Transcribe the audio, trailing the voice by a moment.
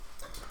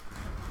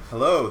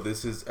Hello,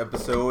 this is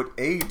episode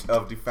 8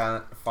 of the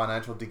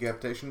Financial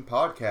Decapitation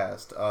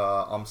Podcast.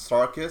 I'm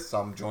Sarkis.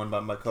 I'm joined by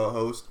my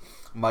co-host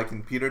Mike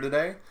and Peter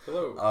today.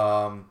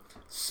 Hello.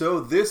 So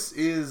this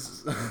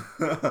is,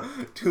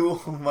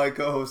 to my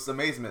co-host's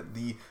amazement,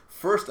 the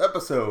first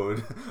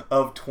episode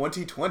of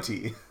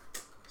 2020.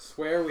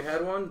 Swear we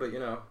had one, but you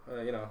know.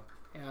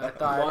 Yeah, I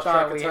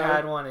thought we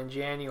had one in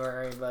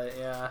January, but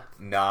yeah.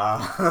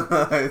 Nah,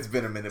 it's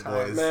been a minute,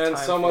 boys. Man,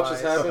 so much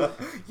has happened.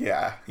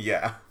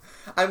 Yeah.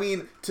 I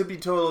mean, to be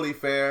totally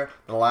fair,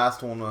 the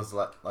last one was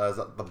at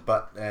the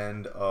butt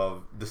end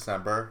of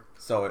December,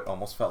 so it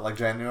almost felt like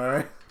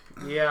January.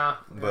 Yeah,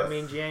 But, I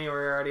mean,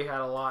 January already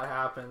had a lot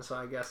happen, so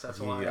I guess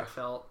that's why it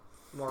felt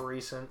more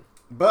recent.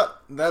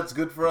 But that's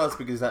good for us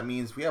because that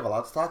means we have a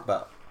lot to talk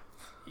about.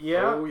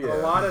 Yeah,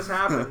 a lot has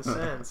happened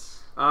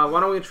since. Why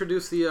don't we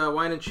introduce the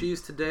wine and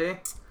cheese today?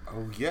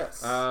 Oh,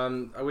 yes.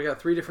 We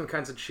got 3 different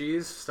kinds of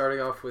cheese,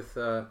 starting off with,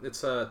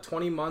 it's a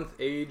 20-month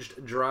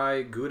aged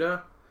dry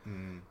Gouda.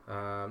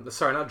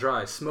 Sorry, not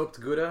dry, smoked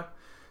Gouda.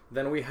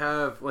 Then we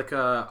have like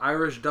a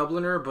Irish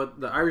Dubliner, but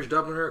the Irish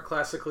Dubliner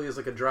classically is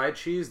like a dry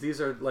cheese. These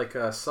are like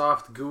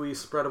soft, gooey,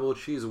 spreadable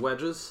cheese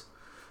wedges.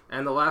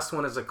 And the last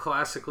one is a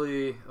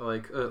classically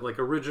like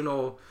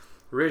original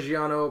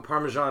Reggiano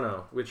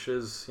Parmigiano, which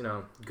is,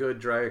 good,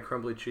 dry,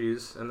 crumbly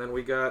cheese. And then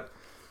we got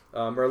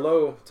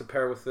Merlot to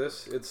pair with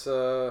this. It's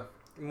Morfader.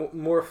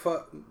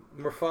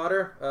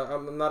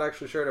 I'm not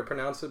actually sure how to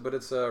pronounce it, but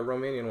it's a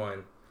Romanian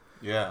wine.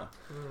 Yeah.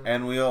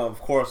 And we,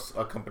 of course,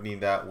 accompany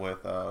that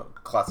with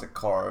classic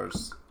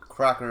cars,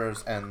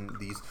 crackers, and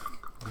these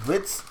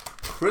Ritz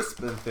Crisp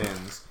and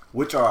Thins,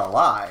 which are a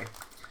lie.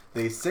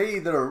 They say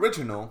they're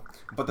original,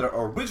 but their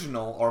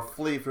original are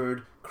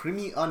flavored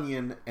creamy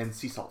onion and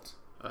sea salt.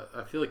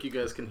 I feel like you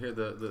guys can hear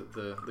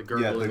the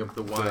gurgling of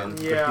the wine.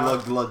 The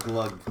glug, glug,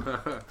 glug.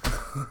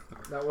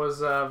 That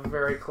was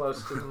very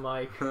close to the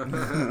mic.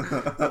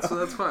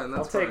 That's fine.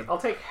 I'll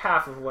take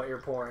half of what you're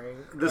pouring.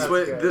 This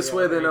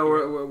way they know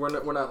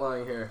we're not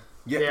lying here.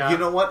 Yeah, you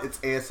know what? It's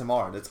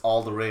ASMR. That's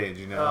all the rage,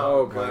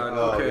 Oh,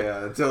 God. Okay.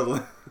 Yeah, totally.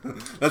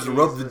 Let's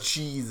rub the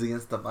cheese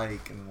against the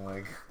mic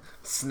and,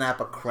 snap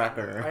a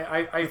cracker.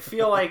 I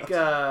feel like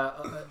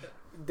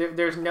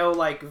there's no,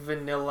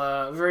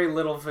 very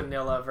little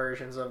vanilla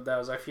versions of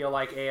those. I feel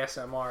like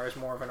ASMR is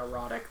more of an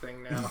erotic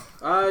thing now.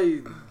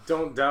 I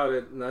don't doubt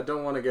it, and I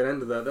don't want to get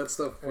into that. That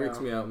stuff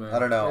freaks me out, man. I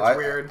don't know. It's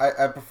weird.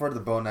 I prefer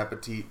the Bon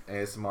Appetit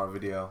ASMR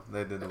video.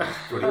 They did it. Was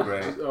pretty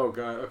great. Oh,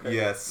 God. Okay.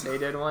 Yes. They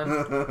did one?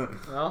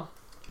 Well.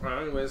 Well,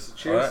 anyways,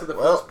 cheers to the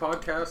first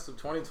podcast of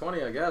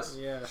 2020, I guess.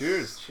 Yes.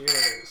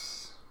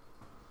 Cheers.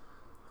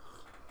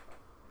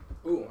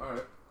 Ooh,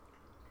 alright.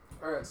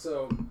 Alright,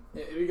 so,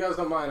 if you guys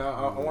don't mind,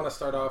 I want to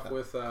start off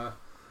with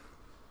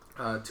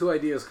 2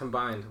 ideas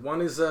combined.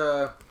 One is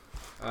an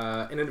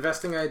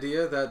investing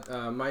idea that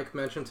Mike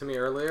mentioned to me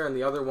earlier, and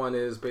the other one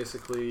is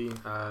basically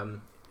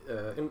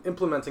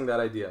implementing that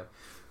idea.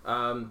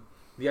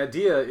 The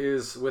idea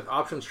is with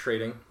options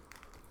trading.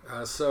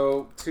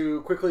 So,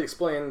 to quickly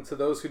explain to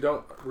those who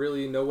don't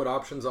really know what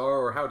options are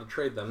or how to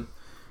trade them,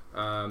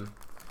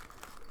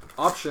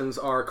 options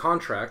are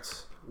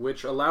contracts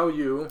which allow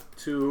you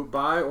to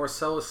buy or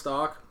sell a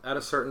stock at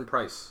a certain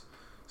price.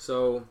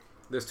 So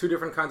there's 2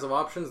 different kinds of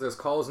options. There's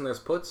calls and there's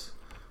puts.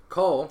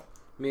 Call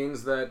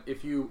means that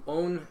if you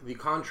own the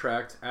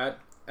contract at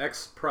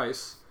X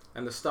price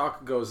and the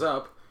stock goes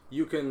up,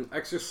 you can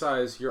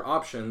exercise your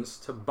options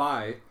to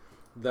buy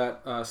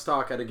that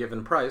stock at a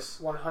given price.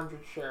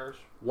 100 shares.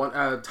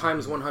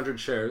 Times 100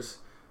 shares.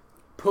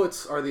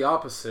 Puts are the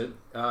opposite.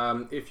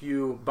 If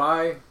you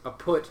buy a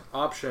put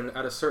option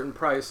at a certain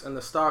price and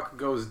the stock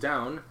goes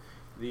down,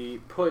 the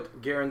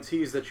put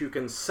guarantees that you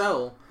can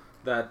sell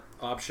that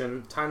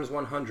option times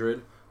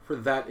 100 for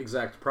that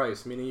exact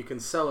price, meaning you can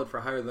sell it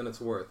for higher than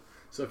it's worth.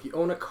 So if you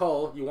own a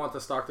call, you want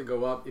the stock to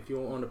go up. If you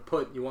own a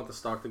put, you want the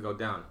stock to go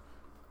down.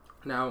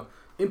 Now,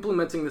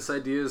 implementing this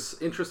idea is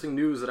interesting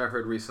news that I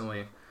heard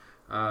recently,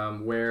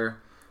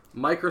 where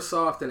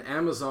Microsoft and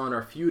Amazon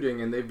are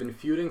feuding, and they've been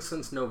feuding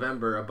since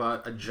November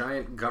about a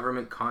giant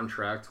government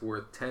contract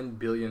worth $10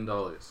 billion.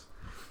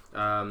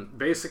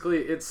 Basically,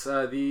 it's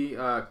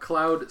the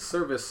cloud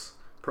service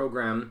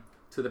program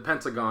to the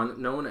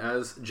Pentagon known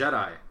as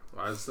JEDI.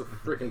 Wow, that's the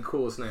freaking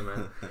coolest name,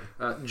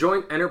 man.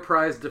 Joint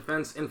Enterprise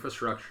Defense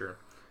Infrastructure.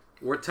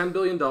 Worth $10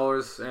 billion,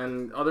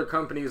 and other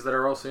companies that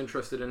are also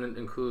interested in it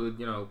include,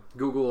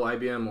 Google,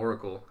 IBM,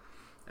 Oracle.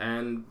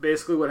 And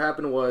basically what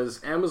happened was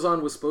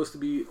Amazon was supposed to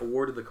be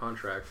awarded the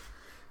contract,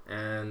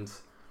 and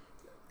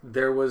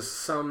there was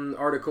some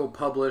article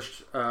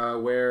published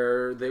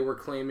where they were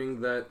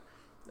claiming that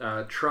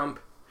Trump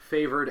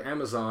favored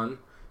Amazon,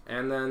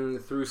 and then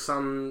through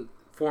some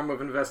form of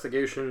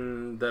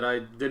investigation that I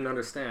didn't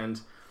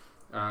understand,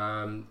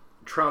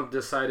 Trump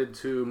decided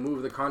to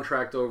move the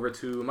contract over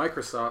to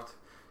Microsoft,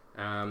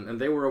 and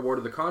they were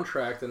awarded the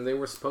contract, and they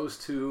were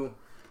supposed to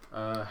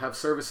have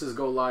services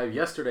go live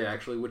yesterday,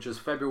 actually, which is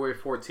February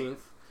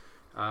 14th.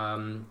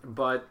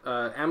 But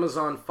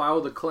Amazon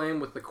filed a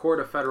claim with the Court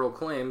of Federal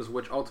Claims,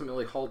 which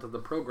ultimately halted the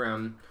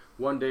program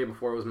one day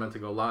before it was meant to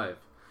go live.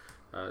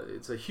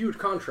 It's a huge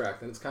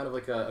contract, and it's kind of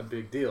like a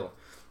big deal.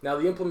 Now,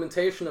 the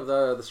implementation of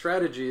the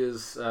strategy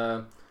is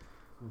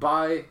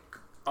buy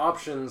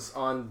options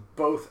on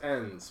both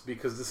ends,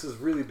 because this is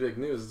really big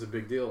news. It's a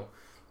big deal.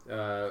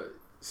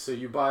 So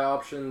you buy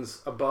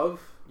options above,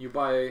 you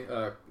buy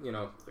a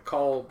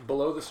call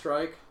below the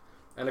strike,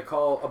 and a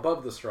call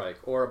above the strike,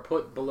 or a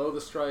put below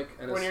the strike.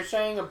 And when you're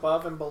saying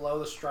above and below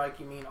the strike,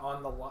 you mean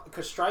on the line?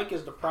 Because strike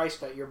is the price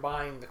that you're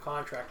buying the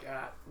contract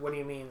at. What do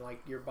you mean,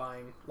 like you're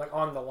buying like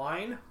on the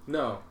line?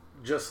 No,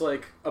 just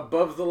like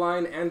above the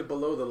line and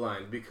below the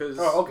line, because...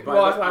 Oh, okay.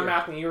 Well, that's what I'm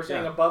asking. You were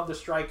saying above the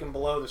strike and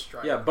below the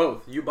strike. Yeah,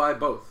 both. You buy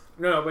both.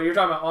 No, but you're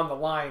talking about on the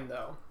line,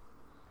 though.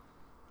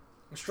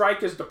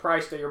 Strike is the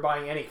price that you're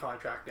buying any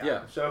contract at.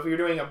 Yeah. So if you're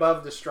doing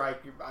above the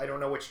strike, I don't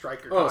know which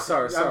strike you're talking.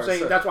 Sorry. I'm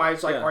saying that's why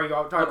it's like, are you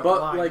talking about the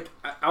line? Like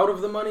out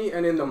of the money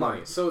and in the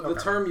money. So the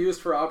term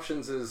used for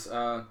options is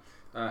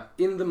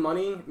in the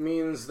money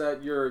means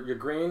that you're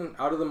green.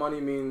 Out of the money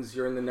means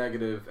you're in the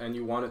negative and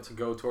you want it to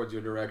go towards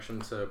your direction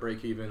to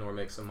break even or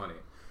make some money.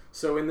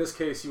 So in this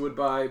case, you would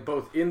buy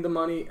both in the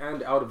money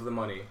and out of the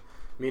money,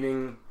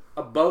 meaning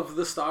above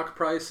the stock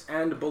price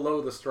and below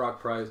the stock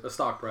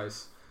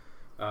price.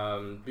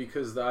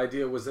 Because the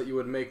idea was that you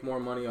would make more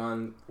money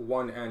on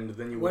one end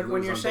than you would lose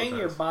when you're on saying both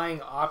you're ends.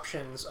 buying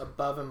options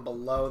above and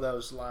below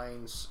those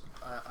lines.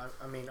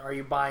 I mean, are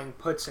you buying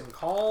puts and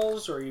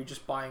calls, or are you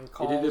just buying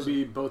calls? It'd either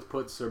be both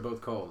puts or both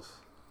calls,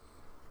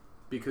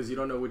 because you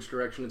don't know which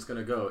direction it's going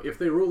to go. If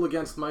they rule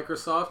against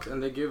Microsoft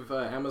and they give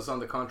Amazon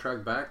the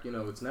contract back,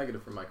 it's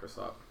negative for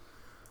Microsoft.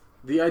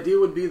 The idea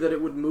would be that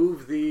it would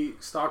move the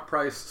stock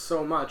price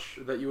so much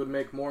that you would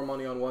make more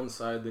money on one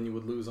side than you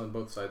would lose on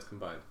both sides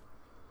combined.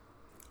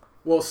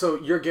 Well,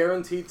 so you're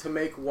guaranteed to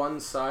make one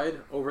side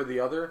over the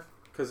other,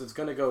 because it's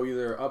going to go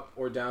either up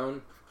or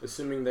down,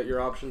 assuming that your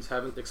options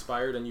haven't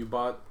expired and you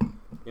bought,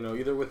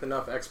 either with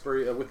enough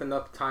expiry, with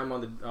enough time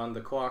on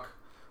the clock,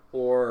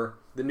 or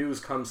the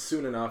news comes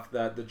soon enough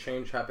that the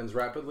change happens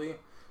rapidly.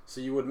 So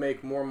you would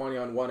make more money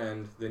on one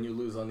end than you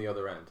lose on the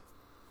other end.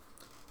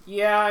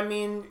 Yeah, I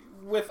mean,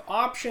 with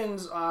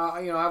options,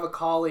 I have a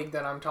colleague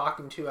that I'm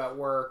talking to at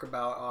work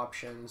about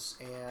options,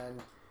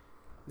 and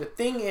the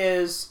thing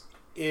is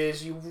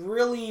you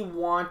really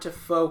want to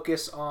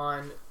focus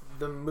on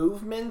the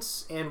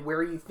movements and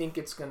where you think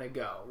it's going to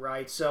go,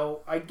 right? So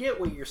I get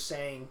what you're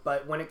saying,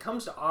 but when it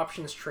comes to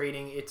options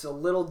trading, it's a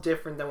little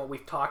different than what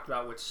we've talked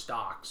about with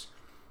stocks.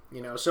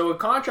 So a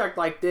contract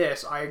like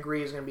this, I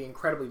agree, is going to be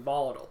incredibly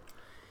volatile.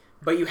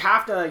 But you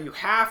have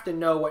to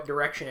know what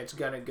direction it's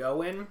going to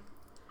go in,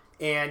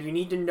 and you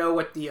need to know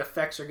what the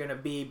effects are going to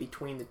be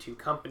between the two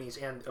companies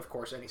and, of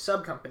course, any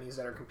sub-companies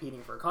that are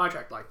competing for a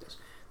contract like this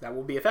that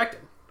will be affected.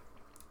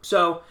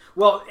 So,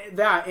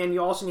 that, and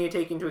you also need to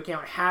take into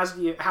account,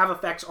 have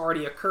effects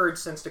already occurred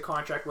since the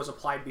contract was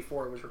applied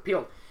before it was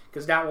repealed?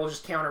 Because that will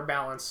just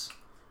counterbalance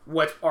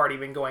what's already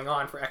been going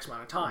on for X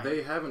amount of time.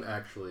 They haven't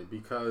actually,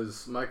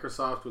 because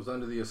Microsoft was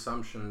under the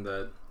assumption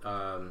that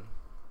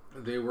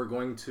they were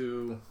going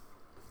to,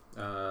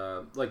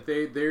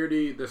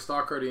 their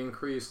stock already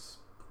increased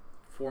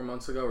 4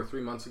 months ago or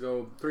 3 months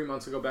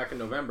ago back in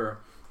November.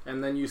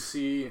 And then you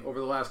see, over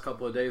the last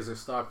couple of days, their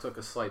stock took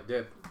a slight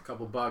dip, a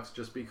couple bucks,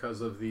 just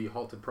because of the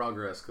halted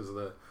progress, because of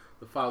the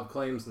filed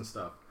claims and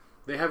stuff.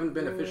 They haven't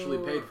been officially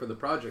paid for the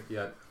project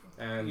yet,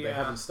 and they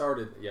haven't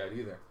started yet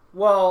either.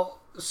 Well,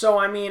 so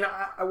I mean,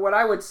 what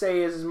I would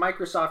say is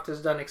Microsoft has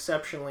done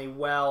exceptionally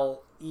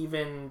well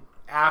even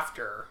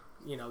after,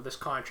 this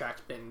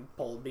contract's been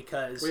pulled,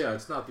 because... Well, yeah,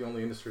 it's not the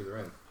only industry they're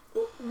in.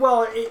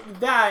 Well,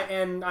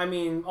 and I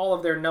mean, all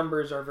of their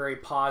numbers are very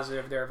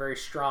positive. They're a very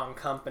strong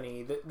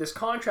company. This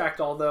contract,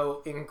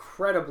 although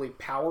incredibly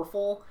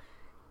powerful,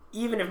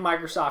 even if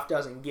Microsoft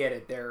doesn't get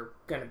it, they're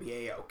going to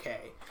be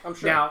A-okay. I'm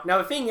sure. Now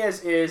the thing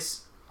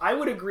is I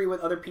would agree with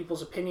other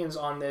people's opinions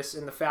on this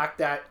in the fact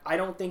that I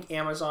don't think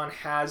Amazon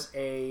has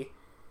a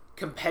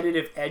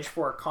competitive edge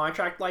for a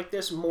contract like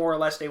this. More or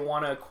less, they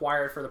want to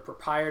acquire it for the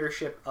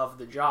proprietorship of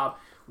the job.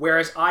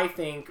 Whereas I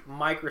think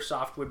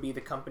Microsoft would be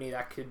the company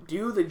that could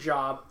do the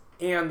job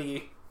and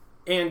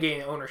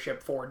gain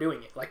ownership for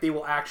doing it. Like, they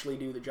will actually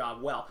do the job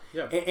well.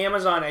 Yeah.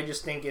 Amazon, I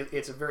just think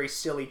it's a very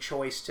silly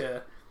choice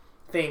to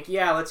think,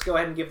 let's go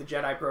ahead and give the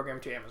Jedi program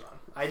to Amazon.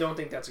 I don't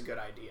think that's a good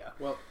idea.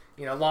 Well,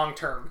 long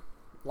term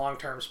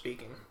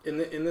speaking. In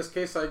this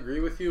case, I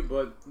agree with you,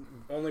 but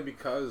only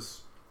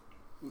because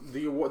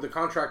the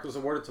contract was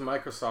awarded to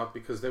Microsoft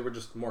because they were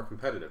just more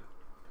competitive.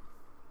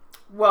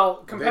 Well,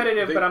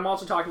 competitive, but I'm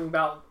also talking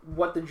about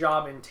what the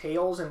job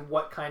entails and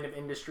what kind of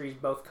industries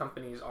both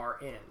companies are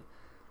in.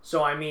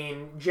 So, I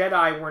mean,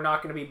 Jedi, we're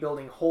not going to be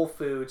building Whole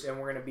Foods, and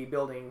we're going to be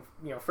building,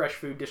 fresh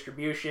food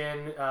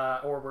distribution,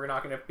 or we're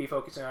not going to be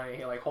focusing on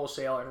any like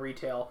wholesale and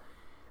retail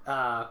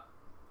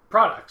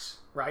products,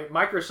 right?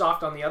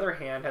 Microsoft, on the other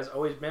hand, has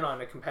always been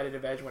on a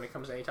competitive edge when it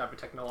comes to any type of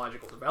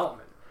technological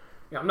development.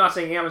 I'm not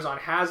saying Amazon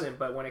hasn't,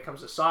 but when it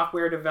comes to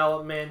software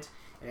development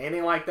and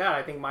anything like that,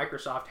 I think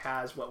Microsoft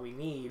has what we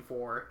need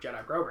for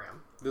Jedi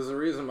program. There's a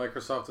reason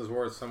Microsoft is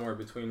worth somewhere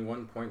between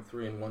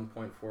 1.3 and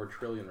 1.4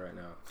 trillion right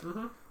now.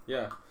 Mm-hmm.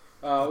 Yeah.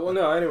 Well,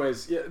 no.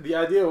 Anyways, yeah, the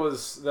idea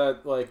was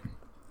that like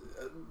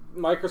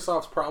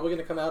Microsoft's probably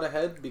going to come out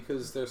ahead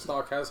because their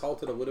stock has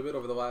halted a little bit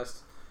over the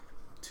last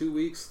 2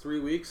 weeks, 3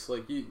 weeks.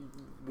 Like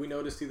we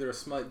noticed either a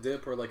slight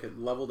dip or like it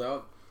leveled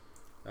out.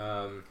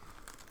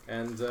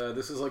 And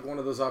this is like one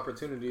of those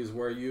opportunities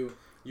where you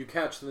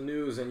catch the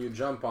news and you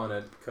jump on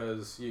it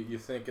because you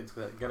think it's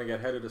going to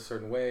get headed a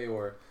certain way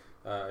or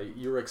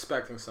you're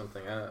expecting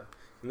something.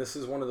 And this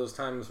is one of those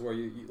times where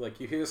you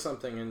hear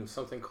something and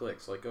something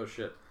clicks. Like, oh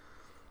shit.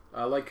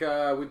 I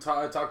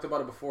talked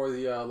about it before,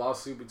 the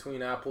lawsuit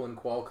between Apple and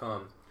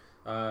Qualcomm.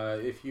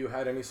 If you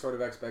had any sort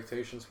of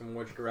expectations from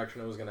which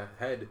direction it was going to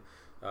head,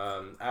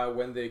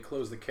 when they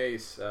closed the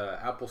case,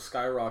 Apple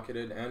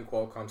skyrocketed and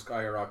Qualcomm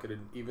skyrocketed,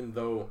 even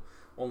though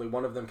only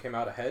one of them came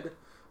out ahead.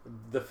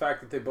 The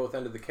fact that they both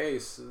ended the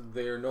case,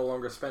 they're no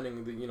longer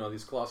spending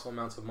these colossal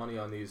amounts of money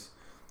on these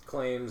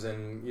claims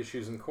and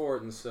issues in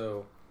court, and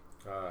so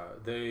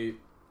they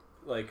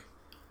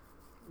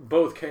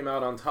both came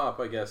out on top,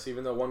 I guess,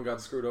 even though one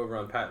got screwed over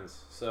on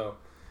patents. So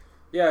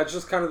yeah, it's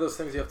just kind of those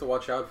things you have to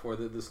watch out for.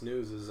 That this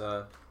news is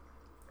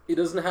it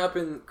doesn't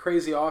happen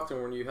crazy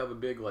often when you have a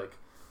big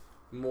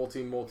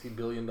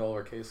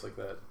multi-billion-dollar case like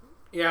that.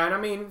 Yeah, and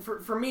I mean,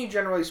 for me,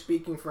 generally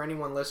speaking, for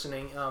anyone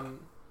listening,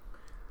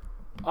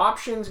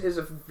 options is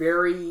a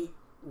very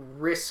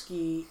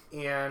risky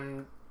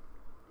and,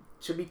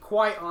 to be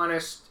quite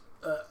honest,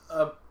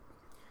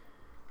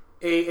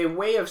 a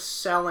way of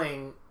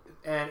selling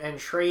and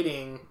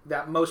trading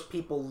that most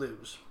people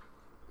lose.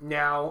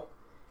 Now,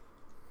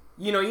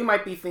 you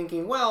might be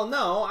thinking, well,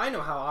 no, I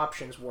know how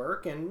options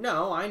work, and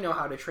no, I know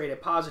how to trade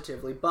it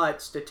positively,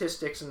 but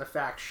statistics and the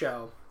facts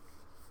show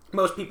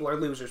most people are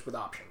losers with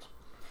options.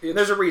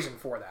 There's a reason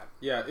for that.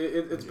 Yeah,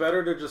 it's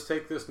better to just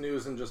take this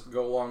news and just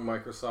go along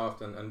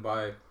Microsoft and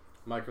buy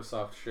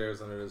Microsoft shares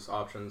than it is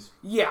options.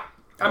 Yeah.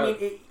 I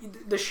mean,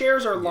 the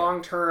shares are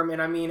long-term,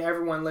 and I mean,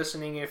 everyone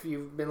listening, if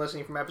you've been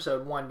listening from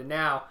episode 1 to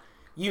now,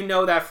 you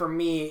know that for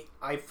me,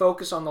 I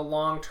focus on the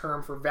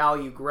long-term for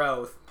value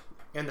growth,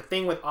 and the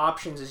thing with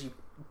options is you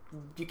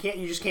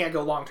just can't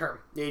go long-term.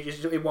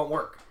 It won't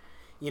work.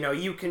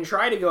 You can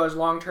try to go as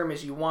long-term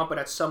as you want, but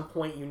at some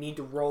point you need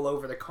to roll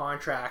over the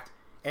contract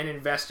and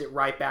invest it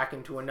right back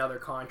into another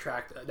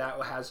contract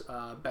that has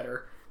a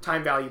better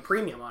time value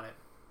premium on it.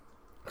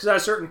 Because at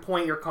a certain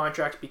point, your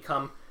contracts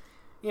become,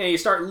 you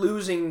start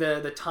losing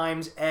the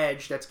time's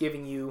edge that's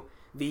giving you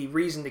the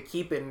reason to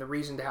keep it and the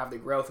reason to have the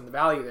growth and the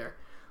value there.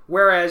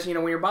 Whereas,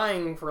 when you're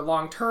buying for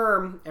long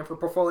term and for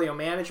portfolio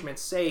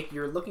management's sake,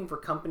 you're looking for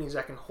companies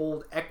that can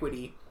hold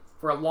equity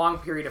for a long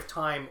period of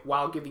time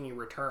while giving you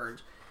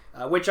returns.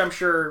 Which I'm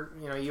sure,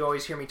 you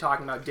always hear me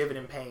talking about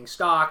dividend-paying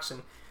stocks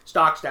and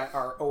stocks that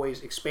are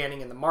always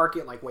expanding in the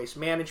market, like Waste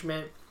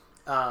Management,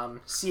 SCI,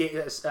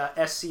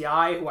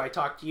 who I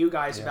talked to you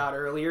guys about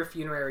earlier.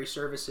 Funerary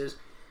services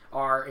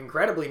are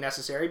incredibly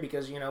necessary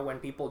because, when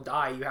people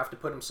die, you have to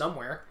put them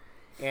somewhere.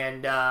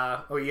 And,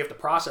 or you have to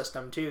process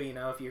them too,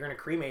 if you're going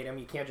to cremate them,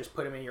 you can't just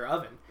put them in your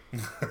oven,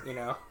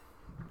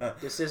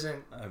 This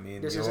isn't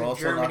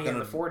Germany in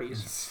the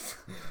 40s.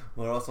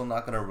 We're also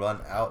not going to run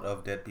out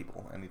of dead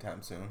people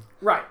anytime soon.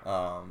 Right.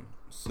 And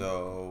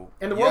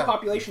the world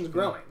population is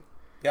growing.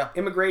 Yeah.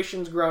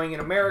 Immigration's growing in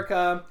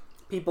America.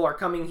 People are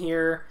coming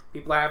here.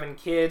 People are having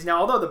kids. Now,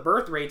 although the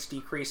birth rate's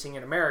decreasing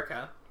in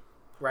America,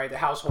 right, the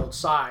household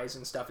size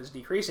and stuff is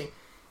decreasing,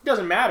 it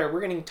doesn't matter.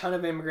 We're getting a ton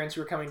of immigrants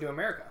who are coming to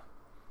America.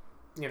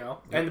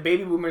 And the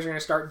baby boomers are going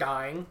to start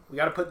dying. We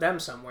got to put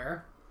them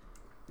somewhere.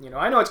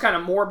 I know it's kind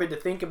of morbid to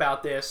think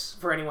about this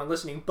for anyone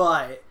listening,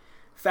 but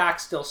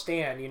facts still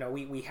stand.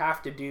 We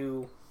have to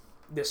do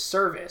this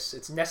service.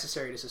 It's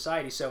necessary to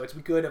society, so it's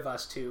good of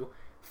us to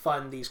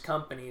fund these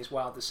companies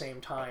while at the same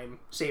time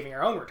saving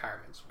our own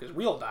retirements, because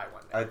we'll die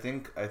one day.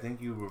 I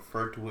think you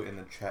referred to it in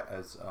the chat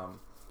as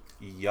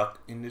Yuck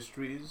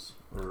Industries,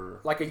 or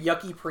like a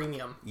yucky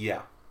premium.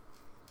 Yeah.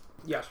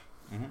 Yes.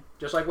 Mm-hmm.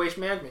 Just like Waste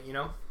Management,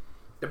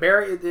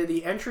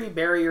 the entry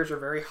barriers are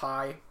very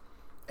high.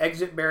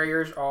 Exit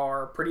barriers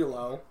are pretty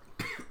low.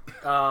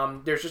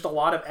 There's just a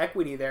lot of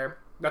equity there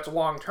that's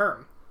long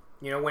term.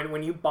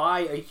 When you buy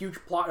a huge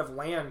plot of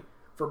land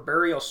for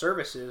burial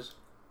services,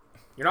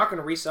 you're not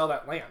going to resell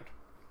that land.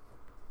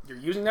 You're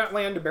using that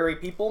land to bury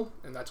people,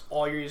 and that's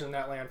all you're using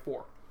that land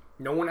for.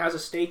 No one has a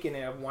stake in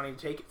it of wanting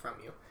to take it from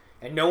you.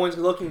 And no one's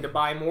looking to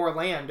buy more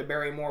land to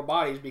bury more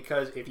bodies,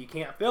 because if you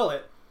can't fill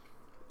it,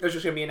 there's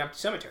just going to be an empty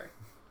cemetery.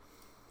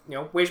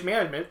 Waste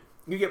Management,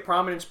 you get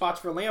prominent spots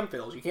for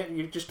landfills.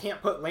 You just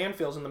can't put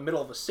landfills in the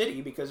middle of a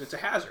city because it's a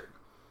hazard.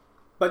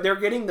 But they're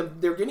getting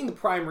the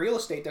prime real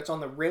estate that's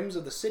on the rims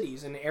of the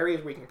cities in the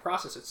areas where you can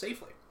process it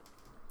safely.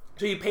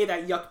 So you pay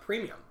that yuck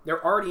premium.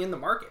 They're already in the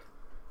market.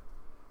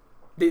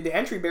 The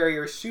entry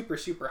barrier is super,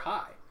 super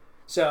high.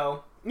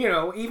 So,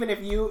 even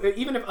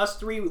if us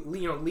three,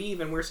 leave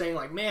and we're saying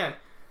like, man,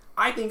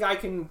 I think I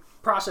can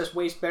process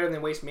waste better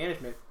than Waste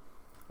Management,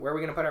 where are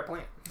we going to put our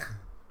plant?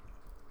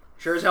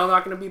 Sure as hell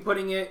not going to be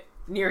putting it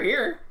near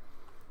here.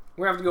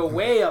 We're going to have to go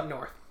way up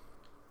north.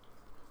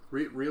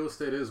 Real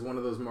estate is one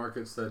of those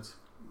markets that's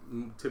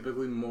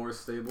typically more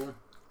stable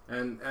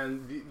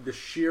And the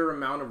sheer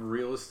amount of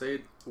real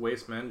estate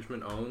Waste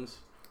Management owns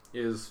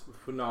is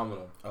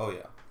phenomenal. Oh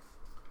yeah,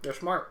 They're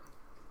smart.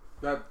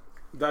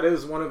 That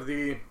is one of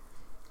the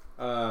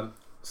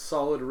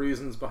solid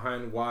reasons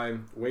behind why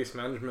Waste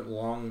Management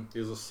long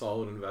is a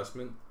solid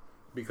investment,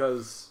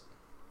 because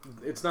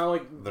it's not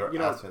like their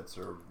assets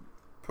are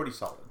pretty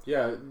solid.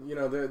 Yeah,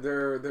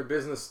 their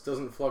business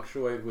doesn't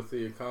fluctuate with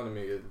the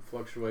economy. It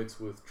fluctuates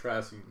with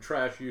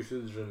trash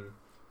usage and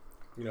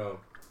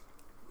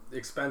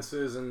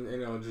expenses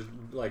and just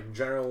like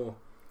general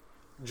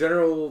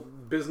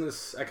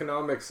business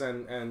economics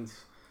and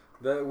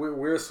that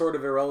we're sort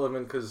of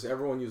irrelevant because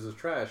everyone uses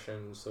trash,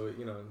 and so it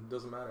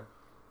doesn't matter.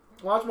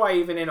 Well, that's why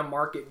even in a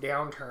market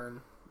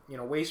downturn,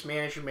 Waste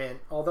Management,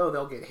 although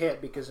they'll get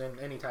hit because in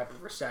any type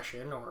of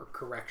recession or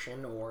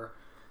correction or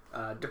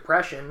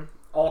depression,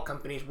 all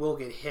companies will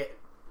get hit,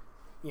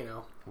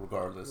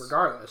 regardless,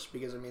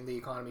 because the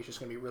economy is just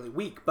going to be really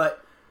weak.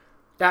 But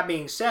that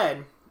being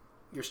said,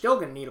 you're still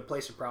going to need a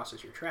place to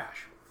process your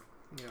trash.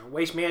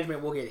 Waste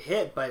Management will get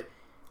hit, but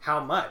how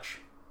much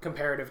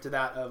comparative to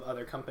that of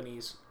other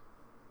companies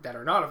that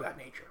are not of that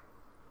nature,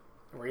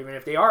 or even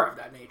if they are of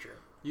that nature,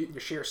 the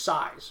sheer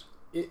size.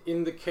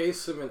 In the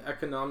case of an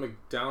economic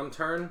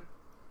downturn,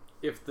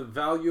 if the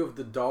value of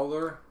the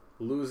dollar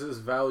loses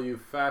value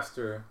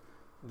faster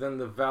than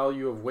the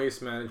value of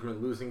Waste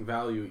Management losing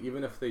value,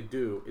 even if they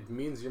do, it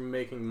means you're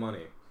making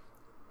money,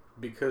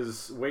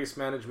 because Waste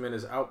Management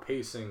is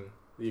outpacing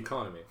the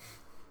economy.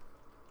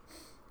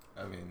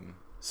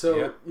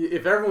 So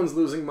if everyone's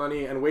losing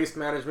money and Waste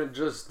Management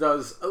just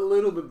does a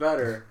little bit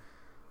better,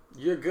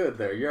 you're good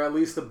there. You're at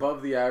least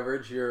above the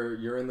average.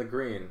 You're in the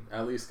green,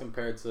 at least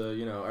compared to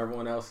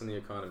everyone else in the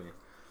economy.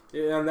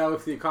 Yeah, and now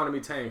if the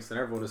economy tanks, then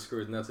everyone is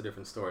screwed, and that's a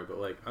different story.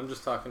 But I'm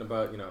just talking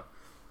about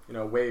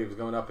waves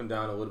going up and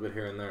down a little bit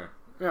here and there.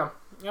 Yeah,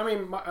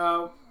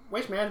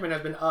 Waste Management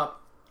has been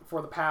up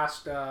for the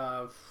past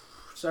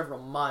several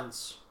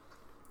months,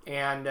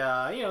 and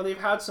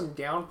they've had some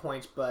down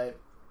points, but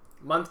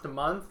month to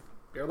month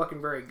they're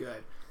looking very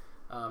good.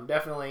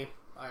 Definitely,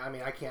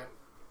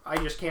 I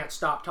just can't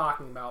stop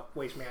talking about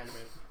Waste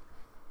Management.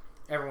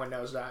 Everyone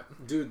knows that.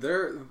 Dude,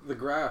 the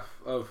graph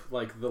of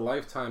the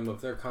lifetime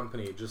of their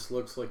company just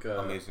looks like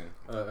amazing.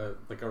 The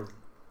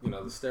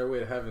Stairway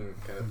to Heaven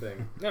kind of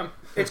thing. Yeah,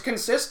 it's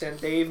consistent.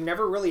 They've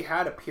never really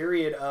had a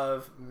period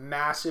of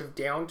massive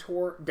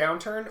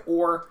downturn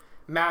or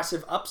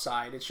massive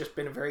upside. It's just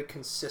been a very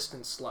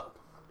consistent slope.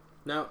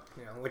 Now,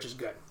 which is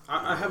good.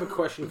 I have a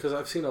question, because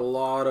I've seen a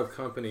lot of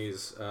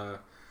companies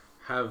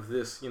have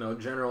this,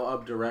 general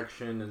up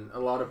direction, and a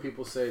lot of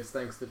people say it's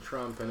thanks to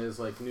Trump and his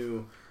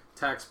new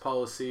tax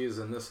policies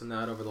and this and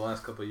that over the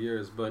last couple of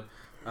years. But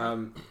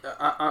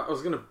I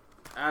was gonna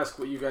ask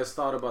what you guys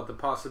thought about the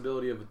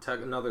possibility of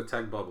another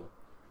tech bubble.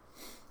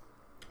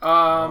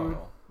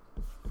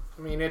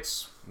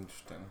 It's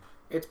interesting.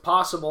 It's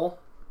possible.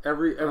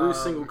 Every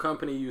single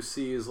company you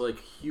see is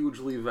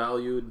hugely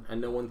valued, and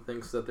no one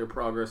thinks that their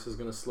progress is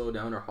going to slow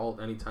down or halt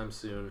anytime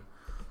soon.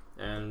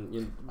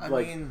 And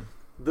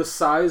the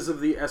size of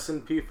the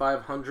S&P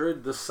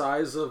 500, the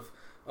size of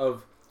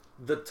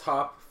the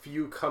top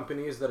few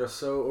companies that are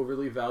so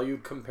overly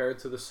valued compared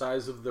to the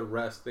size of the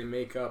rest, they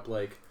make up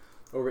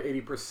over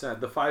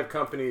 80%. The 5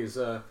 companies,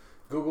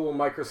 Google,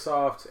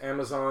 Microsoft,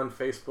 Amazon,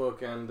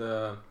 Facebook, and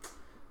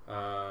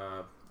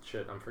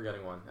I'm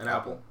forgetting one. And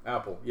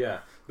Apple, yeah.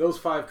 Those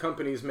 5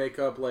 companies make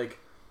up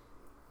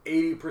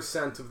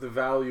 80% of the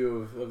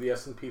value of the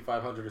S&P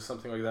 500 or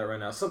something like that right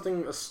now.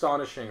 Something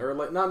astonishing, or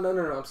no.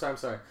 I'm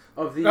sorry.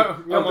 Of the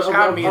you almost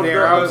had me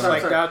there. I was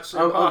like, that's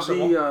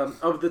impossible.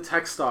 Of the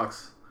tech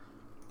stocks,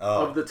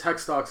 of the tech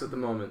stocks at the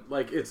moment,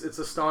 it's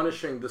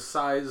astonishing the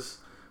size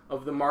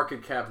of the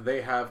market cap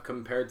they have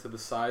compared to the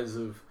size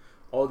of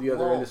all the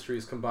other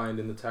industries combined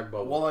in the tech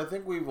bubble. Well, I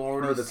think we've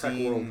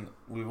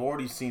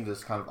already seen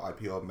this kind of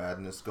IPO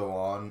madness go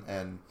on,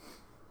 and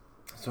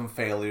some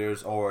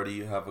failures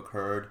already have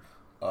occurred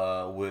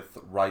with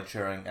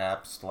ride-sharing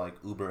apps like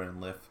Uber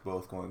and Lyft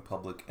both going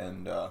public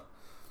and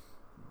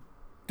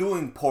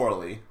doing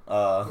poorly.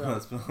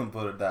 Let's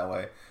put it that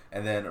way.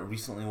 And then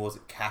recently, was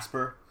it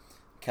Casper?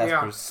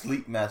 Casper's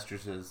Sleep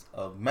Mattresses,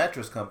 a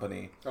mattress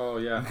company. Oh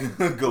yeah,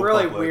 go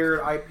really public. Weird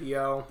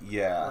IPO.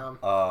 Yeah,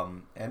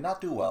 and not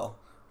do well.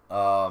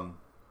 I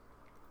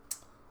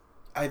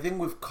think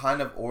we've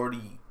kind of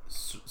already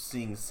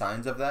seeing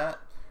signs of that,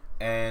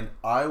 and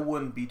I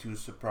wouldn't be too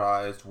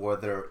surprised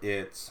whether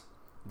it's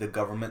the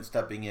government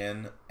stepping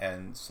in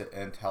and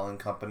telling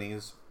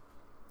companies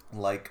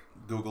like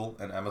Google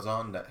and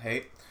Amazon that,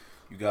 hey,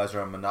 you guys are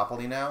a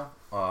monopoly now,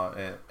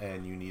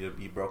 and you need to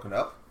be broken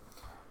up.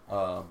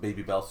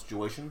 Baby Bell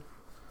situation,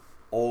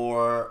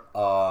 or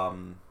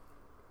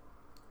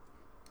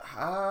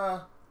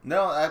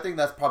no, I think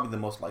that's probably the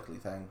most likely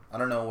thing. I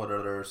don't know what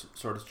other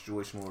sort of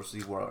situation we'll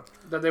see where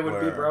that they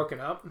would be broken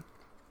up.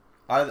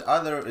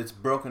 Either it's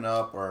broken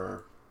up,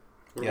 or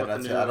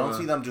that's it. I don't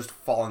see them just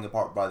falling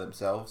apart by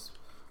themselves,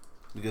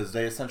 because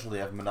they essentially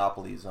have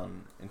monopolies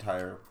on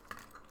entire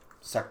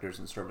sectors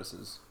and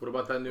services. What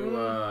about that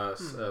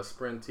new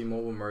Sprint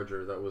T-Mobile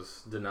merger that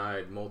was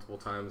denied multiple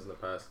times in the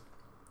past?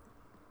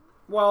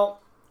 Well,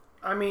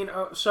 I mean,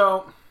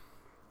 so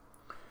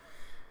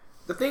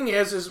the thing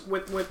is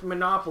with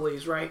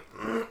monopolies, right?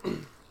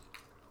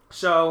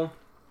 So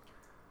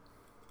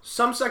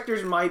some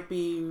sectors might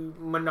be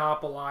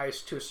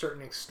monopolized to a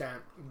certain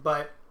extent,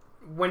 but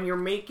when you're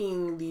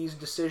making these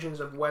decisions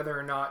of whether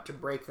or not to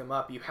break them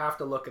up, you have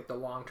to look at the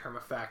long-term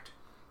effect.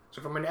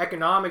 So from an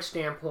economic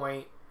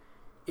standpoint,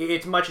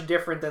 it's much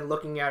different than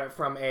looking at it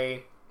from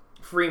a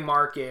free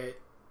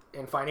market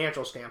and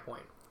financial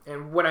standpoint.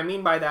 And what I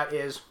mean by that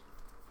is,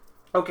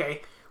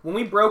 okay, when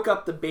we broke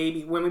up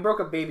Baby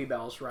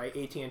Bells, right,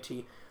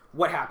 AT&T,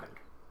 what happened?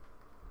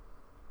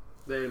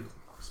 They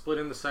split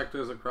into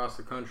sectors across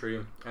the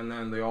country, and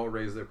then they all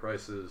raised their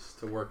prices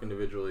to work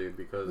individually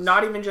because...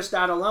 Not even just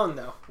that alone,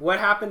 though. What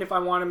happened if I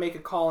want to make a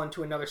call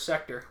into another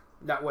sector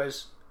that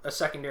was a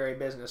secondary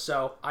business?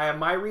 So I have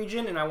my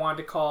region, and I wanted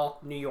to call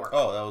New York.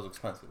 Oh, that was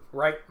expensive.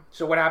 Right.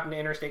 So what happened to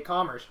interstate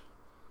commerce?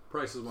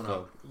 Prices went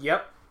up.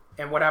 Yep.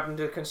 And what happened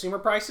to consumer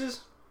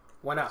prices?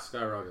 Went up.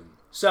 Skyrocketed.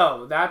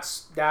 So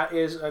that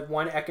is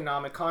one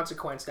economic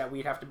consequence that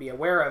we'd have to be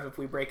aware of if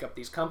we break up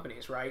these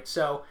companies, right?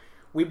 So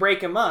we break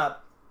them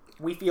up.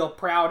 We feel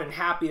proud and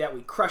happy that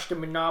we crushed a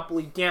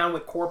monopoly, down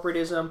with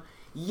corporatism.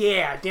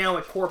 Yeah, down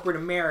with corporate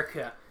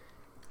America.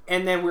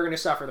 And then we're going to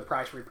suffer the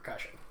price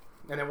repercussion.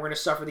 And then we're going to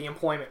suffer the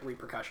employment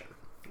repercussion.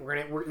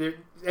 And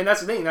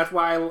that's the thing. That's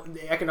why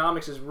the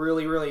economics is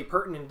really, really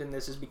pertinent in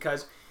this, is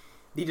because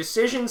the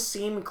decisions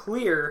seem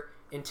clear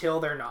until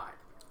they're not.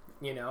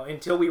 You know,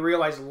 until we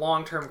realize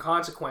long-term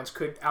consequence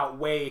could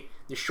outweigh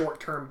the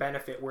short-term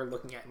benefit we're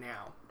looking at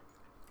now.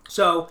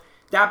 So,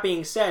 that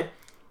being said,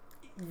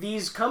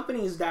 these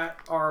companies that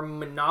are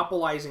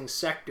monopolizing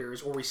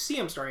sectors, or we see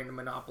them starting to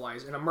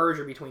monopolize, in a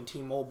merger between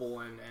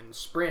T-Mobile and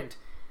Sprint,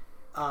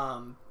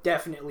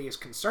 definitely is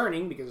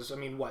concerning, because, I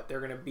mean,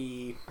 they're going to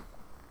be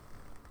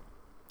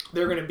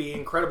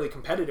incredibly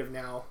competitive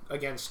now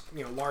against,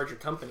 you know, larger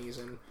companies,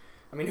 and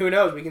I mean, who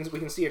knows? We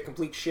can see a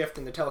complete shift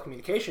in the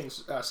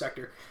telecommunications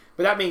sector.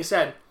 But that being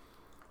said,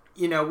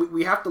 you know,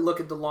 we have to look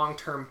at the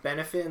long-term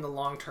benefit and the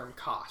long-term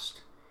cost.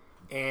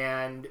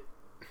 And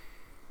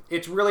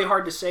it's really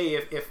hard to say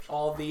if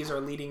all these are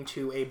leading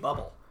to a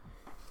bubble.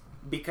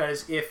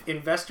 Because if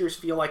investors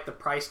feel like the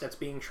price that's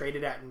being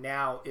traded at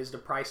now is the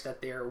price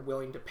that they're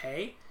willing to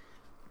pay,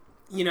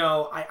 you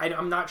know,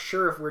 I'm not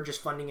sure if we're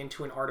just funding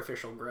into an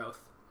artificial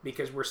growth.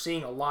 Because we're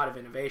seeing a lot of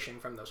innovation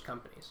from those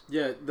companies.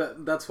 Yeah,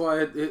 that's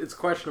why it's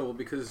questionable,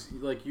 because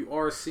like you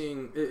are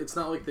seeing, it's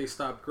not like they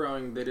stopped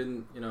growing. They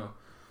didn't, you know,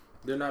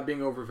 they're not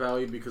being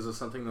overvalued because of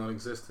something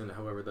non-existent.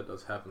 However, that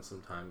does happen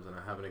sometimes, and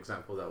I have an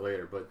example of that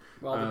later. But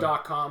the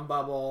dot-com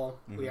bubble,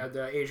 we had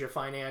the Asia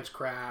finance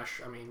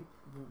crash. I mean,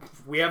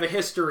 we have a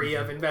history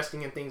of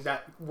investing in things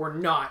that were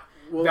not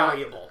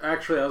valuable.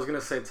 Actually, I was going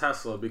to say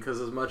Tesla,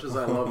 because as much as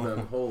I love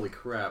them, holy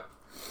crap.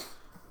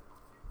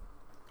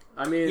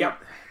 I mean, yep.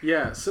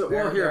 Yeah. So,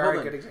 hold on.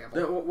 A good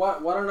example.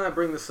 Why don't I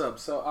bring this up?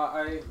 So,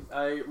 I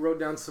wrote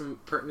down some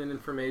pertinent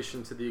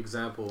information to the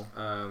example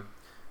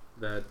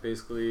that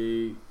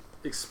basically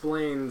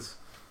explains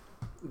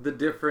the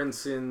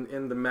difference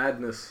in the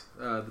madness,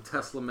 the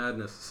Tesla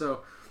madness.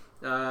 So,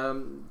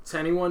 to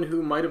anyone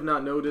who might have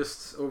not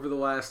noticed, over the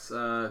last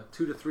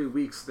 2 to 3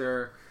 weeks,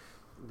 their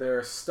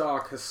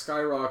stock has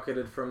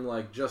skyrocketed from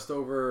like just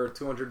over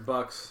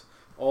 $200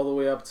 all the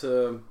way up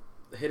to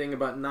hitting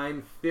about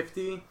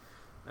 $950.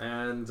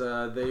 And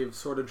they've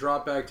sort of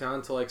dropped back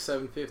down to like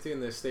 $750,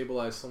 and they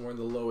stabilized somewhere in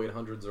the low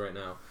 800s right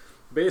now.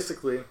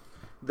 Basically,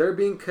 they're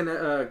being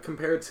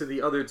compared to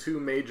the other two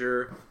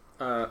major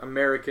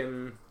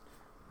American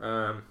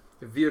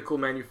vehicle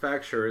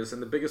manufacturers,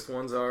 and the biggest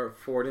ones are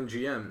Ford and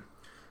GM.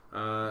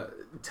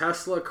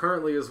 Tesla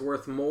currently is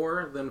worth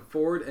more than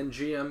Ford and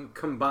GM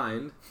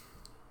combined.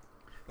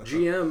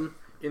 GM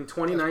in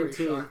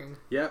 2019.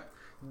 Yep.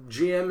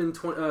 GM in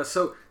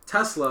so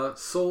Tesla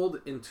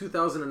sold in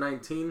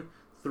 2019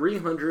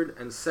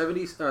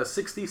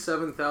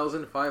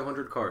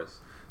 367,500 cars.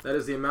 That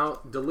is the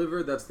amount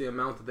delivered. That's the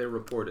amount that they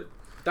reported.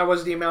 That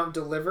was the amount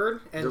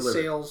delivered and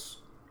sales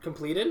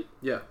completed?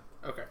 Yeah.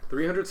 Okay.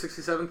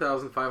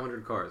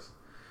 367,500 cars.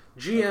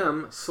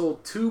 GM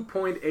sold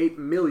 2.8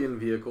 million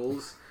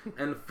vehicles,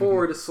 and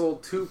Ford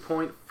sold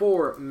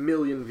 2.4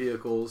 million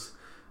vehicles.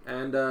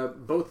 And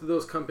both of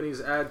those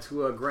companies add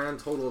to a grand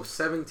total of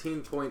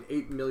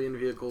 17.8 million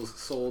vehicles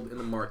sold in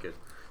the market.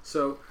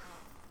 So,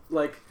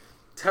 like,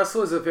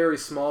 Tesla is a very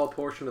small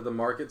portion of the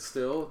market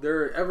still.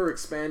 They're ever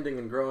expanding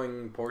and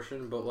growing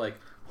portion, but, like,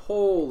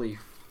 holy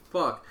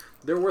fuck.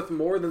 They're worth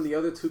more than the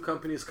other two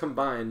companies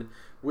combined,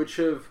 which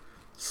have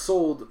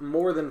sold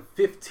more than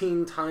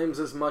 15 times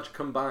as much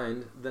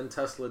combined than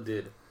Tesla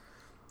did.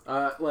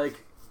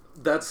 Like,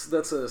 that's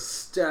a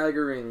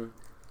staggering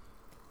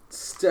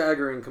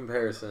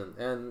comparison,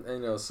 and you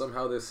know,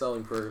 somehow they're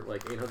selling for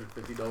like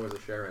 $850 a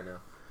share right now.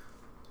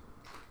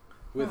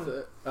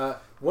 With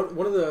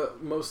one of the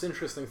most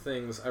interesting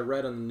things I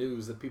read on the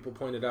news that people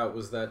pointed out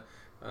was that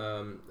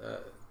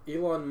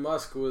Elon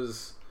Musk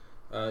was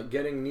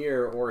getting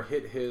near or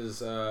hit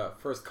his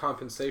first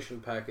compensation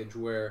package,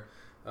 where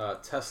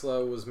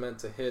Tesla was meant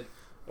to hit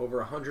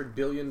over $100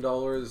 billion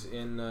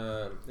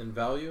in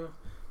value,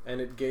 and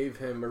it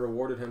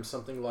rewarded him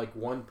something like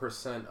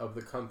 1% of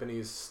the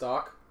company's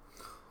stock,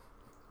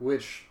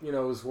 which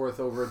is worth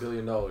over $1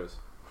 billion.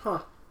 Huh.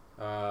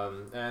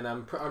 And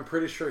I'm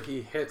pretty sure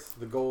he hit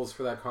the goals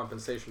for that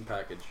compensation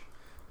package,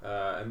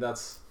 and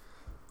that's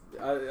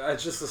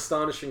just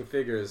astonishing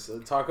figures.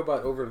 Talk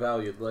about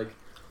overvalued. Like,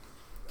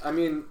 I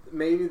mean,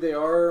 maybe they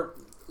are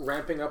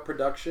ramping up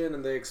production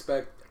and they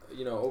expect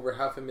over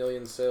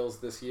 500,000 sales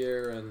this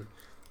year, and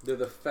they're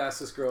the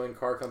fastest growing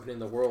car company in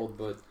the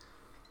world.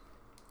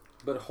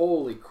 But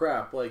holy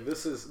crap! Like,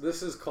 this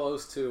is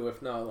close to,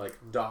 if not like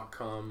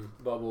 .com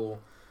bubble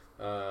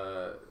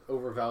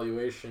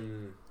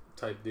overvaluation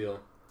type deal.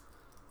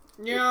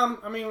 Yeah,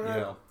 I mean,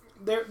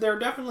 they're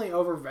definitely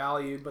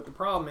overvalued, but the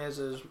problem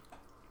is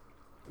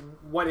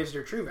what is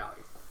their true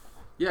value?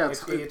 Yeah,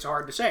 it's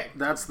hard to say.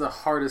 That's the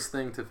hardest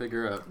thing to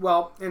figure out.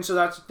 Well, and so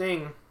that's the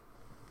thing.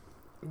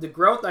 The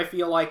growth, I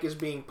feel like, is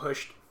being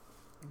pushed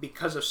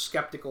because of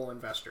skeptical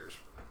investors,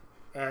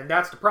 and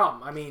that's the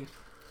problem. I mean,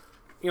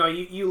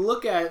 you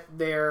look at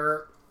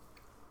their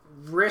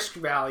risk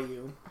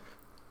value,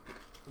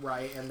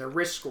 right, and the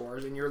risk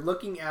scores, and you're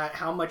looking at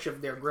how much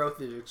of their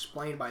growth is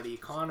explained by the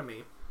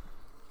economy,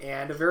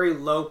 and a very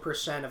low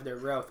 % of their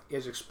growth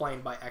is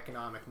explained by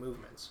economic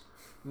movements,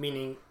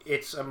 meaning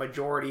it's a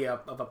majority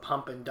of a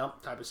pump and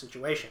dump type of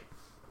situation,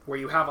 where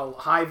you have a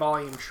high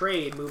volume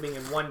trade moving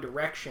in one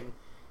direction,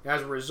 and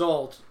as a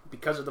result,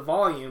 because of the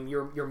volume,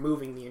 you're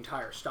moving the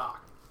entire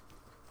stock.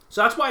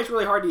 So that's why it's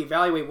really hard to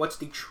evaluate what's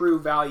the true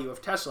value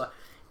of Tesla,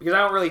 because I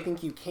don't really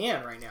think you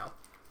can right now.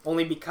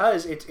 Only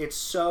because it's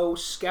so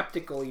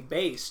skeptically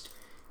based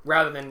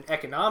rather than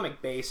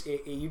economic based,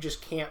 you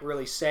just can't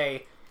really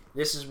say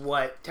this is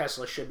what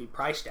Tesla should be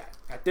priced at.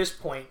 At this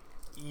point,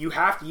 you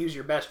have to use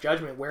your best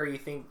judgment where you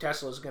think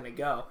Tesla is going to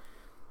go.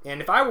 And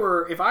if I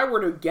were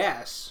to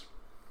guess,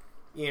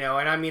 and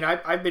I mean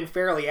I've been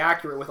fairly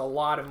accurate with a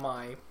lot of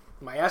my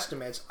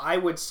estimates, I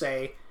would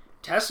say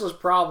Tesla's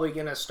probably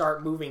going to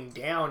start moving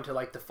down to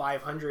like the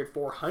 500,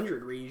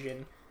 400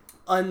 region,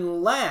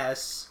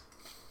 unless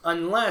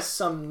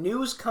some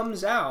news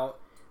comes out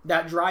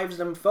that drives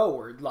them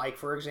forward. Like,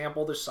 for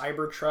example, the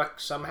Cybertruck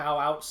somehow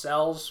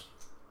outsells,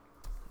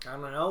 I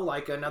don't know,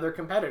 like another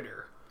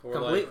competitor or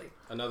completely. Like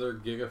another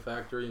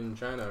gigafactory in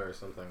China or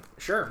something.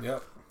 Sure.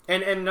 Yep.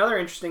 And another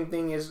interesting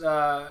thing is,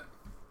 one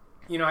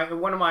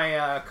of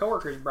my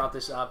coworkers brought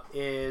this up,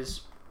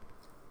 is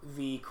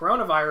the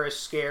coronavirus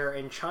scare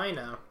in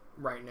China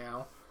right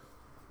now.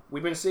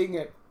 We've been seeing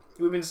it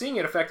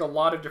affect a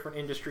lot of different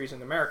industries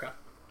in America.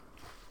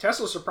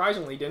 Tesla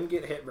surprisingly didn't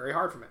get hit very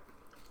hard from it.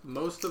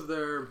 All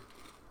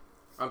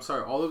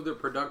of their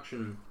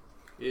production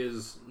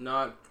is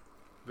not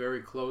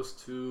very close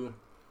to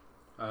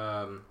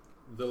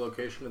the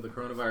location of the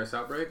coronavirus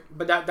outbreak.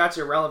 But that's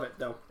irrelevant,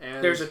 though.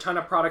 And there's a ton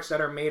of products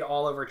that are made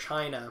all over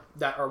China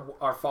that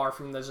are far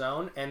from the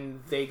zone,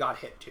 and they got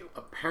hit too.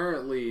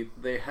 Apparently,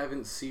 they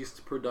haven't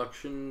ceased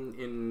production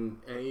in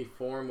any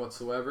form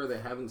whatsoever.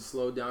 They haven't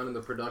slowed down in the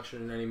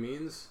production in any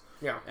means.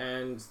 Yeah.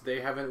 And they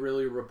haven't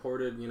really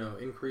reported,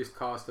 increased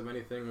cost of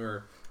anything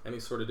or any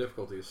sort of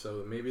difficulties.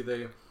 So maybe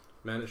they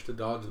managed to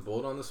dodge the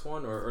bullet on this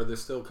one, or they're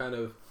still kind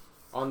of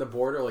on the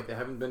border, like they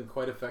haven't been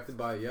quite affected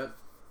by it yet.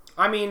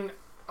 I mean,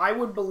 I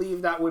would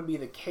believe that would be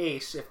the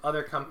case if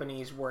other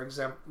companies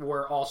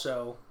were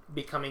also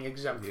becoming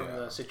exempt from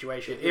the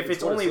situation. If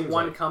it's only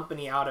one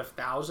company out of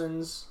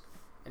thousands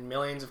and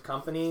millions of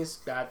companies,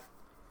 that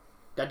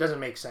doesn't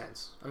make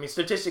sense. I mean,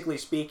 statistically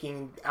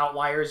speaking,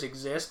 outliers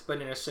exist, but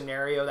in a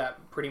scenario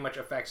that pretty much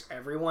affects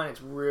everyone,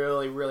 it's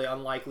really, really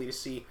unlikely to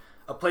see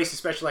a place,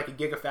 especially like a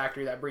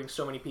gigafactory that brings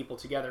so many people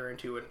together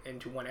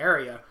into one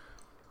area,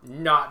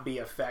 not be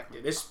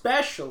affected.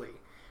 Especially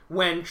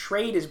when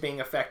trade is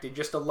being affected,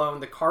 just alone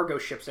the cargo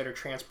ships that are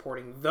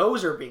transporting,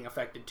 those are being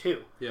affected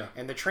too. Yeah.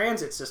 And the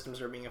transit systems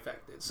are being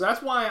affected. So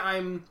that's why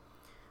I'm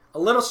a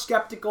little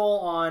skeptical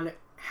on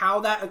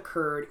how that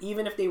occurred.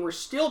 Even if they were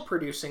still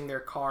producing their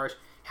cars,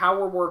 how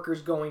are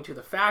workers going to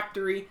the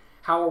factory?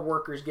 How are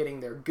workers getting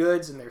their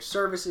goods and their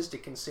services to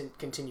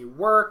continue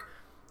work?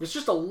 There's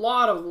just a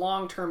lot of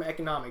long-term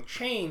economic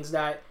chains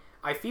that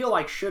I feel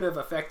like should have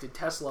affected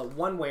Tesla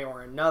one way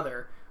or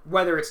another,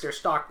 whether it's their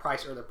stock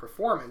price or their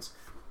performance.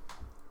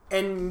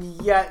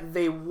 And yet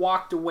they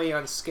walked away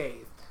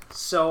unscathed.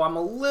 So I'm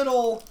a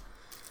little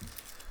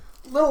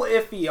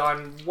iffy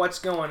on what's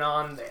going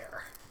on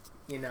there,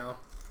 Yeah,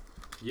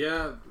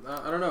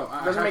 I don't know.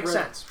 Doesn't make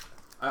sense.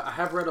 I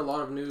have read a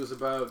lot of news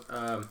about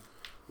a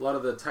lot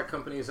of the tech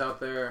companies out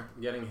there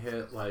getting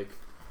hit, like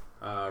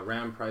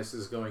RAM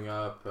prices going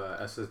up,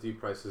 SSD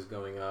prices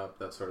going up,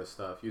 that sort of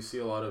stuff. You see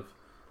a lot of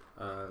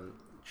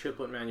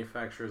chiplet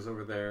manufacturers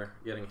over there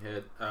getting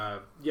hit.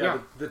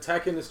 The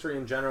tech industry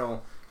in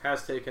general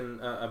has taken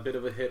a bit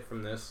of a hit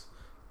from this,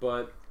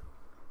 but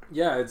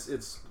yeah, it's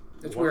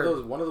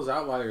weird. One of those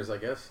outliers, I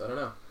guess. I don't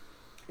know.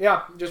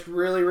 Yeah, just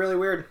really, really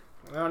weird.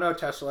 I don't know,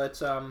 Tesla.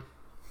 It's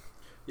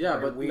Yeah,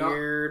 a but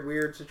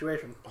weird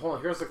situation. Hold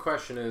on. Here's the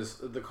question: Is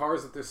the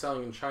cars that they're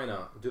selling in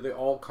China, do they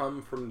all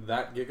come from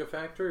that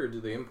gigafactory, or do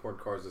they import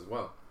cars as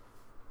well?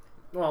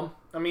 Well,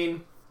 I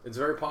mean, It's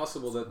very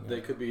possible that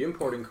they could be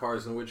importing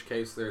cars, in which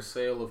case their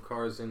sale of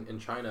cars in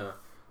China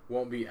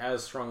won't be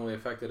as strongly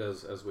affected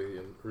as we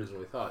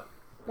originally thought.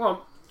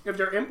 well, if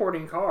they're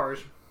importing cars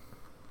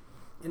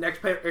and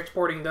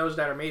exporting those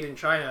that are made in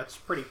China, it's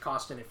pretty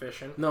cost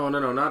inefficient. No,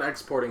 not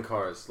exporting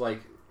cars.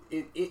 Like,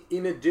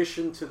 in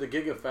addition to the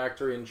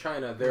gigafactory in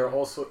China, they're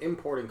also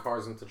importing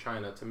cars into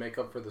China to make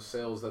up for the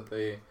sales that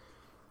they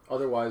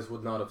otherwise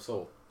would not have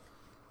sold.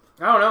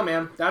 I don't know,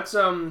 man. That's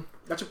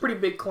a pretty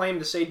big claim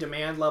to say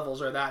demand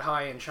levels are that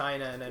high in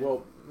China, and then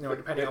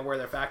depending on where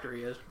their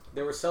factory is.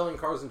 They were selling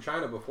cars in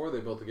China before they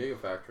built the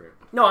gigafactory.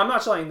 No, I'm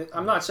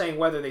not saying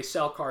whether they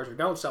sell cars or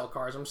don't sell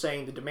cars. I'm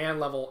saying the demand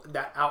level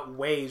that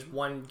outweighs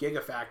one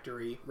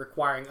gigafactory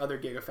requiring other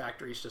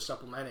gigafactories to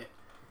supplement it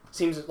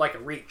seems like a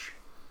reach.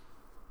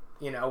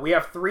 You know, we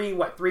have three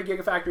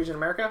gigafactories in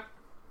America?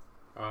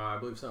 I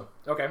believe so.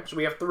 Okay, so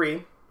we have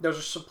 3. Those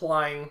are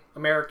supplying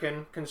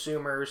American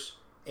consumers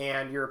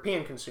and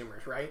European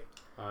consumers, right?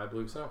 I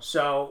believe so.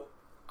 So,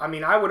 I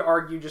mean, I would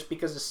argue just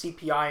because the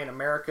CPI in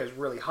America is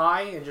really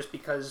high, and just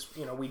because,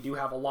 you know, we do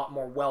have a lot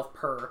more wealth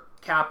per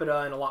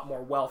capita and a lot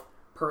more wealth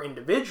per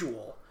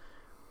individual,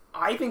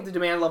 I think the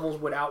demand levels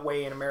would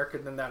outweigh in America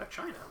than that of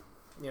China.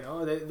 You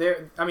know,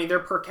 their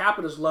per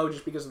capita is low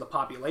just because of the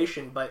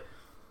population, but,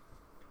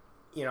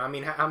 you know, I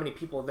mean, how many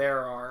people there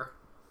are,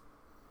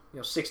 you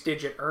know,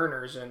 6-digit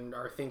earners and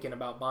are thinking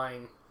about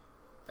buying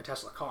a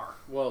Tesla car?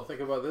 Well, think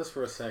about this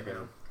for a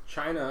second.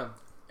 China,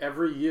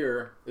 every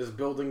year, is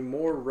building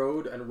more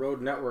road and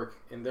road network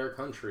in their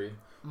country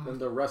than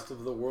the rest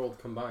of the world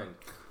combined.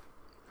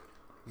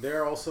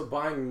 They're also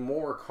buying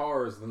more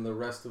cars than the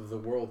rest of the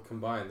world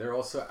combined. They're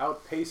also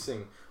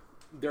outpacing.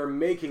 They're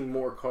making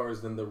more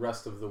cars than the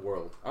rest of the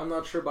world. I'm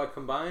not sure about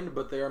combined,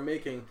 but they are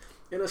making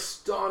an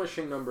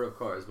astonishing number of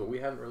cars. But we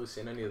haven't really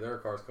seen any of their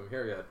cars come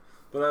here yet.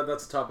 But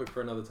that's a topic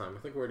for another time. I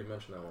think we already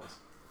mentioned that once.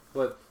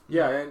 But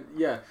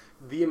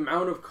the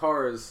amount of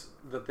cars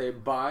that they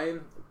buy,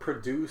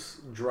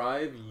 produce,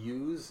 drive,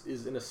 use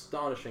is an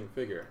astonishing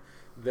figure.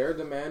 Their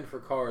demand for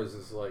cars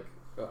is like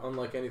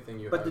unlike anything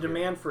you have. But the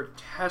demand for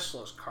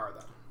Tesla's car,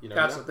 though, You know,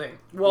 that's yeah. the thing.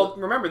 Well,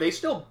 remember they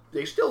still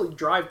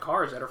drive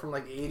cars that are from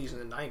like the 80s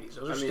and the 90s.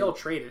 Those are still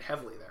traded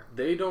heavily there.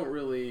 They don't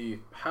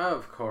really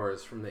have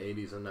cars from the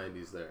 80s and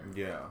 90s there.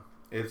 Yeah.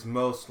 It's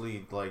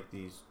mostly like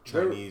these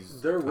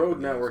Chinese. Their road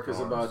companies' network is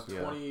cars, about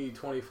yeah.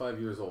 25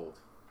 years old.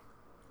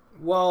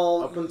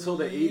 Well, Up until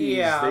the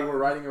 80s, they were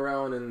riding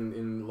around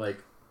in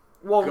like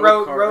well what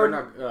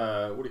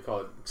do you call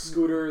it?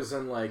 Scooters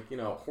and like, you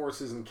know,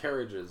 horses and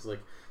carriages.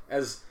 Like,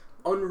 as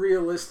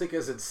unrealistic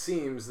as it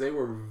seems, they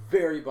were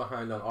very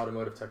behind on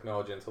automotive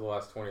technology until the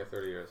last 20 or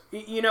 30 years.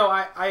 You know,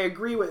 I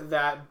agree with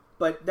that,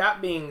 but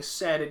that being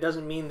said, it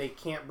doesn't mean they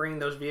can't bring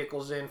those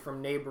vehicles in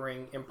from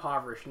neighboring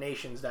impoverished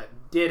nations that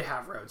did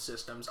have road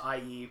systems,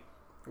 i.e.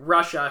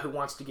 Russia, who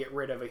wants to get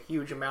rid of a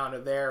huge amount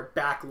of their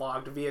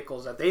backlogged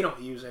vehicles that they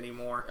don't use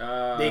anymore.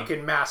 They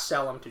can mass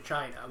sell them to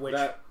China, which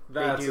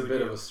that's a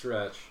bit of a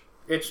stretch.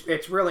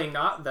 It's really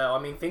not, though. I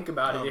mean, think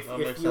about it.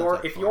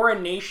 If you're a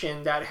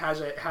nation that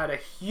had a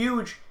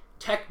huge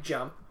tech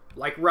jump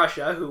like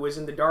Russia, who was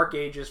in the dark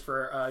ages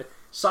for a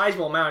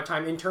sizable amount of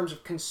time in terms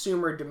of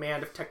consumer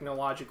demand of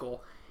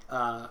technological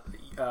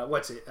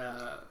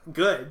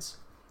goods,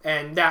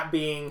 and that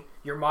being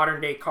your modern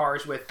day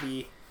cars with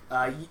the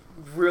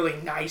really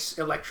nice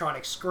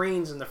electronic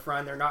screens in the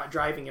front. They're not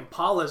driving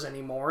Impalas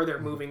anymore. They're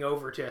moving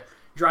over to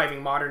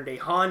driving modern day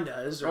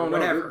Hondas or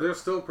whatever. They're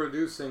still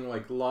producing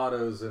like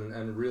Lottos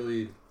and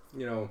really,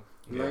 you know,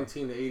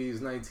 1980s,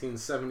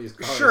 1970s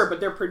cars. Sure, but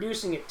they're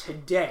producing it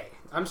today.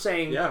 I'm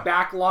saying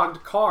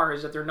backlogged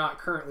cars that they're not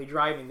currently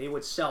driving, they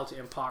would sell to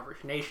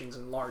impoverished nations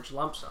in large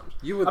lump sums.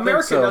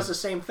 America does the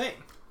same thing.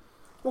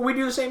 Well, we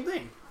do the same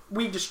thing.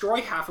 We destroy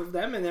half of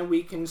them, and then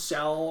we can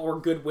sell or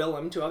goodwill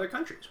them to other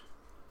countries.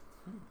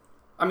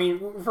 I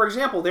mean, for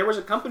example, there was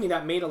a company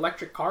that made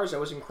electric cars that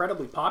was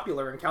incredibly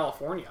popular in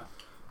California.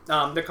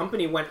 The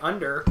company went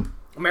under.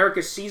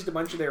 America seized a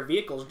bunch of their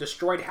vehicles,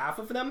 destroyed half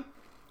of them,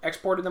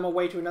 exported them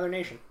away to another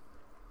nation.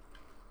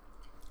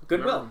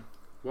 Goodwill.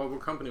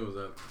 What company was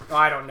that? Oh,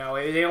 I don't know.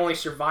 They only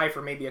survived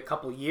for maybe a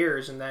couple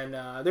years, and then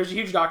there's a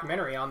huge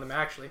documentary on them,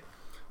 actually.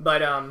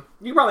 But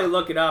you can probably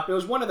look it up. It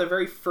was one of the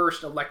very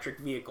first electric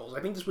vehicles.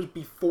 I think this was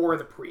before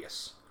the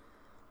Prius.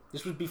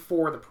 Like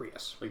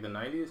Like the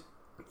 90s?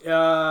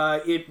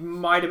 It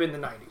might have been the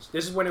 90s.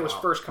 This is when it was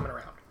first coming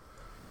around.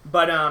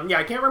 But,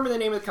 I can't remember the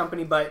name of the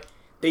company, but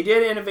they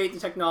did innovate the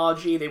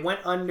technology. They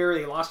went under.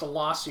 They lost a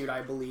lawsuit,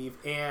 I believe.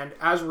 And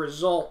as a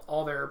result,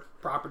 all their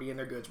property and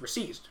their goods were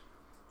seized.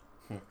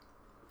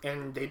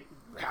 And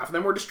half of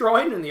them were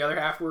destroyed, and the other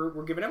half were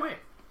given away.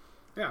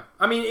 Yeah.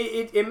 I mean,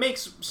 it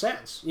makes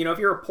sense. You know, if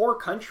you're a poor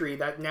country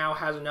that now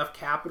has enough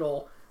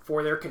capital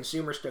for their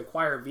consumers to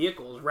acquire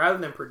vehicles, rather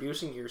than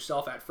producing it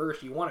yourself at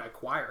first, you want to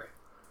acquire it.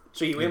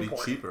 So you It'd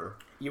import be it. cheaper.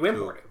 You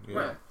import it. Yeah.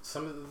 Right.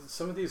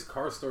 Some of these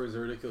car stories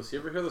are ridiculous. You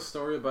ever hear the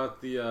story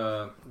about the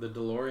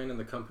DeLorean and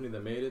the company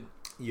that made it?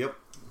 Yep.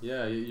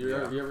 Yeah. You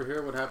ever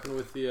hear what happened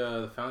with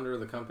the founder of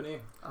the company?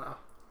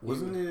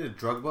 Wasn't it a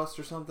drug bust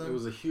or something? It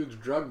was a huge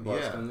drug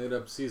bust, Yeah. and they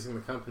ended up seizing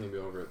the company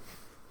over it.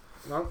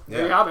 Well,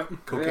 there you have it.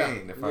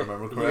 Cocaine, Yeah. if I Yeah.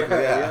 remember correctly.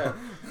 Yeah.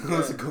 It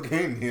was a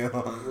cocaine deal.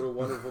 What a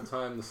wonderful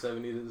time the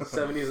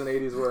 70s and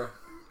 80s were.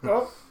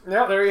 Well,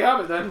 yeah, there you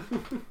have it then.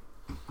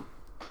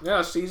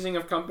 Yeah, seizing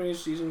of companies,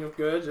 seizing of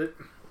goods, it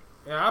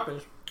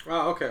happens.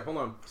 Oh, okay. Hold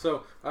on.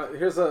 So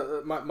here's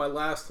my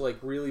last like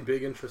really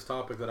big interest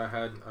topic that I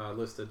had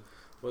listed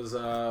was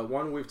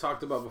one we've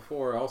talked about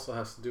before. Also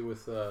has to do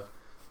with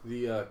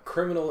the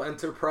criminal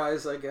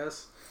enterprise, I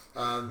guess.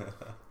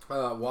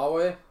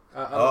 Huawei.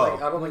 I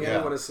don't think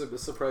anyone is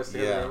surprised to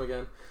hear the name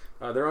again.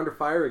 They're under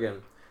fire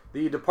again.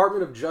 The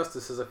Department of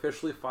Justice has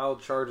officially filed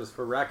charges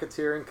for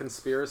racketeering,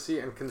 conspiracy,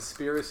 and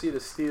conspiracy to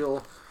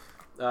steal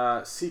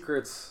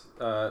secrets,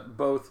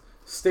 both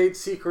state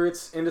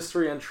secrets,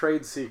 industry, and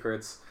trade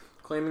secrets,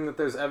 claiming that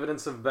there's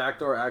evidence of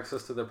backdoor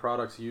access to their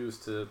products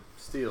used to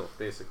steal,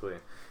 basically.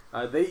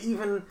 They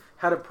even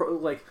had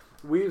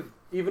we've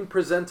even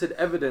presented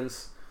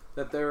evidence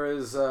that there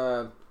is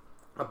a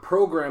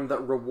program that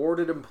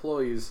rewarded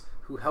employees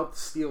who helped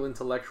steal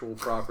intellectual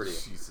property.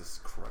 Jesus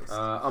Christ.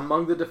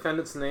 Among the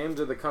defendants named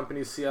are the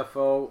company's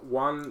CFO,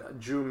 Wan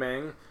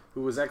Zhumeng,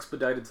 who was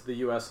expedited to the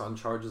U.S. on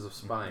charges of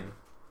spying.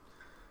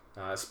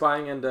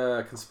 Spying and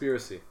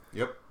conspiracy.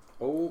 Yep.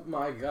 Oh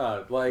my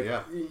God.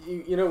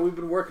 You know, we've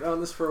been working on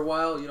this for a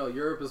while. You know,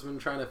 Europe has been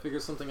trying to figure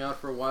something out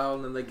for a while,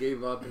 and then they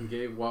gave up and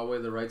gave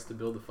Huawei the rights to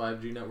build the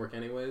 5G network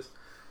anyways.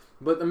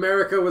 But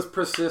America was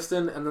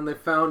persistent, and then they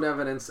found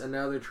evidence, and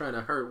now they're trying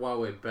to hurt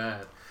Huawei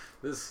bad.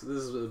 This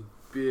is a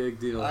big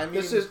deal. I mean,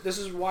 This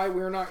is why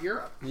we're not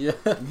Europe. Yeah.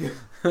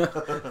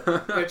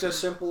 It's as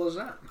simple as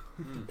that.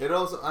 it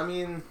also, I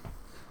mean,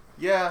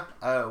 yeah,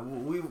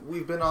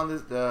 we've been on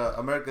this.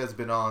 America has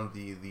been on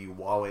the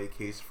Huawei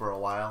case for a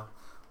while.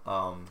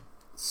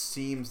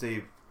 Seems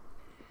they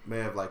may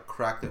have like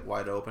cracked it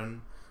wide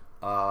open.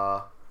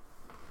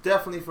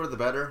 Definitely for the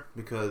better,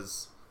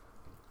 because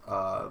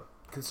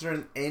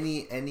considering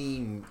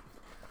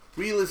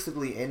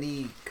realistically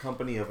any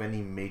company of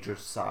any major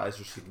size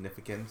or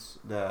significance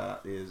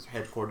that is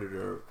headquartered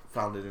or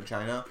founded in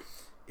China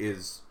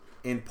is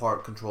in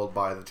part controlled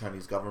by the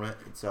Chinese government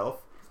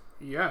itself.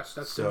 Yes,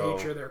 that's the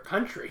nature of their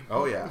country.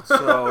 Oh yeah.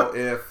 So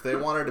if they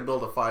wanted to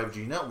build a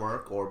 5G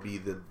network or be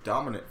the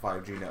dominant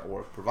 5G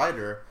network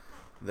provider,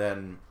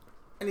 then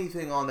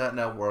anything on that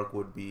network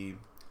would be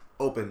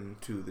open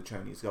to the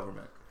Chinese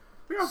government.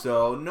 Yeah.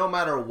 So no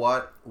matter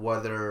what,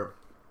 whether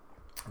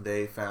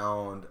they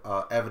found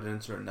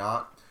evidence or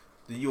not,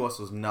 the U.S.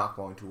 was not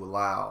going to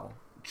allow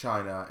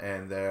China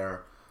and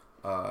their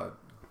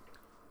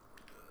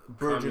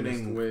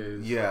burgeoning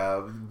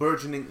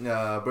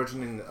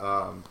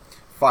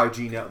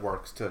 5G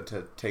networks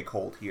to take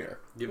hold here.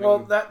 Well,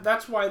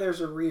 that's why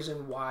there's a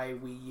reason why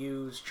we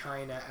use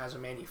China as a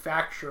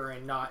manufacturer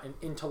and not an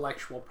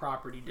intellectual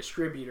property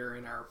distributor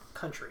in our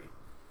country.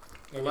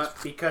 And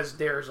it's because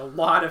there's a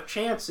lot of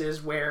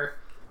chances where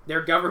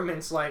their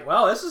government's like,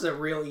 well, this is a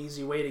real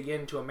easy way to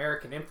get into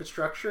American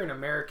infrastructure and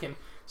American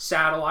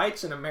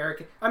satellites and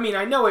American... I mean,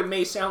 I know it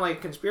may sound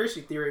like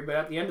conspiracy theory, but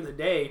at the end of the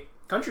day,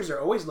 countries are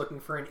always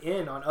looking for an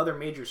in on other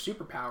major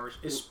superpowers,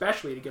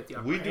 especially to get the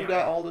upper hand. We do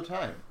that all the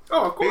time.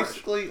 Oh, of course.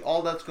 Basically,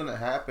 all that's going to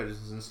happen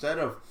is instead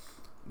of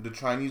the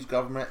Chinese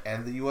government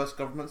and the U.S.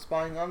 government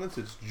spying on us,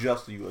 it's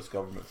just the U.S.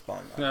 government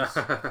spying on us.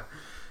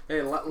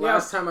 Hey,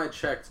 last time I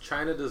checked,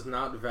 China does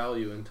not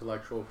value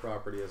intellectual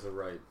property as a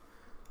right.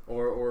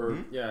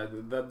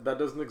 That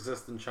doesn't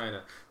exist in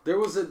China. There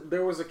was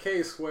a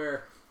case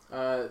where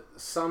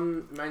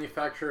some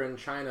manufacturer in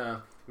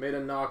China made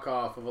a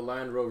knockoff of a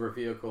Land Rover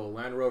vehicle.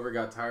 Land Rover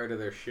got tired of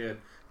their shit.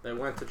 They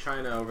went to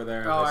China over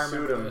there and they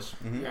sued them,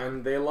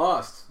 and they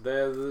lost.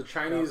 The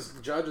Chinese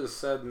judges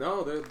said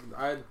no,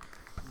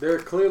 they're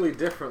clearly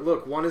different.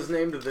 Look, one is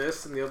named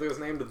this and the other is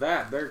named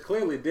that. They're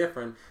clearly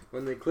different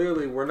when they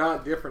clearly were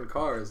not different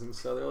cars. And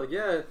so they're like,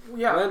 yeah,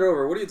 Land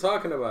Rover, what are you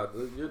talking about?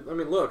 I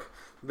mean, look,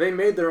 they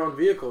made their own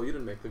vehicle. You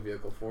didn't make the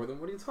vehicle for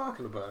them. What are you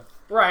talking about?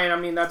 Right. I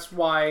mean, that's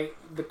why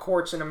the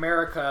courts in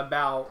America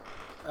about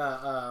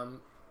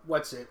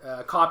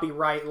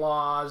copyright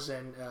laws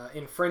and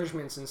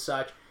infringements and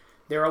such,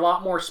 they're a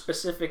lot more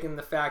specific in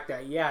the fact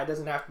that, it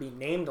doesn't have to be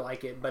named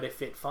like it, but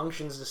if it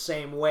functions the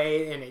same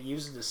way and it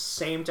uses the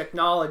same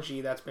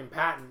technology that's been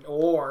patented,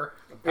 or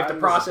if the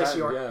process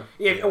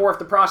if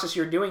the process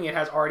you're doing it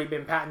has already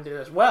been patented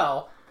as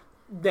well,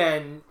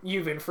 then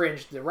you've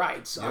infringed the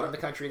rights on the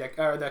country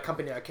the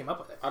company that came up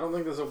with it. I don't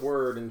think there's a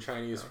word in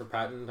Chinese for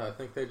patent. I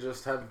think they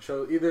just have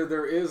either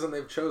there is and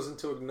they've chosen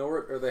to ignore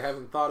it, or they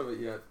haven't thought of it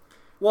yet.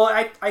 Well,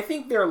 I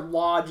think their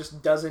law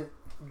just doesn't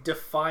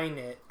define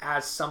it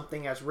as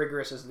something as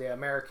rigorous as the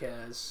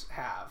Americans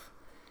have.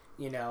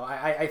 You know,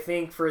 I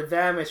think for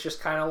them it's just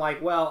kind of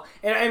like, well,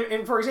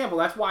 and for example,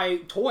 that's why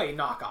toy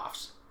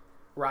knockoffs,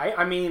 right?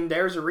 I mean,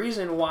 there's a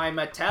reason why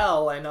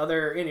Mattel and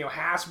other,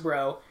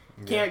 Hasbro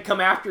can't come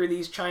after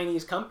these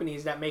Chinese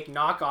companies that make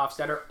knockoffs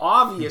that are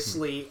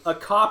obviously a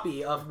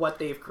copy of what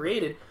they've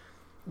created,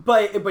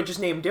 but just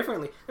named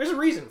differently. There's a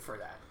reason for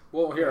that.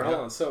 Well, here, hold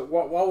on. So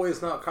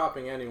Huawei's not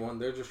copying anyone;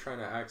 they're just trying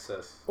to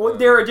access. Well,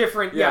 they're a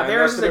different. yeah,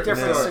 theirs is a different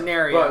different story.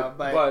 scenario,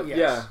 but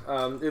yes.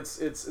 yeah,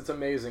 it's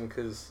amazing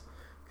because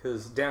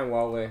damn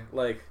Huawei,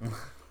 like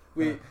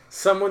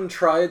someone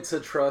tried to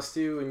trust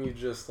you and you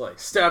just like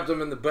stabbed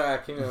them in the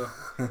back, you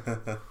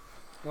know.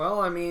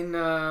 Well, I mean,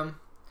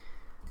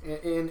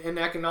 in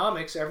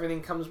economics,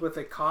 everything comes with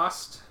a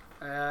cost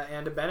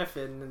and a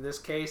benefit. And in this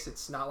case,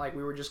 it's not like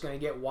we were just going to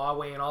get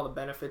Huawei and all the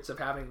benefits of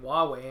having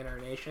Huawei in our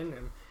nation,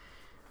 and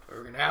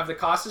we're going to have the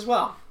cost as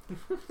well.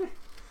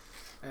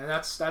 And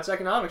that's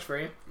economics for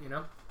you, you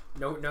know.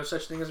 No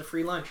such thing as a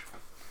free lunch.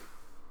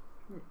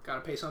 Got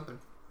to pay something.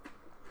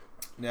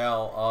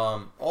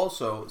 Now,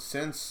 also,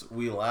 since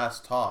we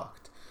last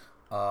talked,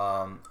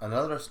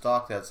 another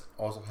stock that's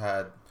also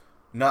had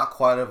not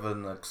quite of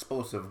an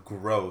explosive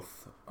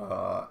growth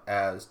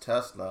as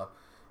Tesla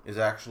is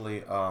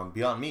actually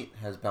Beyond Meat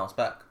has bounced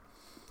back.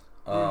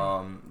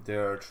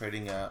 They're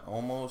trading at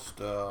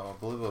almost, I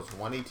believe it was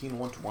 118,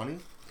 120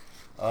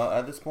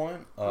 at this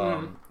point,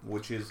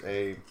 which is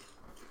a,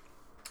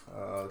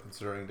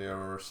 considering they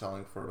were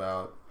selling for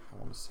about, I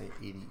want to say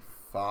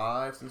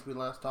 85 since we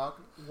last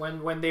talked.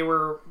 When they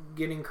were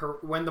getting,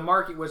 when the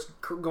market was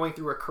going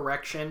through a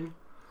correction,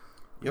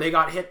 Yep. they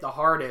got hit the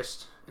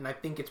hardest. And I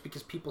think it's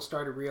because people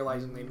started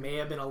realizing they may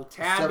have been a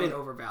tad bit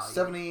overvalued.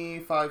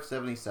 75,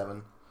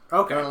 77.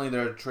 Okay. Currently,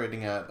 they're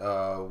trading at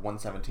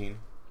 117.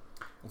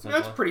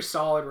 That's a pretty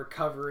solid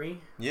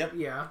recovery. Yep.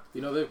 Yeah.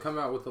 You know, they've come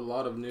out with a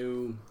lot of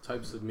new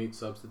types of meat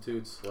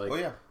substitutes. Like, Oh,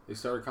 yeah. they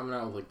started coming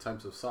out with like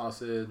types of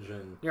sausage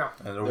and Yeah.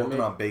 And they're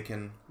working on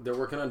bacon. they're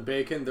working on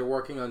bacon. They're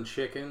working on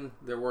chicken.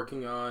 They're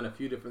working on a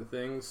few different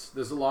things.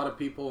 There's a lot of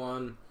people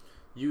on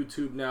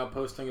YouTube now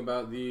posting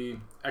about the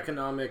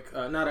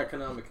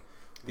The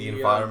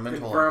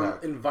environmental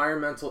impact.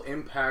 environmental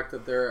impact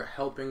that they're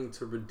helping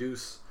to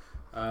reduce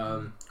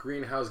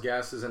greenhouse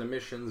gases and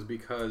emissions,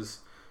 because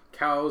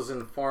cows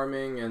and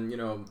farming and, you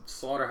know,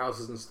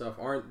 slaughterhouses and stuff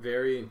aren't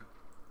very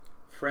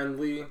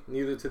friendly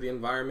neither to the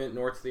environment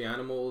nor to the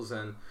animals,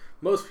 and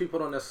most people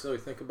don't necessarily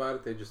think about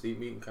it. They just eat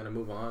meat and kind of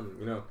move on.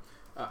 You know,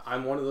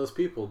 I'm one of those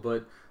people,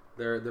 but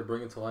they're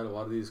bringing to light a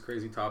lot of these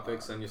crazy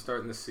topics, and you're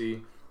starting to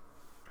see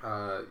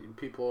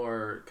people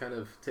are kind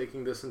of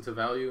taking this into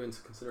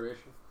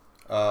consideration.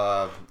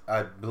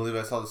 I believe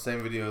I saw the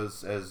same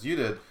videos as you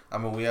did. I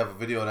mean, we have a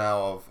video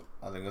now of,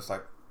 I think it's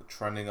like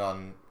trending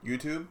on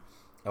YouTube,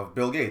 of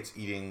Bill Gates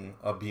eating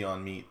a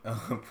Beyond Meat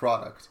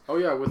product. Oh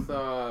yeah, with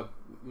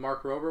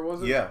Mark Rober,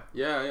 was it? Yeah.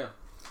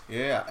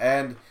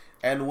 Yeah.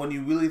 And when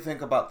you really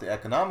think about the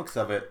economics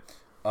of it,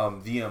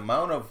 the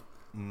amount of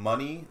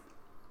money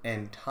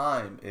and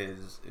time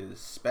is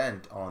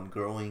spent on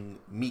growing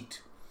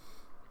meat,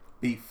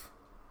 beef.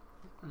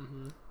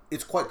 Mm-hmm.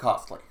 It's quite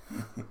costly.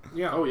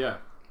 Yeah. Oh yeah.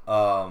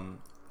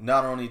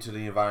 Not only to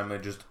the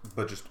environment,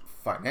 but just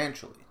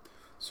financially.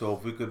 So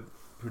if we could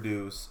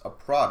produce a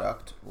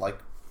product like,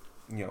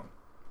 you know,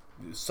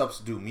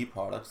 substitute meat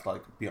products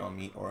like Beyond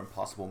Meat or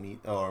Impossible Meat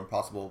or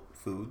Impossible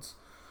Foods,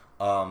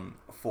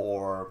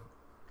 for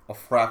a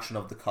fraction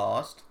of the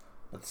cost,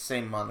 at the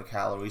same amount of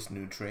calories,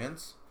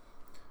 nutrients,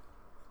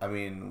 I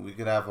mean, we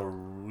could have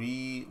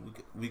we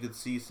could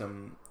see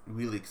some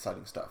really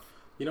exciting stuff.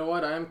 You know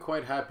what? I am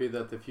quite happy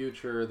that the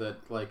future,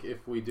 that like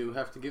if we do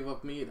have to give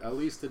up meat, at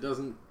least it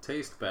doesn't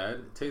taste bad.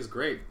 It tastes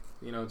great.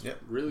 You know, it's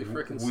really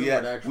freaking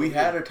similar. We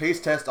had a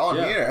taste test on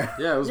here.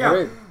 Yeah, it was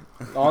great.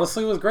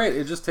 Honestly, it was great.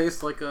 It just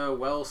tastes like a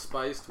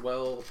well-spiced,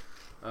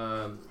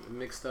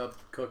 mixed up,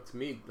 cooked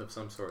meat of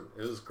some sort.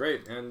 It was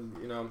great. And,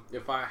 you know,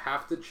 if I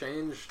have to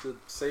change to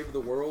save the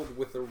world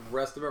with the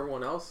rest of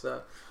everyone else, I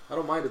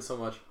don't mind it so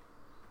much.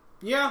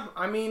 Yeah,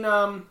 I mean,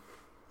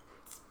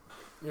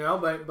 you know,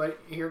 but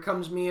here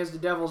comes me as the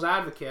devil's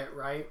advocate,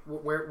 right?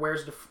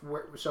 Where's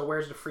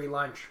the free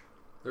lunch?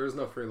 There is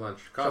no free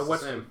lunch. Costs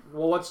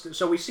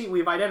the same.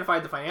 We've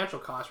identified the financial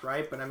cost,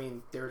 right? But I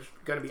mean, there's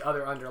going to be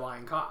other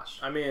underlying costs.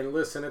 I mean,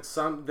 listen, it's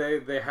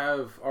they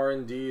have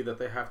R&D that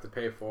they have to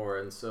pay for,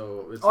 and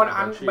so it's. But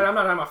I'm not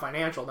talking about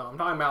financial though. I'm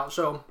talking about,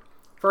 so,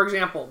 for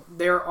example,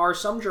 there are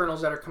some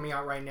journals that are coming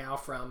out right now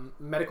from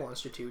medical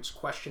institutes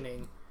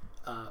questioning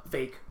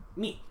fake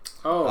meat.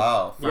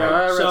 Oh, right. Yeah,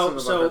 I read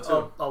something about that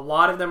too. A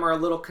lot of them are a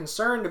little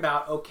concerned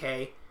about,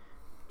 okay,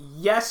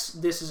 yes,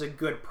 this is a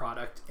good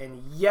product,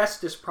 and yes,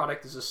 this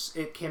product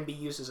it can be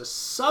used as a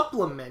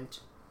supplement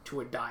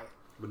to a diet,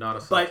 but not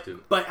a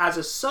substitute. But as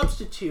a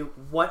substitute,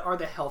 what are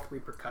the health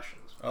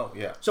repercussions? Oh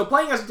yeah. So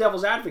playing as a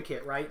devil's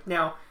advocate, right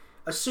now,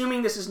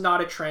 assuming this is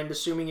not a trend,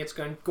 assuming it's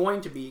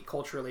going to be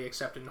culturally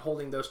accepted, and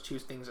holding those two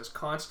things as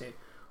constant,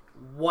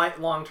 what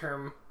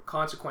long-term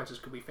consequences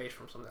could we face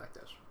from something like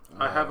this?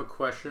 I have a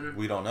question.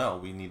 We don't know.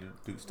 We need to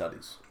do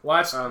studies.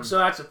 Well, so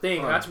that's the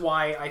thing. That's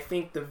why I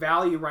think the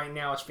value right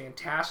now is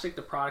fantastic.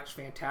 The product's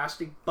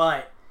fantastic,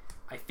 but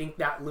I think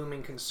that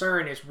looming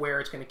concern is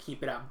where it's going to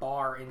keep it at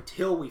bar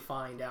until we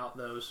find out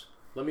those.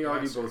 Let me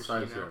argue both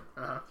sides here.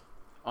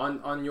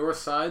 On your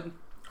side,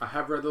 I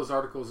have read those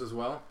articles as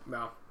well.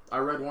 No. I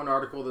read one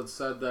article that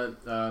said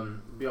that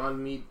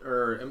Beyond Meat,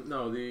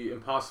 the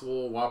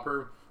Impossible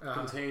Whopper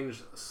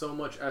contains so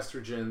much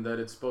estrogen that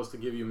it's supposed to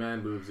give you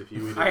man boobs if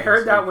you eat it. I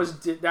heard that was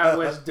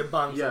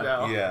debunked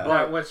though. Yeah.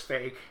 That was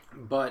fake.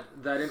 But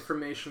that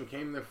information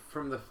came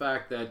from the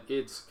fact that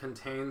it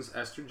contains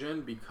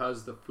estrogen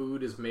because the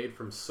food is made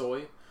from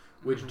soy,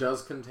 which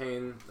does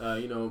contain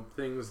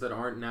things that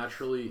aren't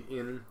naturally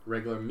in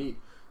regular meat.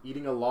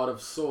 Eating a lot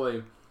of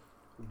soy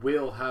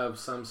will have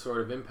some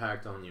sort of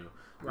impact on you.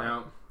 Right.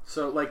 Now,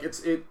 so like it's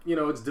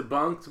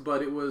debunked,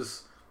 but it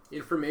was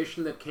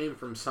information that came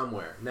from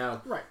somewhere.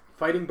 Now, Right.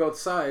 fighting both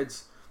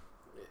sides.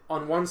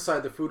 On one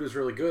side, the food is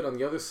really good. On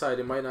the other side,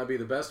 it might not be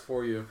the best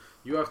for you.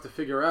 You have to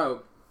figure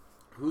out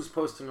who's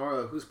posting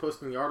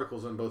the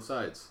articles on both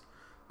sides.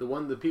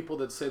 The people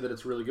that say that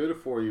it's really good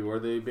for you, are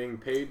they being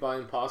paid by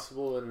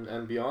Impossible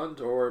and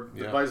Beyond, or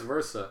vice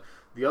versa?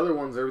 The other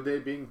ones, are they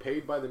being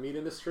paid by the meat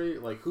industry?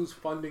 Like, who's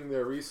funding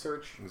their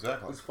research?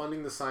 Exactly. Who's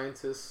funding the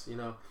scientists?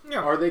 Yeah.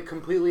 Are they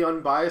completely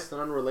unbiased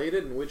and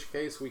unrelated? In which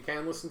case, we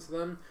can listen to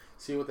them,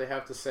 see what they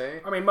have to say.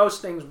 I mean,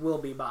 most things will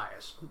be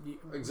biased.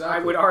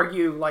 Exactly. I would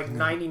argue like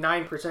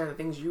 99% of the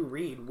things you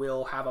read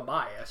will have a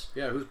bias.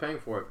 Yeah, who's paying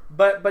for it?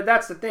 But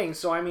that's the thing.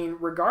 So, I mean,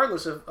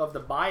 regardless of the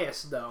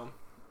bias, though,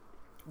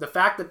 the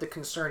fact that the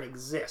concern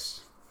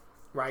exists,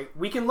 right?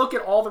 We can look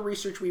at all the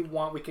research we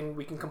want. We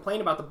can complain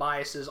about the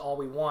biases all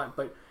we want.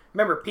 But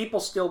remember, people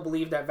still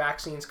believe that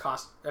vaccines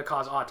cause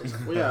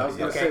autism. Well, yeah, I was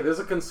going to say, there's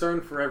a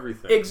concern for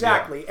everything.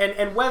 Exactly. Yeah.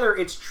 And whether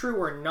it's true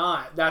or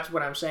not, that's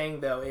what I'm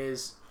saying, though,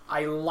 is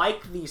I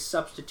like these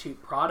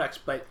substitute products,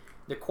 but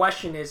the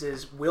question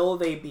is will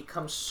they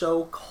become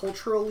so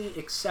culturally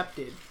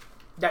accepted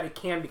that it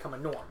can become a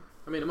norm?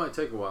 I mean, it might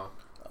take a while.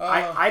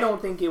 I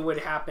don't think it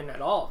would happen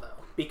at all, though.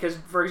 Because,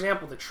 for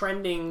example, the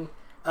trending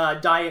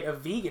diet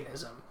of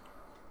veganism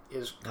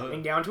is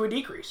coming down to a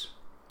decrease.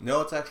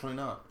 No, it's actually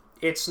not.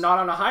 It's not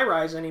on a high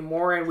rise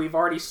anymore, and we've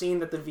already seen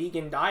that the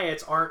vegan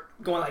diets aren't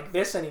going like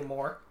this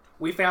anymore.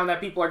 We found that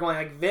people are going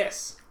like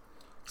this.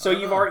 So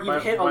you've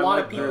hit a lot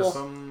of people.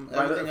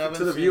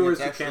 To the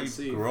viewers who can't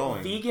see,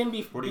 growing vegan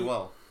pretty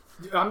well.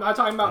 I'm not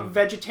talking about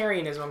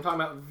vegetarianism. I'm talking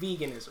about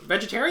veganism.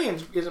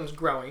 Vegetarianism's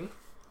growing.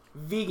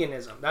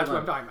 Veganism. That's what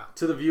I'm talking about.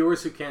 To the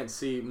viewers who can't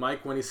see,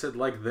 Mike, when he said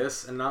like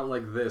this and not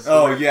like this.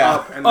 Oh,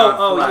 yeah.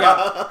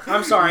 Yeah.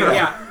 I'm sorry.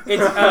 Yeah.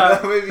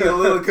 It's maybe a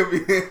little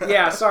convenient.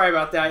 Yeah, sorry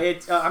about that.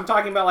 I'm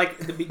talking about like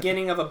the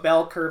beginning of a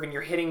bell curve and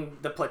you're hitting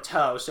the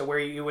plateau. So where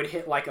you would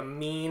hit like a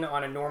mean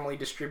on a normally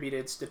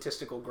distributed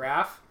statistical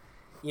graph.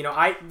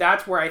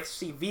 That's where I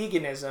see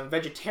veganism.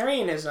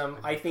 Vegetarianism,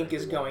 I think,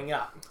 is going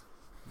up.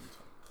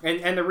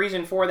 And the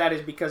reason for that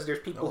is because there's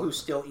people who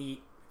still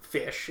eat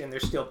fish, and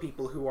there's still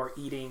people who are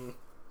eating,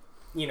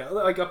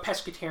 like a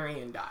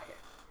pescatarian diet.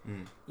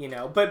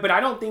 But I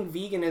don't think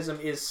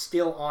veganism is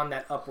still on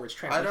that upwards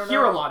trend. I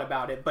hear a lot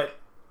about it, but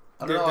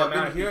I don't know. I've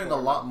been hearing a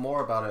lot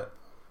more about it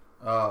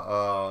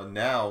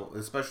now,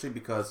 especially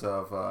because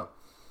of the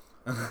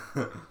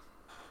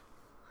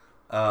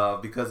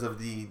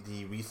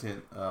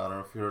recent. I don't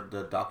know if you heard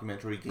the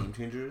documentary Game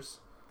Changers.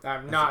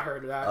 I've not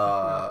heard of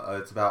that.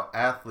 It's about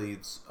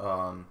athletes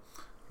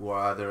who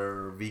are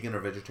either vegan or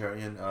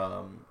vegetarian.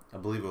 I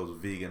believe it was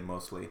vegan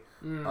mostly.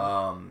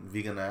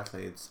 Vegan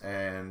athletes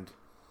and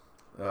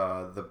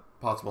the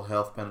possible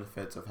health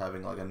benefits of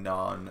having like a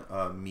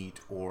non-meat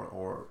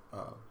or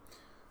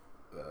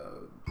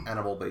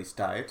animal-based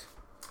diet.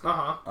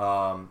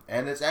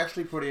 And it's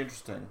actually pretty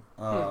interesting.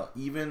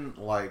 Even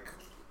like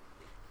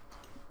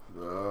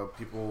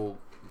people,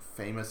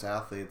 famous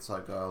athletes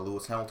like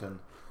Lewis Hamilton,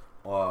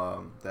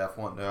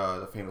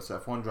 the famous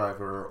F1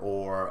 driver,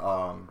 or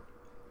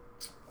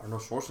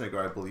Arnold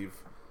Schwarzenegger, I believe,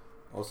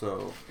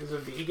 also is a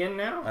vegan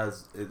now.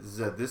 Is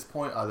at this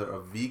point either a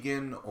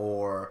vegan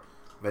or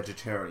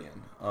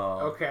vegetarian.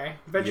 Okay,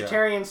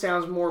 vegetarian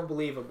sounds more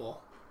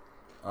believable.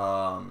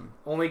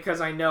 Only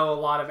because I know a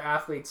lot of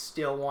athletes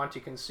still want to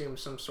consume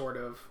some sort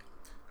of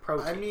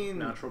protein. I mean,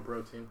 natural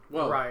protein.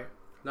 Well, right.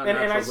 Not and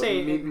natural, I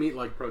say meat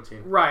like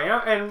protein. Right,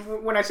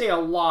 and when I say a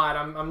lot,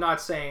 I'm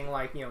not saying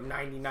like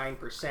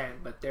 99%,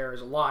 but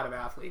there's a lot of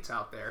athletes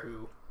out there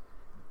who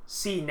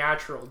see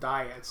natural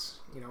diets,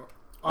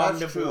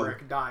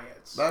 omnivoric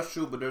diets. That's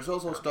true, but there's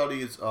also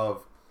studies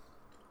of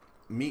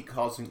meat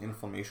causing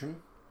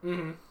inflammation,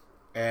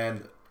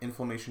 and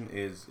inflammation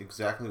is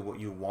exactly what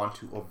you want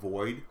to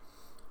avoid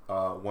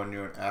when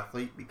you're an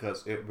athlete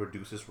because it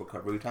reduces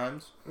recovery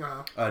times.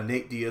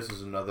 Nate Diaz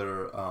is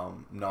another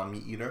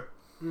non-meat eater.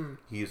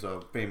 He's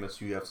a famous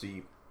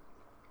UFC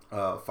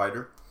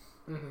fighter.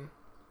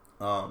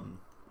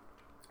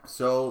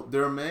 So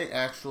there may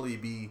actually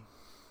be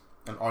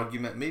an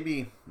argument,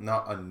 maybe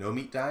not a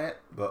no-meat diet,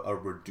 but a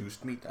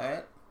reduced meat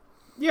diet.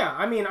 Yeah,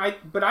 I mean, I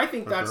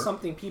think that's sure.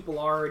 something people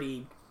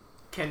already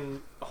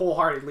can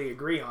wholeheartedly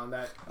agree on,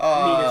 that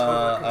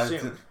meat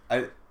is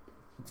overconsumed.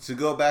 To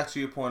go back to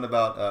your point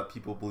about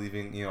people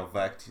believing,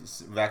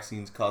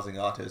 vaccines causing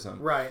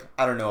autism. Right.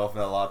 I don't know if a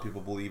lot of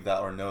people believe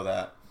that or know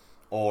that.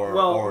 or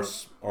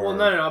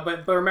no.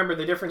 But remember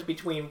the difference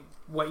between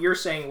what you're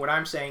saying and what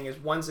I'm saying is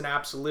one's an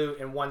absolute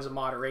and one's a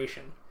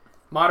moderation.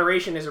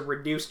 Moderation is a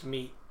reduced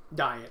meat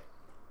diet,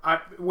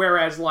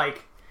 whereas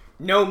like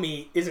no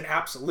meat is an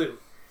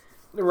absolute,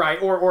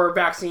 right? Or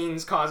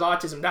vaccines cause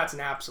autism. That's an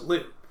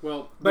absolute.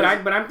 Well, but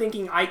I'm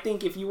thinking. I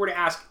think if you were to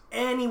ask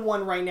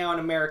anyone right now in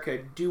America,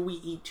 do we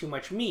eat too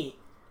much meat?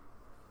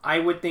 I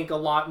would think a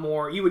lot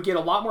more. You would get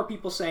a lot more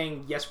people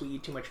saying yes, we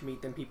eat too much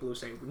meat than people who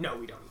say no,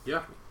 we don't eat too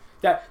much meat.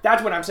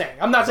 That's what I'm saying.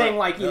 I'm not saying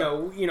like you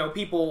know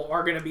people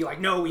are going to be like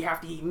no, we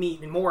have to eat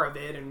meat and more of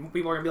it, and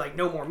people are going to be like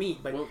no more meat.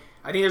 But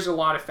I think there's a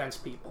lot of fence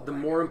people. The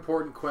more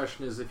important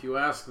question is if you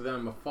ask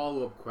them a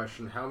follow-up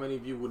question, how many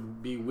of you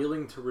would be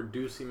willing to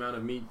reduce the amount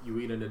of meat you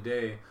eat in a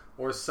day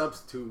or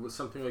substitute with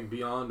something like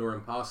Beyond or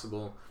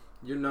Impossible?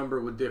 Your number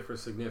would differ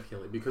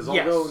significantly because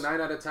although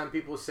 9 out of 10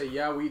 people say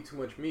yeah, we eat too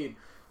much meat,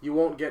 you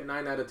won't get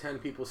 9 out of 10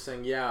 people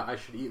saying, yeah, I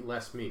should eat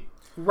less meat.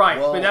 Right,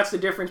 but that's the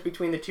difference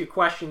between the two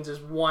questions is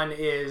one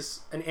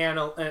is an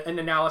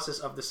analysis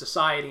of the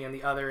society and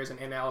the other is an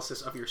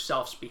analysis of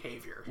yourself's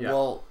behavior. Yeah.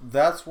 Well,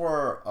 that's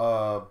where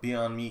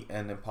Beyond Meat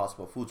and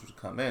Impossible Foods would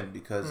come in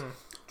because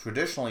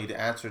traditionally the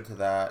answer to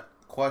that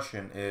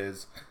question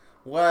is,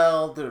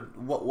 well,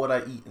 what would I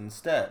eat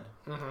instead?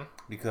 Mm-hmm.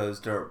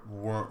 Because there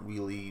weren't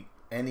really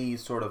any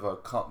sort of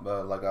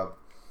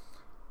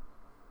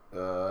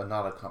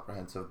not a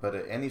comprehensive, but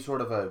any sort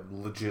of a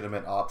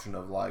legitimate option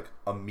of like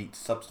a meat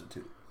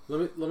substitute.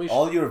 Let me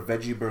all your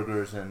veggie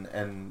burgers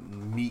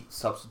and meat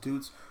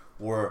substitutes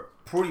were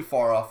pretty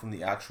far off from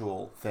the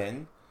actual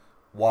thing,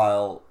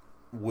 while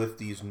with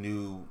these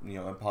new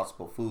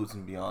Impossible Foods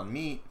and Beyond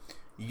Meat,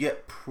 you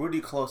get pretty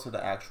close to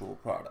the actual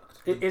product.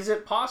 Is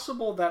it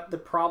possible that the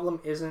problem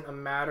isn't a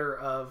matter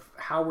of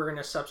how we're going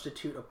to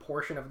substitute a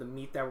portion of the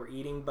meat that we're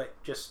eating,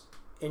 but just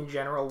in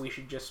general we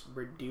should just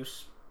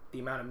reduce the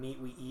amount of meat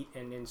we eat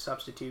and then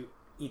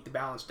eat the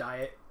balanced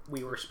diet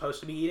we were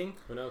supposed to be eating?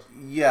 Who knows?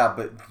 Yeah,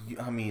 but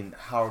I mean,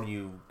 how are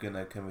you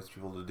gonna convince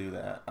people to do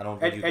that? I don't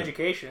think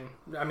education.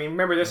 I mean,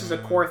 remember this is a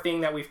core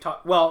thing that we've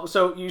taught. Well,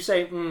 so you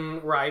say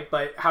right,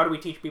 but how do we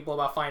teach people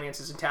about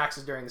finances and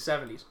taxes during the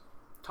 70s?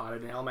 Taught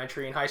it in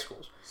elementary and high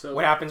schools. So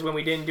what happens when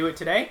we didn't do it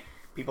today?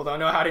 People don't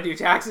know how to do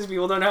taxes.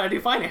 People don't know how to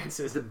do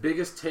finances. The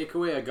biggest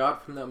takeaway I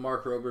got from that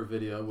Mark Rober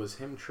video was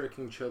him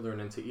tricking children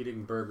into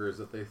eating burgers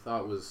that they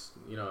thought was,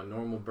 a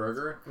normal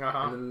burger.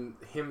 And then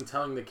him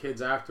telling the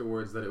kids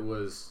afterwards that it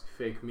was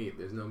fake meat.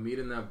 There's no meat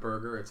in that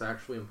burger. It's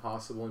actually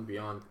Impossible and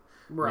Beyond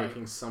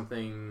making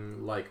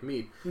something like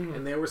meat. Mm-hmm.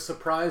 And they were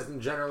surprised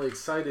and generally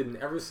excited. And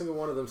every single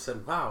one of them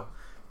said, wow,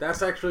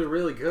 that's actually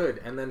really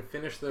good. And then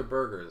finished their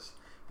burgers.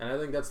 And I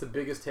think that's the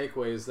biggest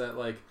takeaway is that,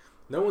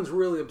 no one's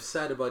really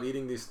upset about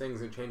eating these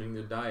things and changing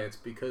their diets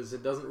because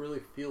it doesn't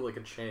really feel like a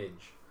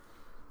change.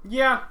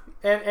 Yeah,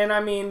 and I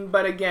mean,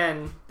 but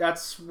again,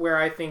 that's where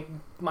I think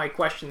my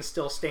question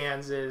still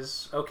stands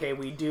is, okay,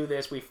 we do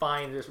this, we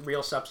find this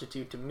real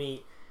substitute to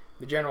meat.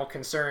 The general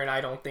concern,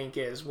 I don't think,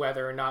 is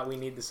whether or not we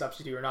need the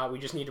substitute or not. We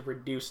just need to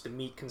reduce the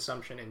meat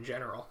consumption in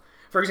general.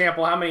 For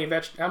example, how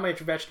much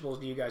vegetables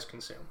do you guys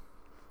consume?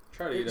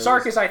 Try to eat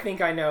Sarkis, I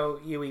think I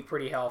know you eat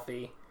pretty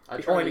healthy.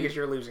 Only because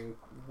you're losing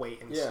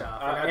weight and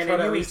stuff. And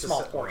you eat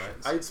small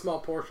portions. I eat small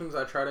portions.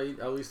 I try to eat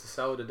at least a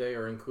salad a day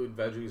or include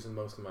veggies in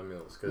most of my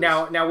meals.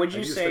 Now, would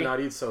you say... I used to not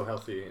eat so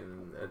healthy,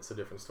 and it's a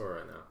different story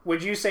right now.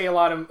 Would you say a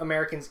lot of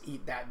Americans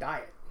eat that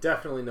diet?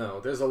 Definitely no.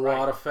 There's a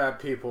lot of fat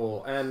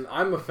people, and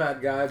I'm a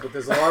fat guy, but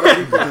there's a lot of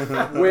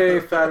people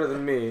way fatter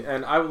than me.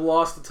 And I've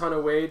lost a ton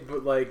of weight,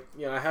 but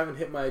I haven't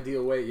hit my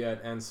ideal weight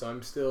yet, and so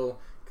I'm still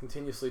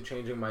continuously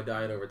changing my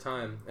diet over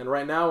time. And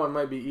right now I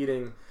might be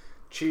eating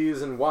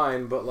cheese and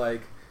wine, but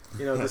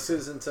this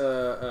isn't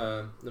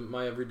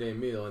my everyday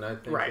meal, and I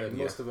think that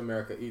most of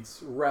America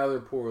eats rather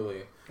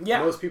poorly.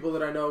 Yeah. Most people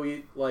that I know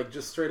eat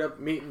just straight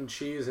up meat and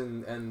cheese,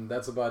 and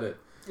that's about it.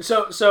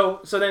 So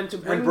then to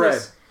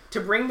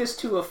bring this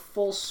to a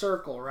full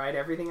circle, right?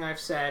 Everything I've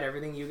said,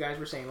 everything you guys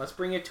were saying, let's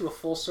bring it to a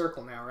full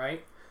circle now,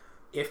 right?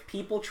 If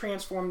people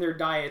transform their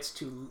diets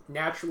to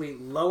naturally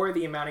lower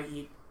the amount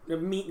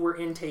of meat we're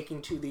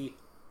intaking to the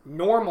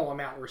normal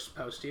amount we're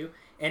supposed to,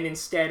 and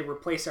instead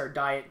replace our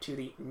diet to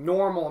the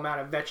normal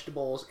amount of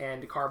vegetables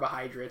and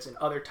carbohydrates and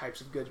other types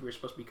of goods we're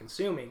supposed to be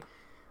consuming,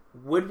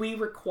 would we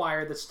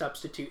require the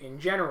substitute in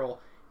general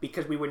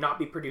because we would not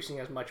be producing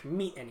as much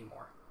meat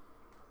anymore?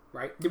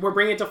 Right? We're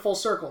bringing it to full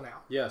circle now.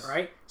 Yes.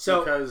 Right?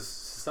 Because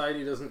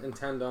society doesn't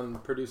intend on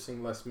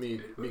producing less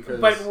meat.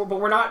 But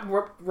we're not.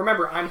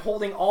 Remember, I'm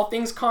holding all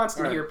things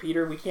constant here,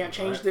 Peter. We can't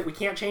change We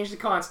can't change the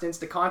constants.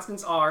 The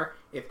constants are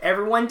if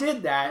everyone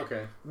did that,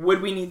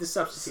 would we need the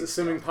substitute?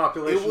 Assuming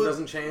population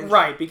doesn't change,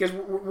 right? Because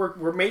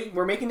we're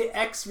making the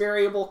X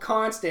variable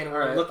constant.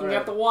 We're looking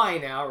at the Y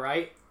now,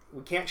 right?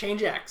 We can't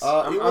change X.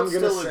 It would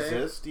still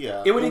exist,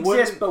 yeah. It would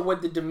exist, but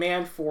would the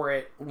demand for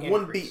it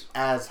wouldn't be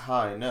as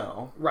high,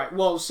 no. Right.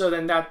 Well, so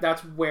then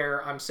that's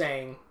where I'm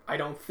saying I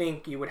don't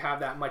think you would have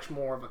that much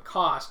more of a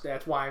cost.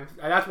 That's why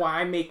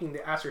I'm making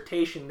the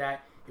assertion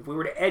that if we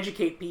were to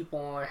educate people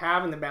on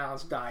having the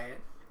balanced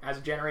diet as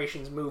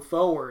generations move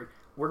forward,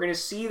 we're going to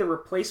see the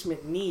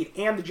replacement need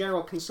and the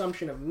general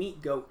consumption of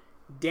meat go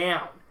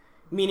down.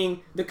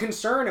 Meaning the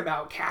concern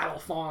about cattle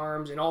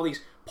farms and all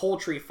these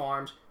poultry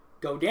farms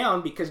go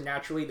down because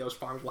naturally those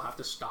farms will have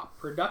to stop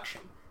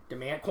production.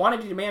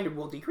 Quantity demanded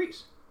will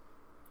decrease.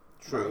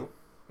 True.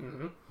 Right?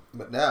 Mm-hmm.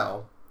 But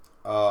now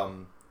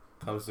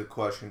comes the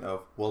question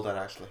of, will that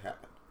actually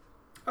happen?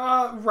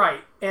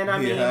 Right. And I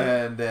mean...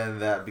 and then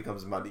that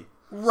becomes muddy.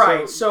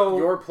 Right, so...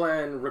 Your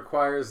plan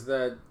requires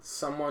that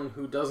someone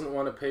who doesn't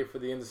want to pay for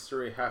the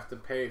industry have to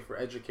pay for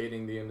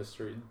educating the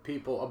industry,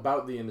 people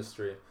about the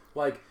industry.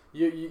 Like,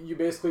 you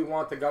basically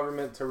want the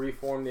government to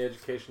reform the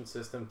education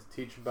system to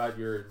teach about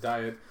your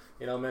diet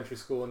in elementary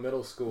school and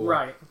middle school,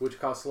 right? Which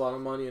costs a lot of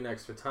money and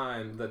extra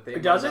time. That they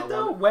does it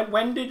though?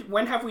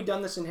 When have we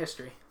done this in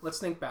history? Let's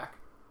think back.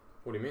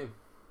 What do you mean?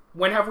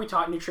 When have we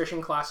taught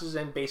nutrition classes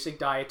and basic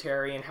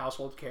dietary and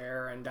household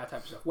care and that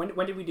type of stuff?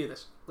 When did we do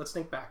this? Let's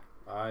think back.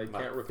 I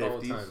can't recall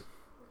a time.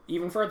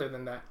 Even further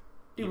than that,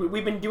 dude.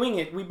 We've been doing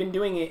it. We've been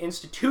doing it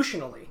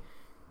institutionally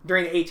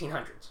during the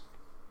 1800s,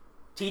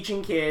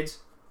 teaching kids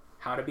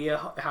how to be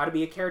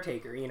a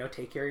caretaker. You know,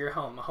 take care of your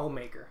home, a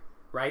homemaker,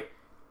 right?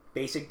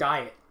 Basic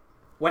diet.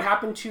 What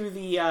happened to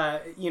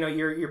the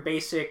your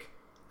basic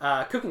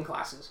cooking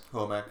classes?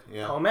 Home ec,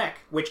 yeah. Home ec,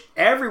 which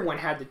everyone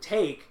had to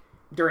take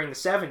during the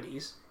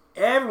 70s.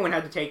 Everyone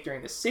had to take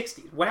during the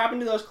 60s. What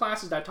happened to those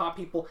classes that taught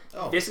people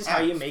this is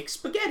how you make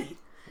spaghetti?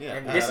 Yeah,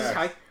 and this is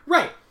how...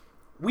 Right.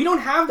 We don't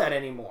have that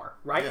anymore,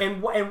 right? Yeah.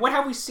 And what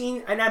have we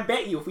seen? And I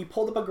bet you if we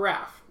pulled up a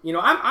graph, you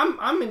know,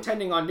 I'm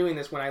intending on doing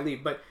this when I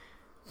leave, but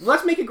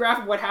let's make a graph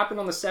of what happened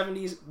on the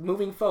 70s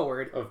moving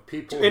forward of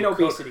people in who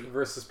obesity cook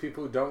versus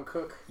people who don't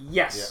cook.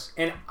 Yes,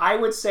 yeah. And I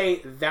would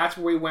say that's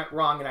where we went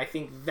wrong, and I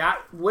think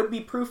that would be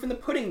proof in the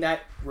pudding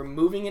that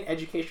removing an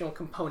educational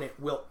component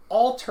will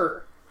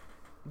alter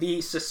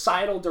the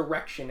societal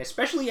direction,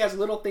 especially as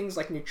little things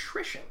like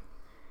nutrition,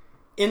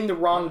 in the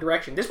wrong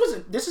direction. This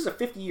is a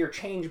 50-year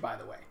change, by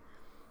the way.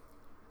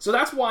 So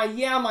that's why,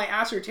 yeah, my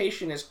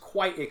assertion is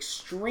quite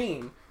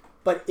extreme,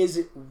 but is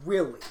it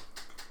really?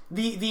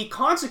 The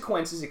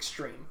consequence is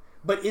extreme,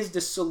 but is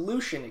the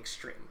solution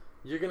extreme?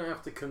 You're going to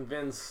have to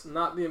convince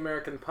not the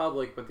American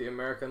public, but the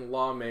American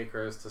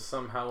lawmakers to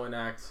somehow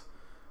enact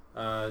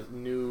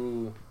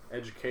new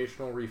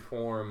educational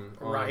reform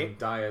on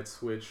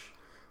diets, which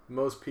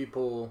most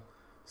people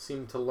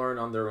seem to learn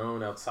on their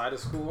own outside of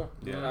school.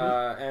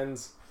 Yeah. And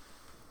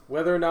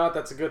whether or not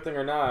that's a good thing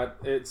or not,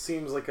 it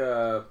seems like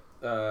a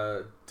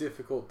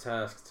difficult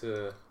task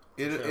to...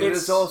 It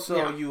is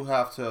also, you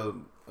have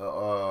to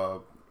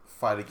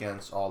fight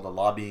against all the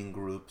lobbying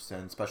groups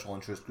and special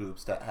interest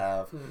groups that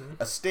have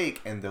a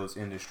stake in those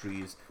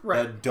industries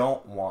that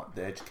don't want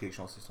the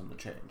educational system to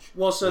change.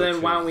 Well, so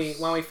then why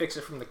don't we fix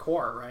it from the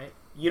core, right?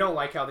 You don't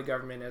like how the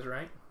government is,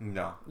 right?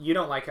 No. You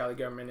don't like how the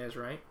government is,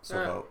 right?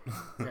 So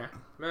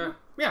vote.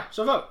 Yeah,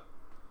 so vote.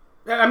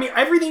 I mean,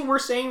 everything we're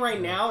saying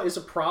right now is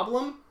a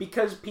problem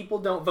because people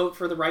don't vote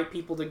for the right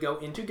people to go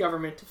into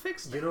government to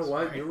fix things. You know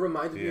what? Right? You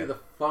reminded me of the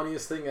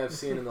funniest thing I've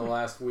seen in the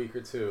last week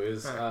or two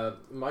is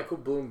Michael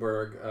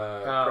Bloomberg,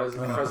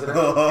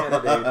 presidential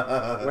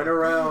candidate, went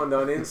around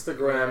on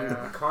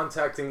Instagram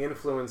contacting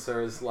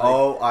influencers.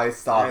 Like, I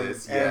saw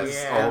this. Yes.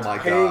 And oh my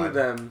paying god.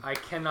 them. I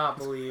cannot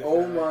believe.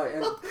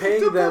 And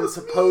paying them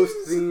to post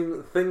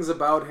things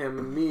about him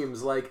and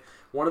memes. Like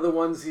one of the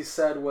ones he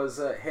said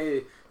was,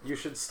 "Hey, you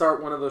should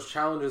start one of those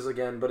challenges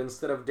again, but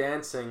instead of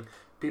dancing,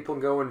 people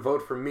can go and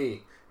vote for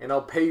me, and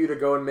I'll pay you to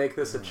go and make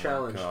this a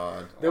challenge."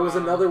 God. There was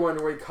another one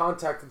where he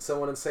contacted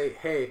someone and say,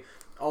 "Hey,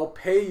 I'll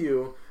pay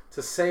you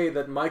to say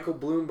that Michael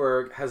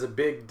Bloomberg has a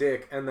big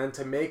dick, and then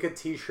to make a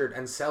t-shirt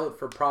and sell it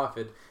for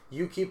profit.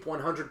 You keep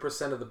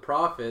 100% of the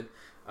profit.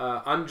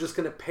 I'm just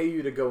going to pay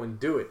you to go and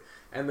do it."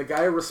 And the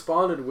guy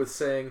responded with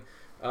saying,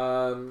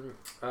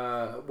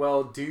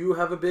 well, do you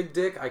have a big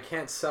dick? I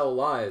can't sell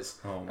lies.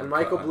 And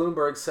Michael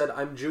Bloomberg said,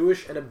 "I'm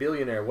Jewish and a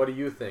billionaire. What do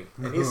you think?"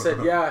 And he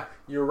said, "Yeah,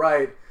 you're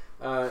right.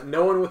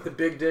 No one with a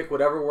big dick would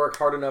ever work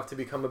hard enough to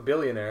become a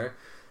billionaire."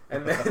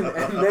 And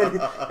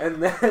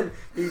then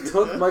he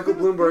took Michael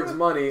Bloomberg's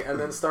money and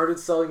then started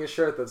selling a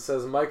shirt that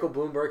says Michael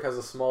Bloomberg has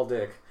a small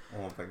dick.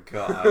 Oh my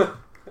god.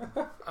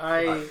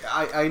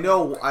 I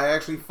know. I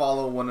actually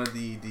follow one of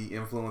the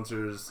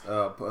influencers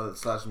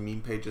 /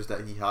 meme pages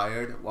that he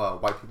hired.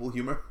 White People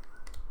Humor.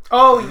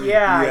 Oh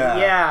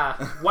yeah.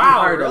 Wow, he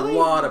hired really? a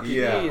lot of people.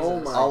 Yeah, oh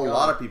my God. A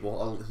lot of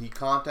people. He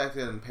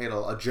contacted and paid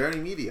a Journey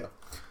Media,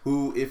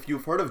 who, if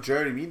you've heard of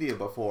Journey Media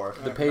before,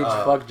 the page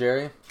Fuck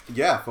Jerry.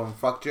 Yeah, from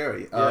Fuck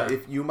Jerry.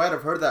 If you might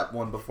have heard that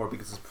one before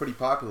because it's pretty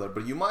popular,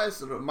 but you might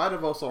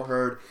have also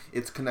heard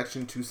its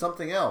connection to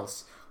something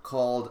else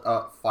called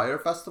Fire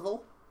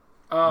Festival.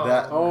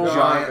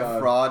 Giant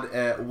fraud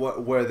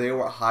where they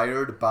were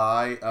hired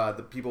by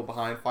the people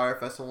behind Fire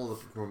Festival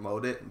to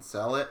promote it and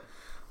sell it.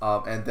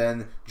 And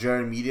then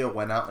Journey Media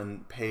went out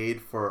and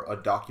paid for a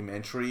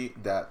documentary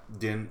that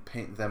didn't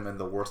paint them in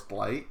the worst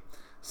light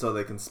so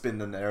they can spin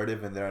the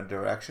narrative in their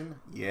direction.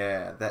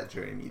 Yeah, that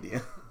Journey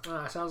Media.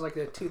 Sounds like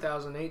the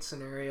 2008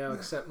 scenario,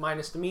 except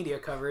minus the media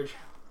coverage.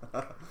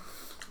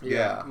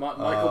 Yeah.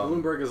 Michael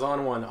Bloomberg is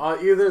on one.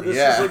 Either this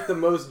Yeah. is like the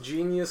most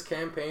genius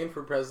campaign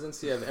for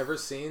presidency I've ever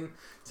seen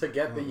to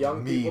get the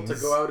young people to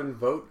memes. go out and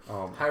vote,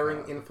 Oh my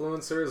hiring God.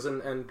 influencers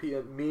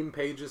and meme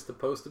pages to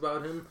post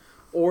about him,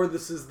 or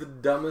this is the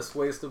dumbest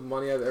waste of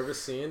money I've ever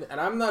seen, and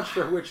I'm not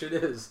sure which it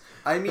is.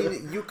 I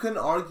mean, you can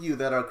argue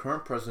that our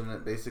current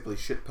president basically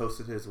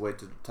shitposted his way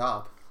to the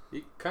top.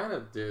 He kind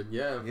of did,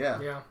 yeah.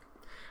 Yeah.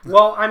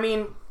 Well, I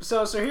mean,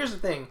 so here's the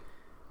thing.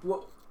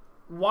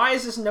 Why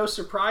is this no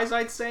surprise?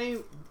 I'd say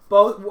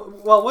both.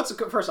 Well,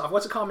 first off,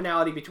 what's the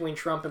commonality between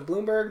Trump and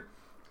Bloomberg?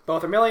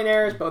 Both are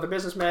millionaires. Both are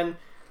businessmen,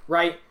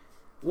 right?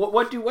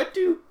 What do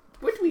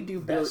we do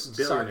best?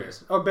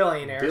 Billionaires. Or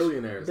billionaires.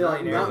 Billionaires.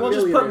 Billionaires. Not We'll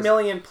just put millionaires.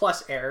 million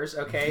plus heirs.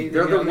 Okay.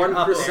 They're the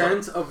up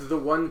 1% there. of the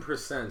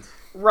 1%.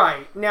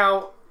 Right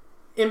now,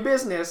 in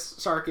business,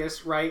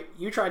 Sarkis, right?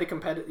 You try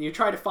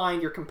to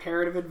find your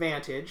comparative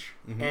advantage,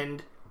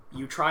 and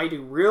you try to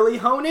really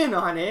hone in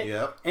on it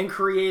Yep. and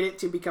create it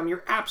to become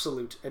your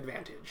absolute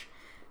advantage.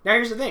 Now,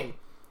 here's the thing.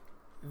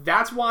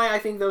 That's why I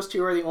think those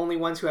two are the only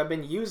ones who have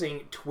been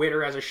using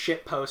Twitter as a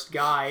shitpost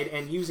guide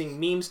and using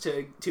memes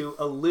to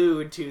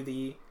allude to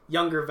the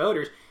younger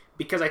voters,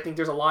 because I think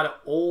there's a lot of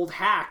old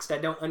hacks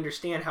that don't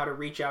understand how to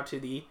reach out to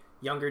the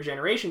younger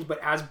generations. But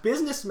as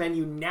businessmen,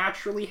 you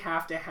naturally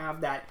have to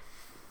have that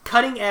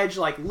cutting edge,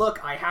 like,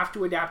 look, I have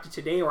to adapt to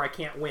today or I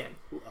can't win.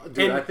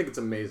 Dude, I think it's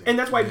amazing. And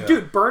that's why,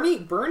 dude,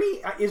 Bernie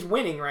is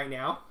winning right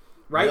now,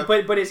 right?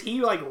 Yeah. But is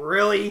he like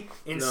really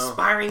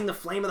inspiring the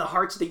flame of the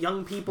hearts of the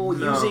young people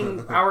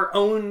using our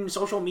own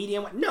social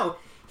media? No,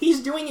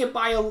 he's doing it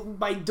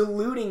by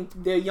deluding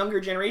the younger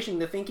generation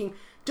into thinking,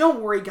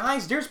 don't worry,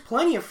 guys, there's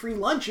plenty of free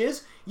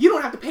lunches. You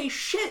don't have to pay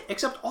shit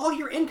except all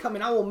your income,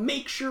 and I will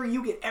make sure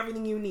you get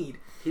everything you need.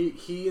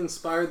 He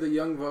inspired the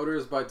young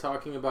voters by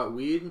talking about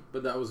weed,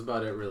 but that was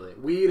about it, really.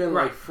 Weed and,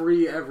 Right. like,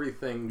 free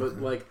everything,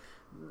 but, like,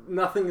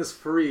 nothing is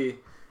free.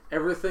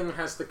 Everything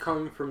has to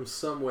come from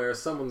somewhere.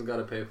 Someone's got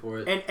to pay for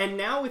it. And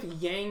now with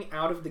Yang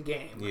out of the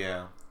game,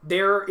 Yeah.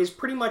 there is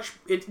pretty much...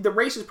 the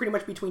race is pretty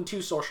much between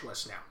two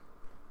socialists now.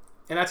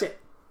 And that's it.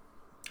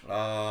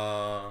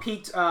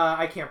 Pete,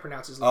 I can't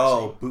pronounce his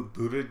last name.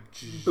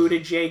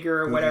 Buttigieg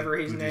or whatever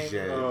his name.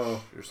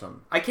 Or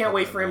something. I can't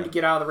wait for him to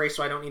get out of the race,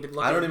 so I don't need to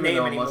look at his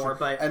name anymore.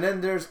 But and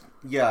then there's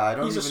I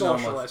don't. he's a even know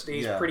socialist. much.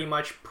 He's pretty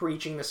much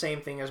preaching the same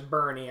thing as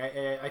Bernie.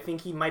 I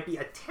think he might be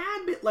a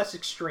tad bit less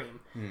extreme,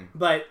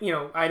 but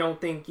I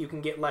don't think you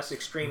can get less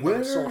extreme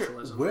than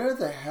socialism. Where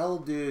the hell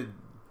did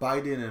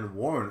Biden and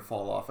Warren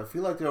fall off? I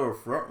feel like they were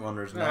front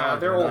runners now.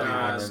 They're old not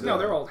hacks. even No,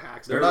 they're old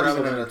hacks. They're not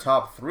even in the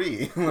top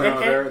 3.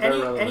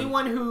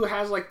 Anyone who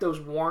has like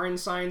those Warren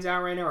signs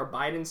out right now or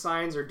Biden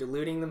signs are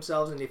deluding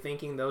themselves into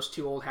thinking those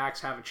two old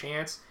hacks have a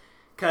chance,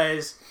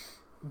 because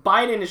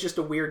Biden is just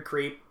a weird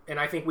creep, and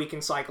I think we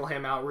can cycle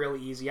him out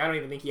really easy. I don't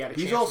even think he had a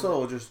chance. He's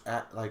also just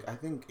I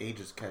think age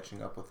is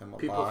catching up with him a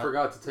lot. People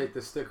forgot to take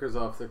the stickers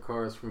off their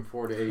cars from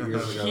 4 to 8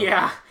 years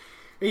ago.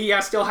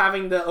 Yeah, still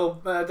having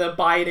the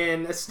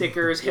Biden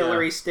stickers,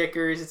 Hillary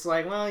stickers. It's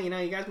like, well, you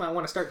guys might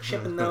want to start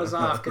chipping those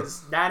off,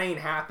 because that ain't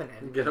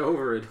happening. Get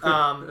over it.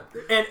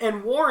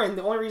 And Warren,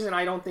 the only reason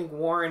I don't think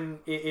Warren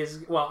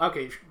is, well,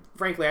 okay,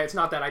 frankly, it's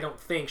not that I don't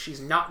think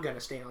she's not going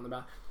to stay on the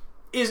ballot,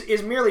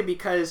 is merely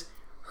because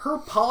her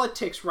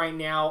politics right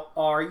now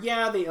are,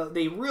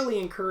 they really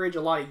encourage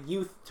a lot of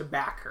youth to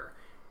back her,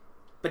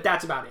 but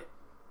that's about it.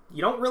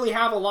 You don't really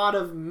have a lot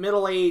of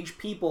middle-aged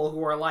people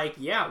who are like,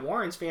 yeah,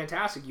 Warren's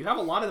fantastic. You have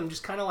a lot of them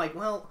just kind of like,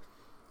 well,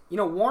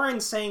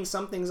 Warren's saying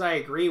some things I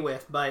agree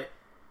with, but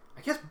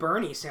I guess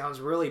Bernie sounds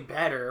really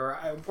better.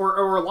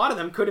 Or a lot of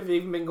them could have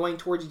even been going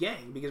towards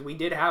Yang, because we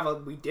did have a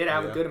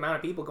good amount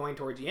of people going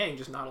towards Yang,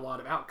 just not a lot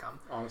of outcome.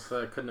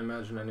 Honestly, I couldn't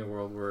imagine any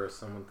world where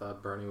someone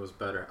thought Bernie was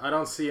better. I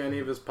don't see any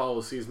of his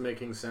policies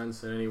making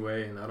sense in any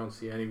way, and I don't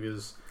see any of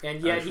his...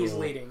 And yet he's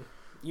leading.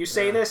 You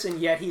say this, and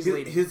yet he's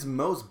leading. His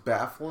most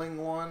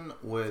baffling one,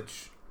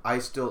 which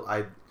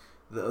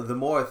the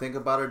more I think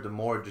about it, the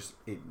more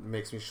it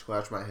makes me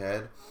scratch my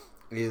head,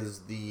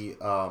 is the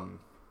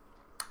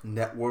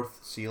net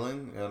worth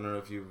ceiling. I don't know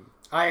if you...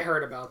 I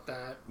heard about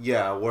that.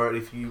 Yeah, where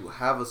if you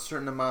have a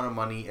certain amount of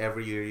money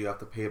every year, you have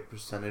to pay a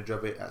percentage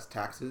of it as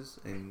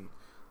taxes in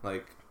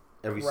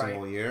every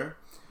single year,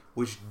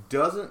 which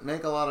doesn't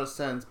make a lot of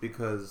sense,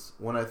 because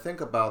when I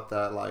think about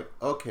that,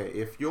 okay,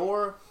 if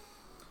you're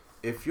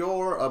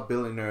a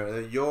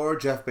billionaire, you're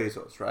Jeff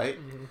Bezos, right?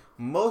 Mm-hmm.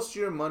 Most of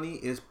your money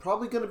is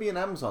probably going to be in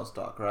Amazon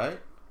stock, right?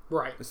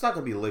 Right. It's not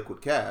going to be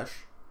liquid cash.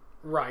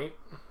 Right.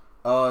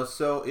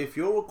 So if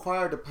you're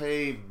required to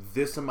pay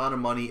this amount of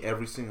money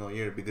every single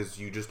year because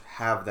you just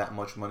have that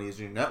much money as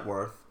your net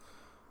worth,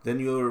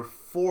 then you're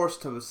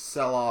forced to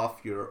sell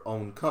off your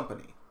own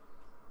company.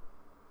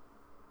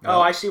 No?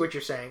 Oh, I see what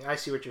you're saying.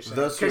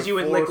 Because you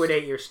would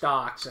liquidate your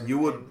stocks. You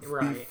would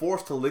be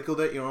forced to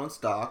liquidate your own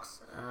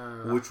stocks,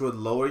 which would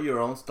lower your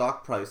own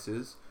stock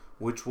prices,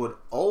 which would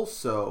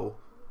also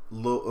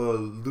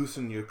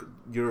loosen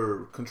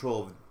your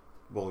control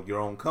of, your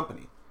own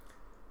company.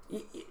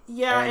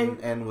 Yeah,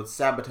 and would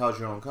sabotage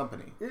your own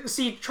company.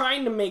 See,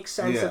 trying to make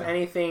sense of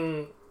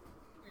anything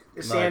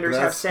Sanders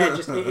have said.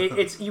 Just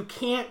it's you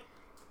can't.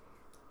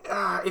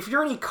 If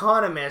you're an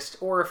economist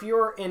or if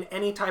you're in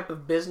any type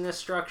of business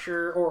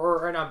structure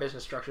or not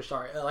business structure,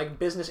 sorry, like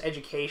business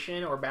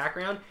education or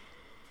background,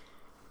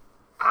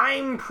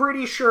 I'm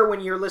pretty sure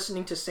when you're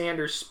listening to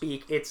Sanders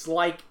speak, it's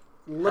like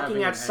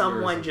looking at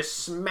someone just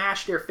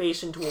smash their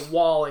face into a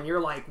wall and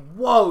you're like,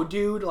 whoa,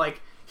 dude, like,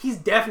 he's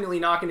definitely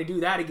not going to do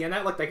that again.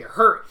 That looked like it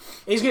hurt.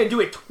 And he's going to do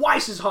it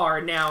twice as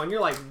hard now. And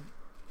you're like,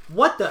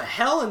 what the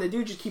hell? And the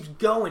dude just keeps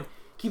going.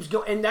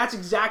 And that's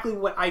exactly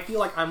what I feel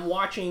like I'm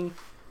watching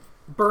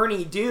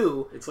Bernie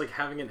do. It's like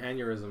having an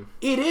aneurysm.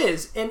 It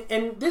is.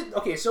 And this,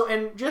 okay, so,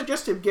 and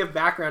just to give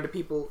background to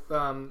people,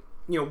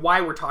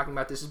 why we're talking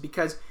about this is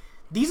because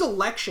this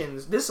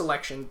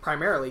election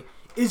primarily,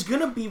 is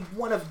going to be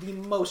one of the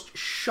most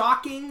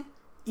shocking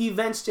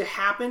events to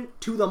happen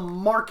to the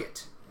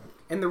market.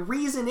 And the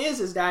reason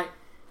is that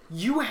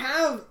you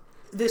have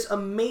this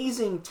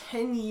amazing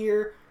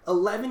 10-year,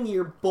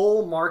 11-year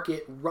bull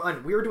market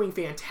run. We were doing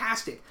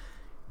fantastic.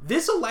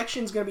 This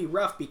election is going to be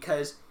rough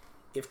because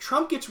if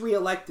Trump gets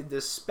reelected, the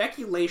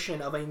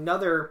speculation of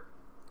another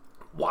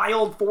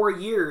wild 4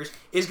 years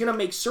is going to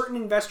make certain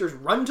investors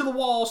run to the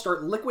wall,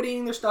 start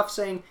liquidating their stuff,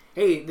 saying,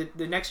 hey,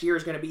 the next year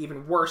is going to be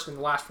even worse than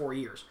the last 4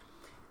 years.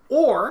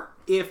 Or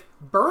if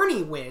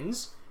Bernie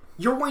wins,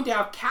 you're going to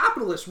have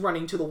capitalists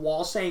running to the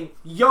wall saying,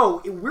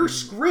 yo, we're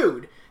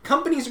screwed.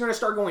 Companies are going to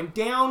start going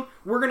down.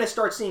 We're going to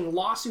start seeing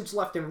lawsuits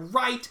left and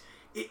right.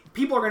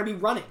 People are going to be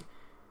running.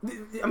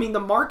 I mean, the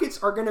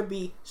markets are going to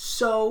be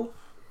so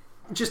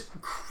just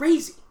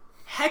crazy,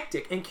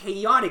 hectic, and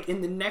chaotic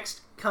in the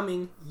next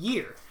coming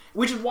year,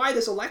 which is why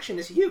this election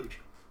is huge.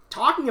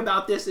 Talking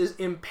about this is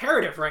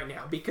imperative right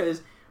now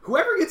because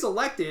whoever gets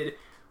elected,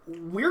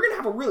 we're going to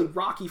have a really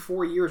rocky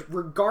 4 years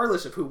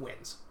regardless of who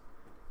wins.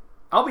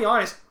 I'll be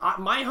honest,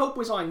 my hope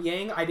was on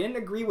Yang. I didn't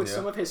agree with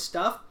some of his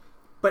stuff,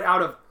 but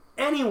out of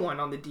anyone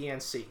on the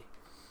DNC,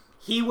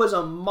 he was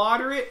a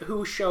moderate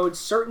who showed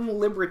certain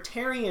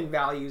libertarian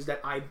values that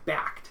I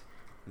backed.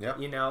 Yep.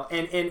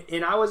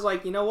 And I was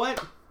like, you know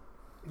what?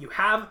 You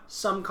have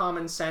some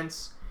common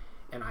sense,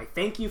 and I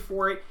thank you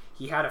for it.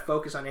 He had a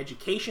focus on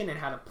education and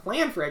had a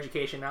plan for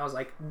education, and I was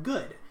like,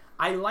 good.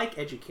 I like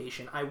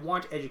education. I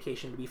want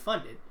education to be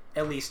funded.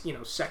 At least,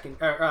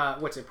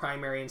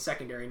 primary and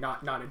secondary,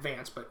 not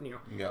advanced, but,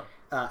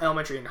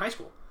 elementary and high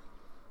school.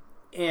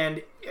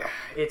 And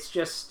it's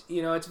just,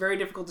 it's very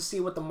difficult to see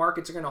what the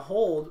markets are going to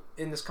hold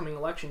in this coming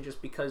election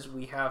just because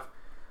we have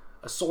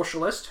a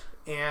socialist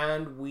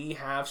and we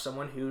have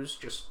someone who's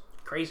just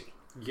crazy.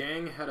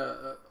 Yang had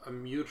a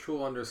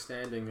mutual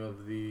understanding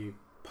of the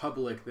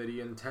public that he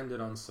intended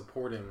on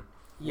supporting,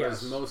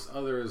 whereas most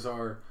others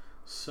are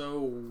so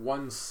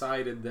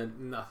one-sided that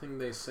nothing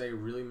they say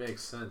really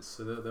makes sense.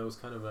 So that was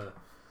kind of a...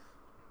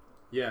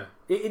 Yeah.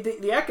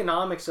 The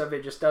economics of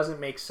it just doesn't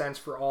make sense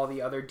for all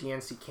the other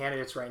DNC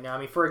candidates right now. I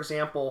mean, for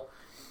example,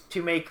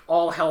 to make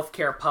all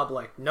healthcare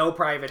public, no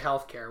private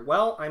healthcare.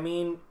 Well, I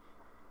mean,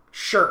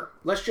 sure.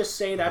 Let's just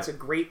say that's a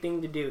great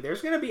thing to do.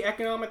 There's going to be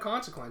economic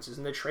consequences,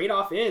 and the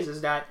trade-off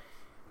is that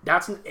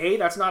that's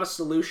not a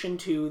solution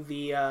to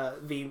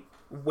the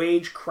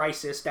wage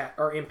crisis that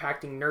are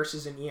impacting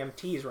nurses and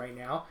EMTs right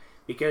now,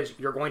 because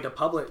you're going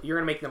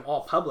to make them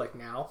all public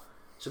now.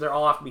 So they're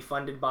all have to be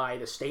funded by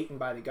the state and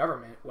by the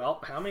government.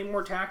 Well, how many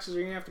more taxes are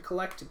you going to have to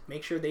collect to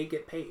make sure they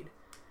get paid?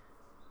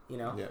 Are you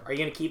going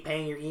to keep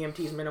paying your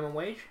EMTs minimum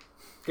wage?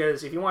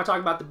 Because if you want to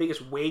talk about the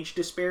biggest wage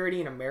disparity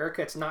in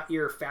America, it's not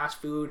your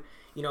fast food,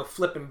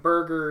 flipping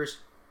burgers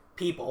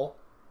people.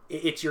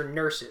 It's your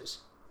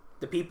nurses.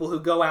 The people who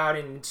go out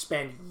and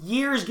spend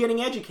years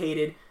getting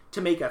educated to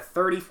make a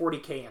 30,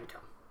 40K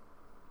income.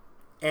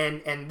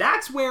 And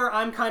that's where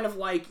I'm kind of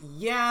like,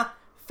 yeah,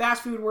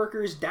 fast food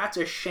workers, that's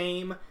a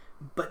shame.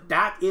 But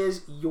that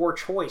is your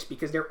choice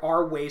because there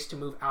are ways to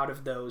move out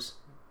of those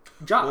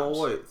jobs.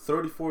 Well, wait,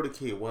 30,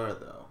 40K where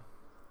though?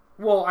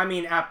 Well, I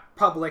mean, at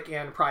public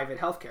and private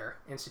healthcare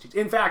institutes.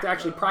 In fact,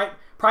 actually,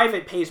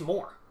 private pays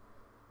more.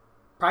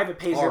 Private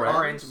pays their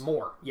RNs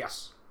more.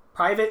 Yes.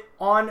 Private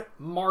on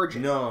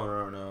margin.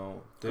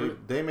 No.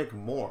 They make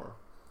more.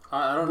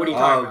 I don't know. What are you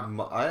talking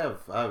about? I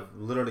have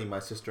literally my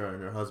sister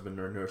and her husband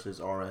are nurses,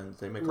 RNs.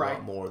 They make a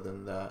lot more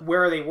than that.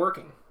 Where are they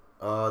working?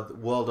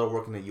 Well, they're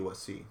working at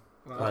USC.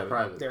 Well,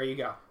 private. There you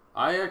go.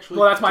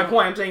 Well, that's my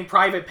point. I'm saying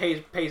private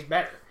pays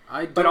better.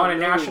 But on a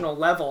national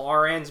level,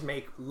 RNs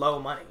make low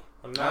money.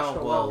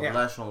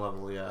 National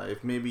level, yeah.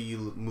 If maybe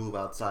you move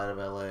outside of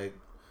LA,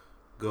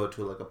 go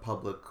to like a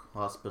public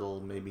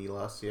hospital, maybe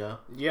less, yeah.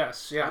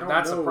 Yes, yeah. I don't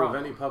that's know a problem.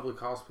 of any public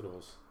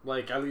hospitals,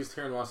 like at least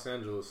here in Los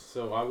Angeles.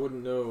 So I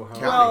wouldn't know how.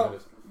 Well,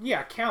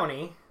 yeah,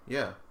 county.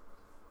 Yeah.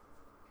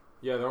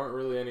 Yeah, there aren't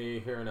really any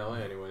here in LA,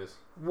 anyways.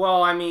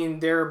 Well, I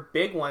mean, there are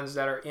big ones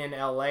that are in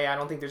LA. I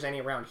don't think there's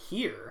any around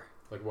here.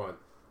 Like what?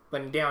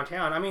 But in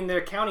downtown, I mean, the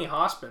county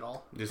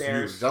hospital. Just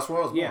huge. That's where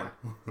I was born. Yeah.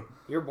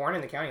 You were born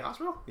in the county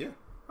hospital? Yeah.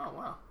 Oh,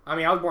 wow. I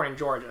mean, I was born in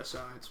Georgia, so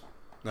it's...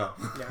 No.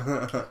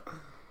 Yeah.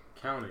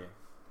 County.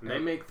 And they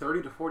make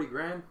 30 to 40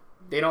 grand?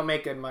 They don't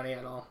make good money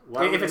at all.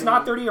 Why If would it's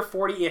not 30 or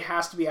 40, it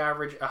has to be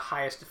average a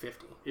highest of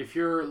 50. If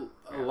you're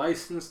a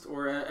licensed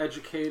or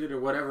educated or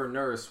whatever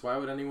nurse, why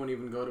would anyone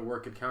even go to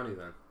work at county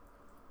then?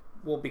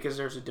 Well, because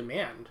there's a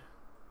demand,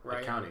 right?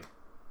 At county.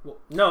 Well,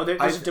 no,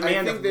 there's a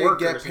demand I think of they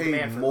workers. get a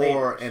demand paid for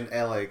more laborers. in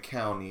LA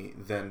County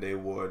than they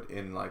would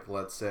in, like,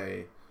 let's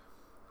say,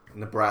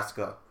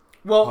 Nebraska.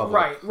 Well,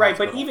 public right,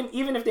 but hospital.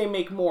 even if they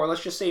make more,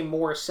 let's just say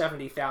more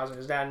 70,000.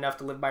 Is that enough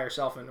to live by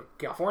yourself in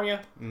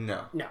California?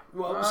 No. No.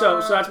 Well,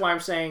 so that's why I'm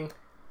saying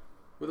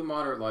With a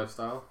moderate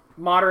lifestyle.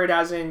 moderate,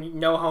 as in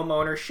no home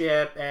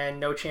ownership and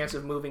no chance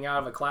of moving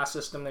out of a class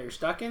system that you're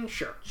stuck in.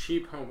 Sure.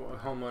 Cheap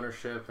home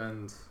ownership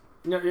and...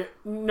 No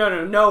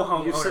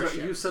home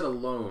ownership. You said a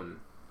loan.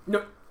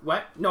 No,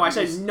 what? No, I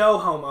said no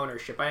home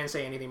ownership. I didn't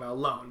say anything about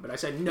loan, but I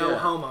said no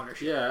home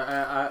ownership.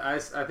 Yeah,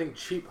 I think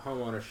cheap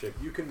home ownership.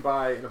 You can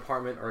buy an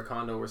apartment or a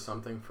condo or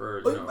something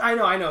for, you know...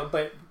 I know,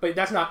 but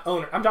that's not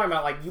owner. I'm talking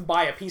about, like, you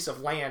buy a piece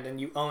of land and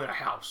you own a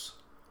house.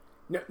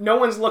 No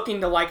one's looking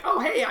to, like,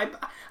 oh, hey,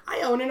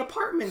 I own an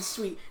apartment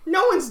suite.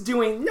 No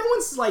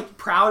one's like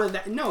proud of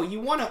that. No, you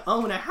want to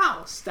own a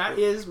house. That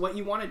is what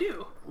you want to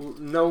do.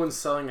 No one's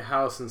selling a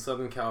house in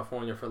Southern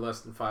California for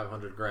less than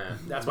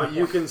 $500,000. That's but my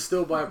you point. can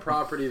still buy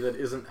property that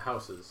isn't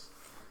houses.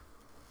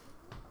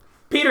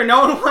 Peter,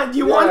 no one wants.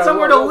 You want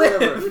somewhere to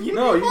whatever. live.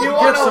 No, you want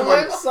get to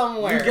somewhere. live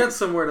somewhere. You get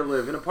somewhere to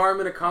live. An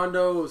apartment, a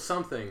condo,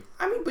 something.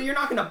 I mean, but you're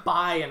not going to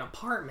buy an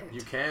apartment.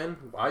 You can.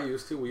 I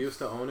used to. We used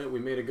to own it. We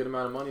made a good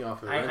amount of money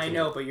off of it. I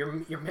know, but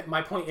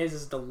my point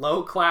is the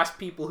low class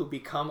people who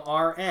become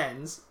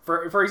RNs.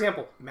 For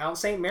example, Mount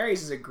St.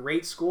 Mary's is a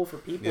great school for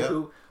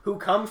people who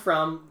come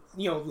from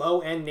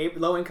low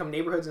income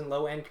neighborhoods and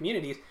low end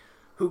communities,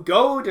 who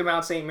go to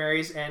Mount St.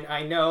 Mary's. And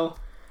I know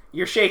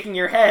you're shaking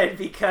your head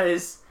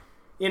because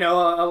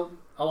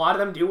a lot of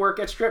them do work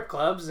at strip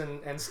clubs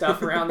and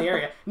stuff around the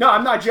area. No,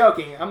 I'm not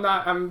joking.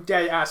 I'm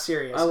dead ass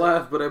serious. I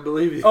laugh, but I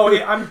believe you. Oh,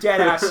 yeah, I'm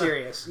dead ass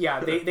serious. Yeah,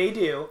 they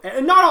do.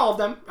 And not all of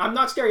them. I'm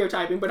not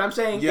stereotyping, but I'm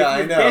saying if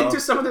you've been to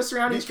some of the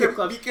surrounding strip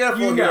clubs, be careful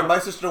you here. know. My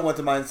sister went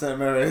to Mount St.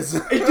 Mary's.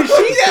 Did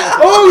she?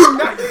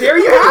 Oh, there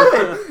you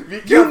have it.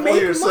 Be careful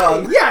make your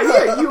money. son.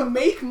 Yeah, you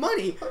make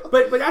money.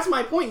 But that's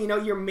my point.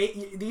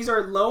 These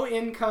are low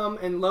income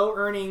and low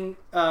earning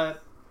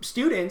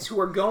students who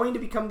are going to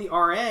become the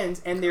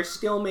RNs, and they're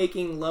still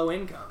making low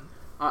income.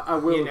 I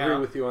will agree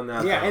with you on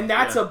that. Yeah, though. and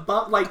that's a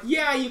bump. Like,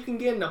 yeah, you can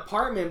get an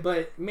apartment,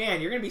 but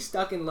man, you're gonna be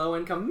stuck in low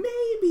income,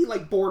 maybe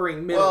like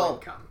bordering middle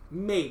income,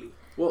 maybe.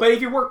 Well, but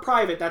if you work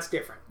private, that's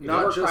different.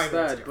 Not just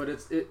that,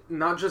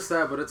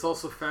 but it's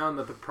also found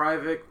that the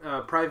private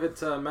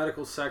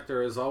medical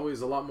sector is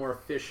always a lot more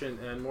efficient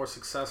and more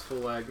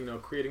successful at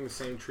creating the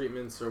same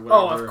treatments or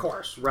whatever. Oh, of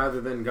course. Rather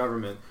than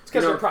government. It's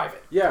because they're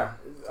private. Yeah,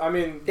 I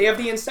mean they have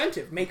the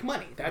incentive, make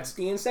money. That's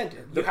the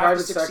incentive. The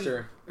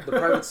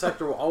private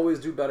sector will always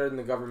do better than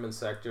the government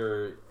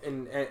sector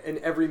in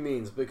every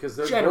means because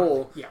their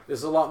goal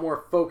is a lot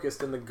more focused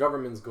than the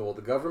government's goal.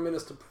 The government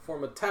is to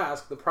perform a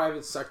task. The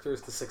private sector is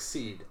to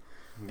succeed.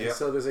 Yep.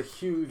 So there's a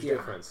huge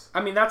difference.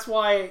 I mean, that's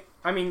why.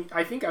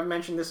 I think I've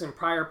mentioned this in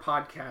prior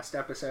podcast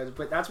episodes,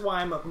 but that's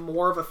why I'm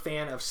more of a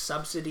fan of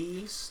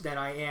subsidies than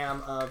I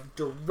am of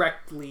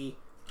directly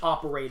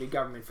operated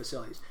government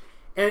facilities.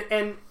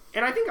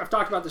 And I think I've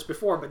talked about this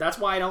before, but that's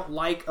why I don't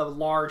like a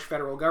large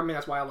federal government.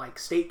 That's why I like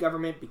state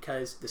government,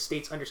 because the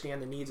states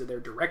understand the needs of their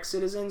direct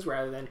citizens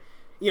rather than,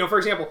 for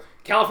example,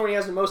 California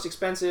has the most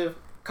expensive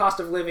cost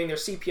of living. Their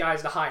CPI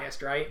is the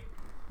highest, right?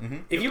 Mm-hmm.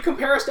 If you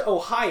compare us to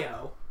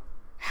Ohio,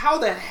 how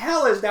the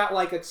hell is that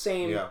like a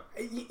same? Yeah.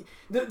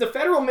 The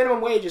federal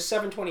minimum wage is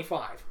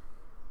 $7.25.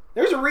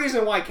 There's a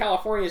reason why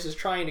California's is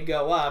trying to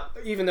go up,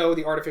 even though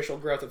the artificial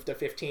growth of the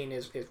 15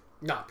 is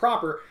not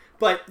proper.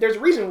 But there's a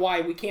reason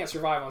why we can't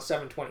survive on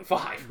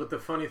 $7.25. But the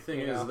funny thing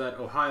is that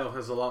Ohio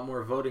has a lot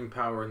more voting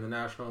power in the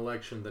national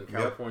election than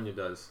California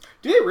does.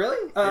 Do they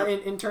really?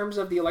 In terms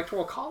of the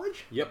Electoral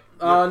College? Yep.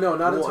 No,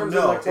 not in terms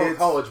of Electoral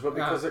College, but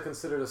because they're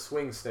considered a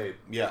swing state.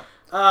 Yeah.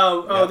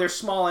 They're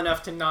small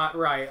enough to not...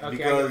 Right, okay,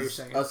 because I know what you're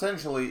saying.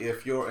 Essentially,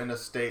 if you're in a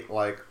state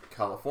like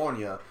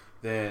California,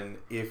 then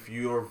if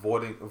you're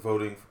voting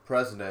for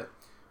president,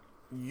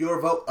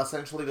 your vote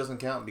essentially doesn't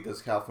count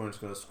because California's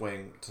going to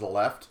swing to the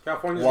left.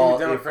 California's going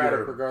to be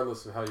Democratic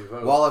regardless of how you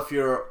vote. While if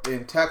you're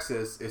in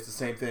Texas, it's the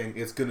same thing.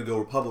 It's going to go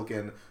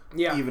Republican,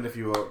 even if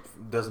you vote.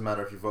 Doesn't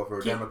matter if you vote for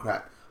a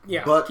Democrat.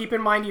 Yeah, but keep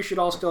in mind you should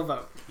all still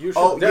vote. You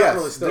should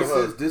definitely still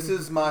vote. This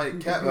is my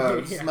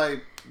this is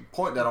my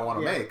point that I want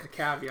to make. A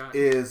caveat.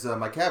 Is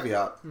my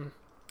caveat.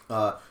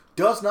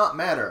 Does not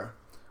matter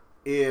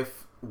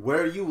if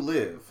where you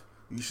live,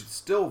 you should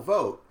still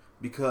vote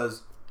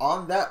because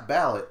on that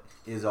ballot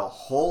is a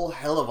whole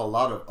hell of a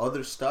lot of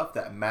other stuff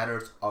that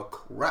matters a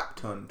crap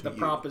ton to you. The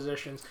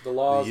propositions. The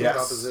laws, the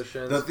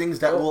propositions. The things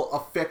that will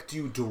affect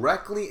you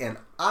directly, and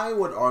I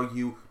would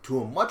argue to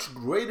a much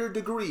greater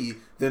degree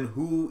than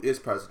who is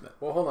president.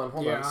 Well, hold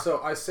on.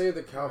 So I say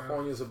that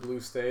California is a blue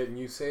state, and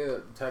you say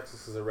that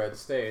Texas is a red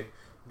state,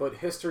 but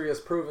history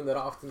has proven that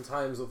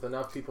oftentimes with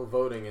enough people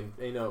voting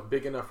and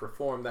big enough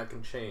reform, that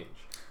can change.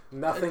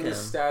 Nothing is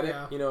can. static.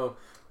 Yeah. You know,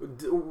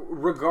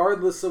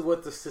 regardless of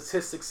what the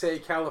statistics say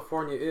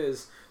California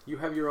is, you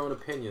have your own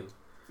opinion.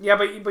 Yeah,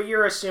 but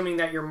you're assuming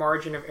that your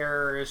margin of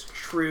error is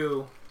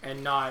true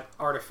and not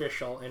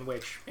artificial, in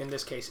which, in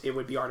this case, it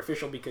would be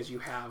artificial because you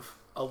have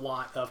a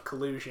lot of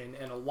collusion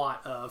and a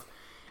lot of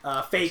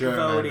fake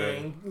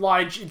voting. A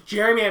lot of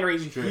gerrymandering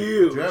is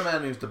huge.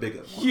 Gerrymandering is the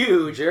biggest one.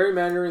 Huge.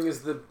 Gerrymandering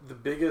is the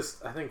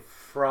biggest, I think,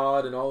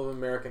 fraud in all of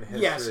American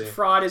history. Yes,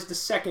 fraud is the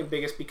second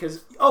biggest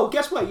because... Oh,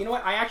 guess what? You know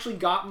what? I actually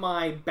got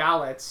my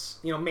ballots,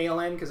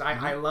 mail-in, because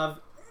I love...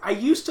 I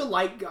used to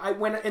like... I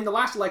went in the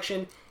last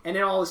election and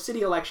in all the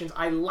city elections,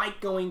 I like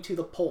going to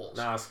the polls.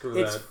 Nah, screw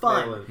It's that.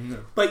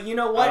 fun. But you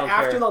know what? I don't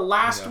After care. the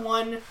last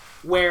one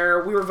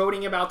where we were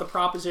voting about the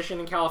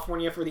proposition in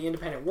California for the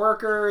independent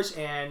workers,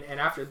 and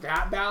after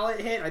that ballot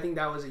hit, I think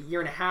that was a year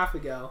and a half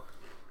ago,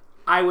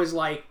 I was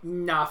like,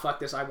 nah, fuck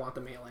this. I want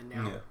the mail-in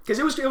now. Because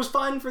it was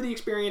fun for the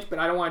experience, but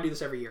I don't want to do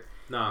this every year.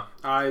 Nah,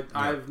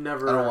 I've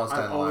never... I don't want to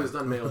stand I've in line. always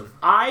done mail-in.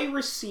 I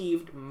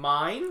received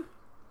mine,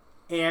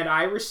 and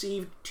I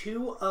received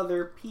 2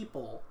 other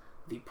people.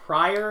 The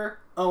prior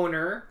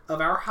owner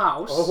of our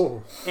house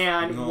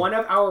and one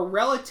of our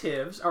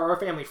relatives, or our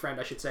family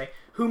friend, I should say,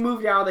 who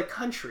moved out of the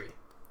country.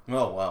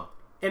 Oh, wow.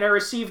 And I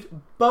received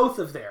both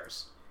of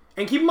theirs.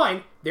 And keep in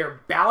mind, their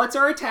ballots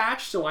are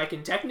attached, so I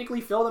can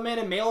technically fill them in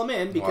and mail them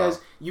in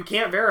because you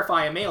can't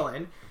verify a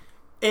mail-in.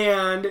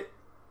 And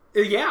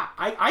yeah,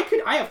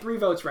 I have 3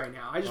 votes right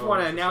now. I just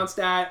want to announce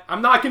that.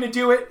 I'm not going to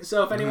do it,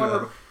 so if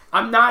anyone...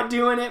 I'm not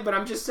doing it, but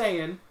I'm just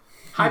saying,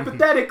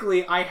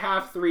 hypothetically, I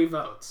have 3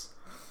 votes.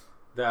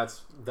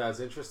 That's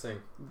interesting.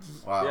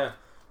 Wow. Yeah.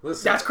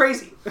 Listen, That's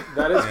crazy.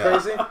 That is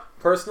crazy.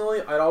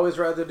 Personally, I'd always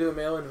rather do a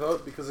mail-in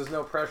vote because there's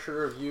no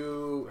pressure of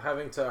you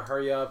having to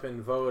hurry up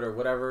and vote or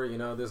whatever.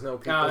 There's no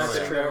people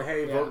saying,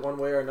 hey, vote one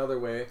way or another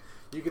way.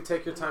 You could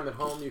take your time at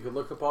home. You could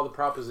look up all the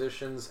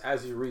propositions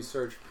as you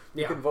research.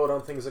 You can vote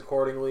on things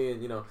accordingly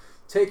and,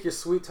 take your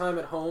sweet time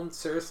at home.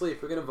 Seriously,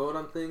 if you're going to vote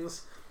on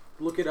things,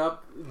 look it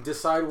up.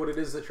 Decide what it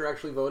is that you're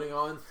actually voting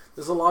on.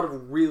 There's a lot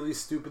of really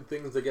stupid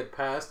things that get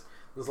passed.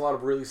 There's a lot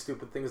of really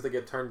stupid things that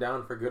get turned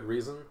down for good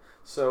reason.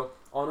 So,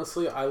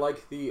 honestly, I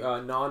like the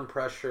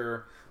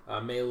non-pressure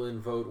mail-in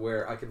vote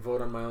where I can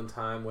vote on my own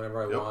time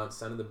whenever I want,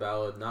 send in the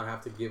ballot, not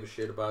have to give a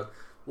shit about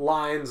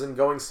lines and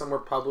going somewhere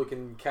public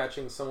and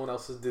catching someone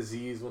else's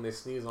disease when they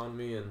sneeze on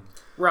me. And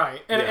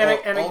Right. And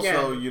again...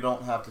 Also, you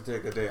don't have to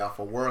take a day off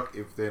of work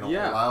if they don't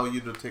allow you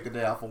to take a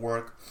day off of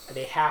work.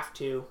 They have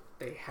to.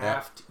 They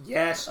have to.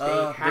 Yes, they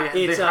have.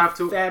 They It's have a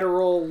to.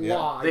 federal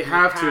law. They You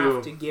have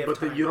to give but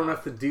time you don't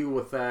off. have to deal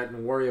with that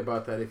and worry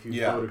about that if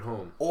you vote at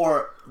home.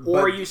 Or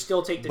you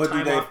still take the but time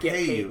do they off. Get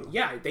pay paid. you?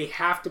 Yeah, they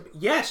have to.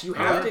 Yes, you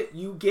have to.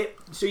 You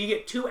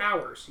get 2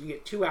 hours. You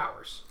get 2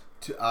 hours.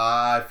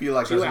 I feel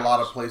like 2 there's a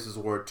lot of hours. places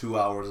where 2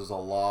 hours is a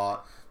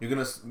lot.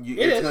 It's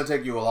is. gonna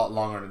take you a lot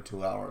longer than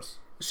 2 hours.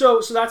 So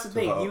that's the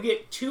thing. vote. You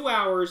get 2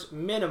 hours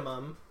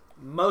minimum.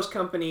 Most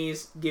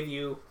companies give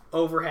you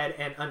overhead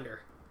and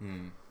under.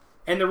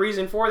 And the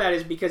reason for that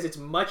is because it's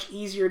much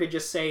easier to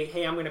just say,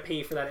 hey, I'm going to pay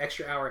you for that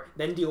extra hour,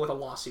 than deal with a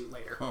lawsuit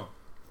later.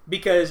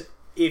 Because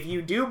if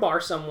you do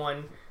bar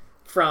someone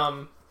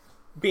from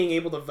being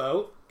able to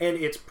vote, and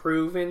it's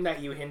proven that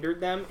you hindered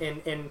them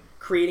in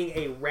creating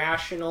a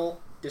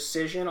rational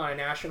decision on a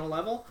national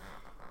level,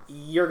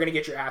 you're going to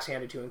get your ass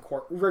handed to in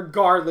court,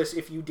 regardless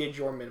if you did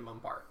your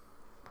minimum part.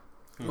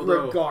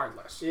 Although,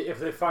 Regardless. if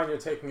they find you're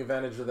taking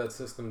advantage of that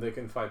system, they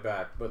can fight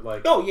back. But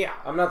Oh, yeah.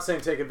 I'm not saying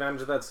take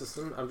advantage of that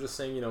system. I'm just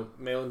saying,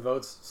 mail-in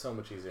votes, so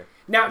much easier.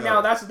 Now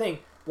that's the thing.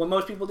 What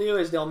most people do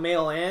is they'll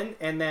mail in,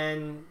 and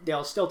then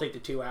they'll still take the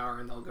 2 hour,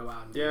 and they'll go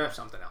out and do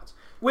something else.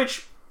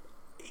 Which,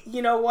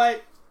 you know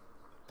what?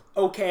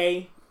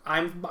 Okay,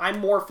 I'm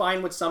more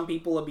fine with some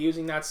people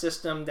abusing that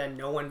system than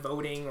no one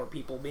voting or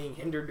people being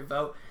hindered to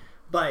vote.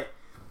 But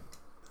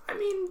I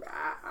mean,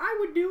 I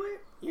would do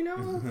it.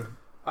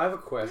 I have a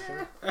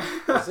question.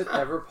 Is it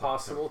ever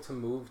possible to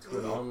move to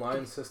an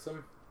online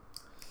system?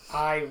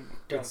 I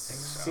don't It think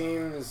so.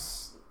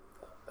 seems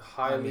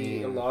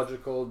highly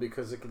illogical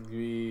because it could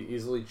be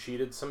easily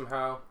cheated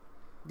somehow.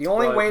 The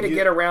only But way to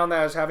get around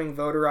that is having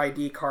voter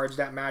ID cards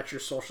that match your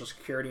social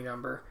security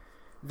number.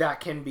 That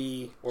can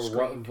be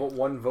screened.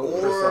 one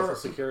vote for social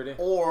security.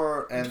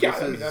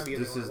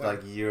 This is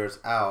like years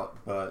out,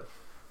 but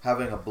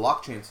having a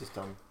blockchain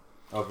system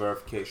of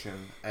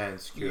verification and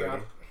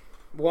security.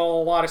 Well,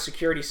 a lot of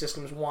security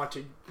systems want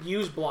to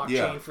use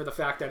blockchain for the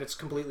fact that it's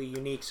completely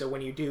unique. So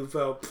when you do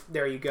vote,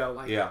 there you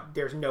go.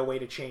 There's no way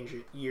to change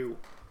it. You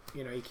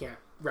can't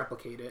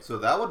replicate it. So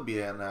that would be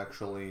an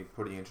actually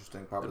pretty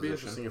interesting proposition. It'd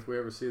be interesting if we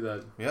ever see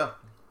that. Yeah.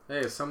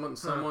 Hey, someone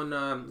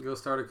go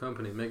start a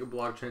company, make a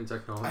blockchain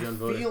technology on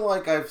voting. I feel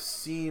like I've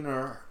seen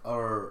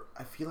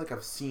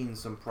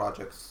some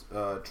projects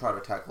try to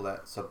tackle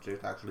that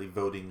subject, actually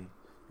voting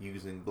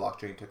using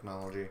blockchain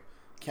technology.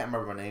 Can't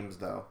remember names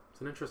though. It's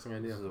an interesting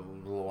idea. This is a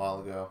little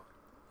while ago.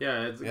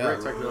 Yeah, it's a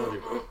great technology.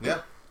 Yeah.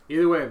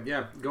 Either way,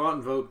 go out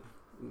and vote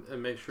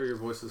and make sure your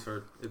voice is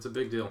heard. It's a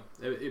big deal.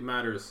 It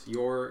matters.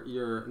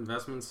 Your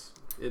investments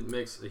it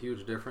makes a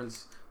huge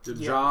difference. Your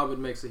Yeah. job, it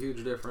makes a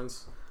huge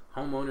difference.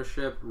 Home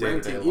ownership,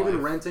 Day-to-day renting, even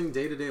life. renting,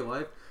 day-to-day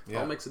life, Yeah.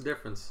 all makes a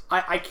difference.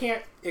 I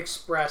can't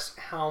express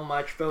how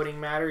much voting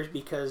matters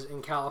because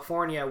in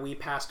California we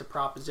passed a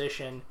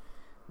proposition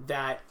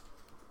that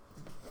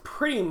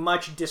pretty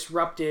much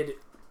disrupted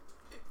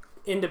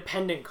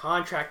independent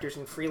contractors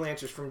and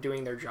freelancers from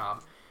doing their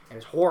job, and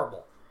it's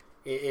horrible.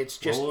 It's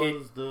just What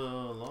was the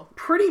law?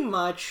 pretty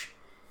much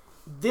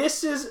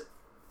this is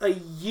a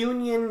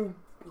union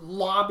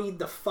lobbied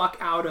the fuck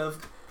out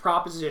of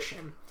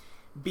proposition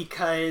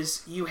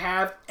because you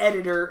have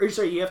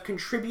you have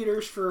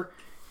contributors for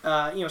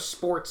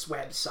sports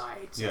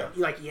websites, Yeah.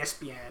 like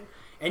ESPN,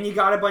 and you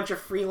got a bunch of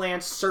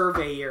freelance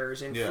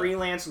surveyors and Yeah.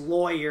 freelance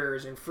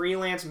lawyers and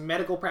freelance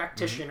medical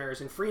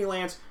practitioners and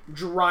freelance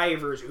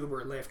drivers,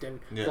 Uber, Lyft,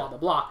 and Yeah. blah blah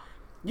blah.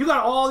 You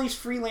got all these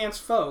freelance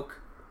folk,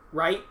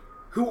 right,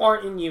 who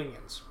aren't in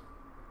unions,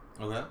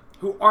 Okay.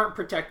 who aren't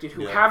protected,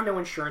 who Yeah. have no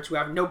insurance, who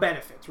have no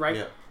benefits, right?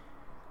 Yeah.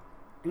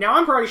 Now,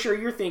 I'm pretty sure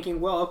you're thinking,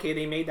 well, okay,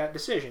 they made that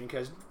decision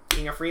because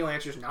being a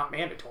freelancer is not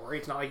mandatory.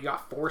 It's not like you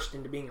got forced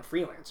into being a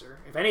freelancer.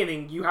 If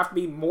anything, you have to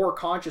be more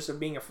conscious of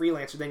being a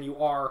freelancer than you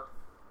are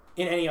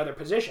in any other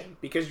position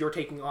because you're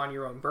taking on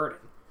your own burden.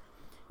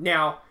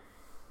 Now,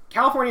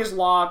 California's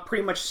law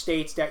pretty much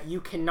states that you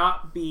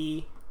cannot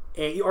be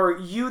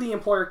you, the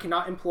employer,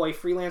 cannot employ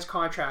freelance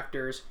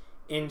contractors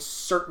in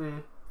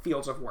certain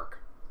fields of work.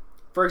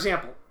 For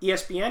example,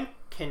 ESPN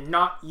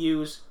cannot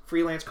use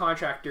freelance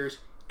contractors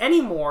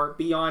anymore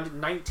beyond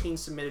 19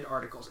 submitted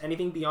articles.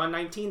 Anything beyond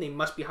 19, they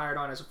must be hired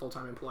on as a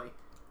full-time employee.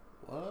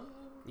 What?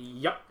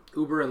 Yep.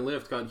 Uber and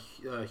Lyft got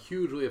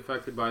hugely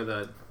affected by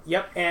that.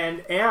 Yep,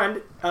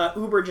 and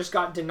Uber just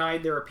got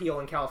denied their appeal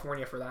in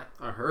California for that.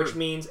 I heard. Which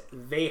means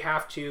they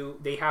have to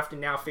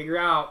now figure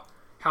out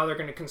how they're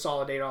going to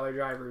consolidate all their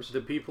drivers. The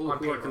people on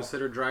who are payroll.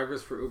 considered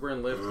drivers for Uber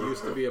and Lyft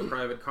used to be a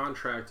private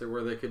contractor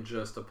where they could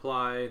just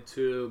apply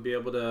to be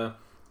able to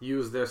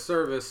use their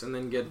service and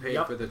then get paid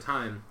Yep. for their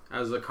time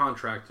as a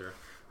contractor.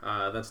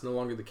 That's no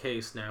longer the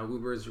case now.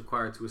 Uber is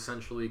required to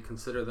essentially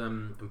consider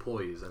them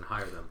employees and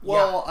hire them.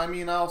 Well, I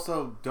mean, I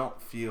also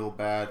don't feel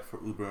bad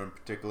for Uber in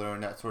particular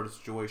in that sort of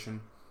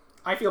situation.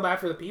 I feel bad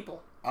for the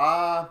people.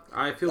 I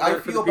feel I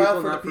bad feel for the bad people,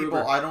 for the not for people.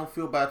 Uber. I don't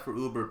feel bad for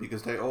Uber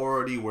because they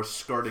already were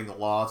skirting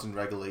laws and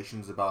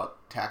regulations about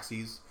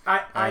taxis.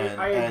 I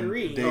And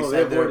agree. They Oh,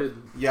 said they avoided-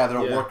 their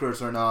yeah.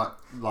 workers are not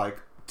like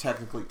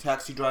technically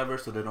taxi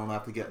drivers, so they don't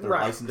have to get their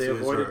Right. licenses. They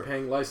avoided or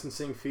paying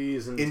licensing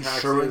fees and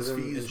insurance taxes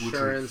and fees,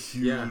 insurance.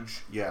 which are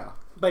huge. Yeah.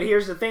 But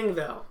here's the thing,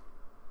 though.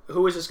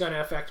 Who is this going to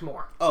affect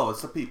more? Oh,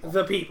 it's the people.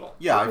 The people.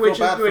 Yeah, I feel Which is-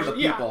 bad for which- the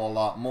yeah. people a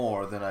lot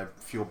more than I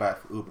feel bad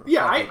for Uber.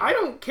 Yeah, Fuck Uber. I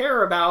don't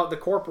care about the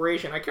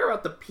corporation. I care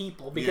about the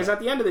people because Yeah. at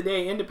the end of the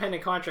day,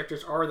 independent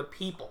contractors are the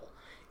people.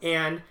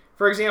 And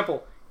for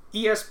example,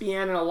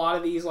 ESPN and a lot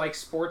of these like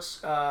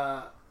sports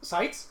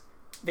sites,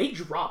 they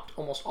dropped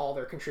almost all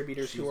their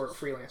contributors who are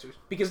freelancers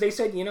because they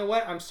said, you know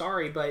what, I'm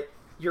sorry, but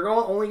you're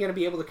only going to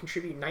be able to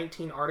contribute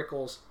 19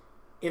 articles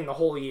in the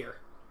whole year.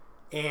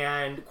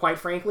 And quite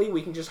frankly,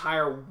 we can just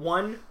hire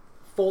one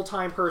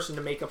full-time person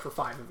to make up for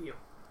 5 of you.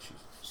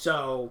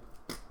 So,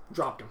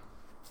 dropped them.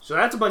 So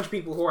that's a bunch of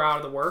people who are out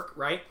of the work,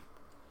 right?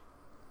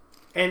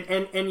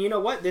 And you know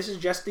what? This is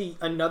just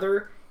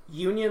another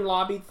union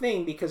lobbied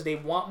thing because they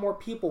want more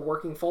people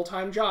working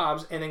full-time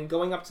jobs and then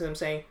going up to them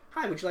saying,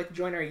 hi, would you like to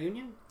join our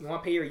union? You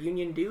want to pay your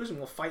union dues and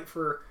we'll fight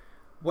for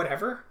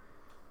whatever?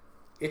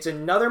 It's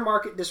another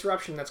market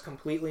disruption that's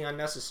completely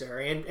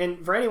unnecessary.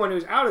 And for anyone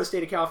who's out of the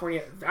state of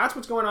California, that's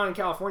what's going on in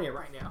California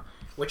right now,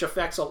 which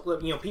affects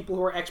people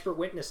who are expert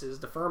witnesses.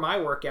 The firm I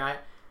work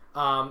at,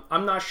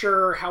 I'm not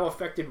sure how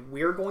affected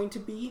we're going to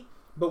be,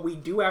 but we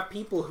do have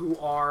people who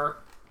are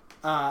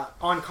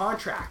on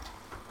contract.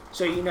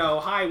 So,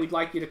 hi, we'd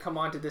like you to come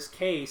on to this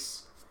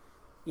case.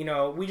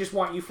 We just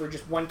want you for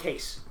just one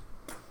case.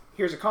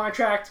 Here's a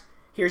contract.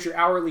 Here's your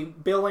hourly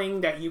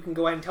billing that you can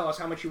go ahead and tell us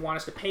how much you want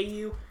us to pay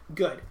you.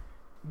 Good.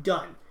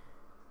 Done.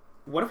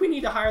 What if we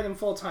need to hire them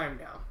full-time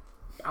now?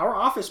 Our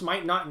office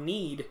might not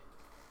need,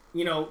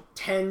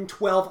 10,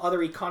 12 other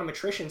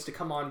econometricians to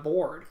come on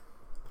board.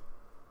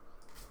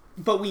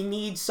 But we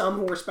need some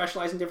who are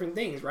specialized in different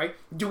things, right?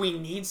 Do we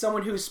need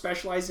someone who's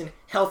specialized in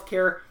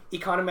healthcare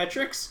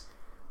econometrics?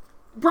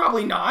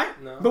 Probably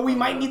not. No, but we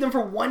might not. need them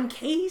for one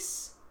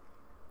case.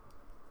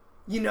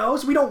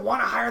 So we don't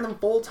want to hire them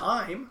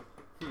full-time.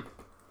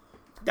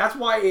 That's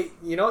why,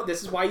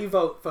 this is why you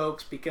vote,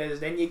 folks, because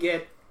then you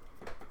get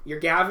your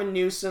Gavin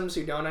Newsoms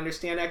who don't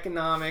understand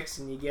economics,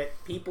 and you get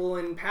people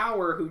in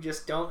power who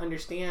just don't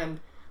understand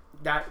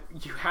that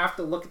you have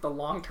to look at the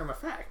long-term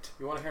effect.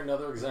 You want to hear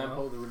another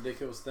example of the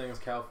ridiculous things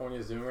California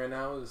is doing right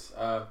now?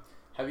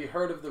 Have you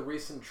heard of the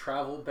recent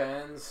travel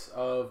bans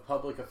of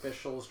public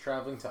officials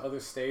traveling to other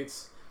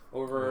states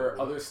over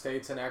other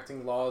states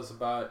enacting laws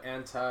about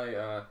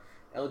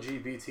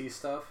anti-LGBT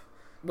stuff?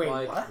 Wait,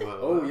 like, what?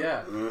 Oh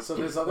yeah. So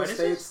there's other What is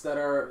states that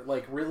are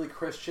like really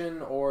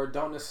Christian or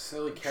don't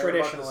necessarily care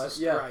about Traditionalist,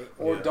 this, right.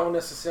 or Yeah. don't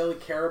necessarily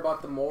care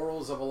about the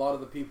morals of a lot of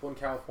the people in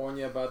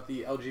California about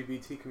the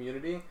LGBT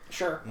community.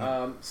 Sure.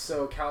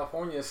 So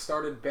California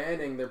started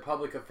banning their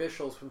public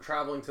officials from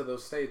traveling to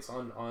those states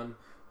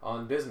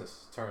on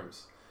business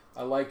terms.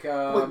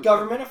 With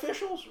government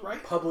officials,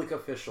 right? public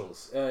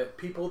officials,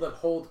 people that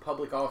hold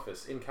public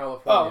office in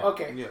California. Oh,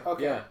 okay. Yeah.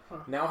 Okay. Yeah. Huh.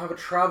 Now have a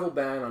travel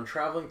ban on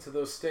traveling to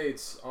those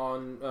states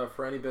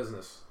for any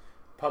business,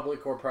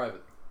 public or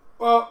private.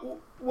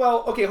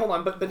 Well, okay, hold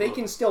on, but they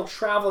can still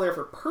travel there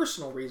for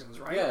personal reasons,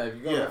 right? Yeah, if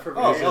you go Yeah. there for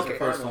Oh, vacation okay. or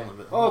Personal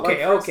family. Okay, Like,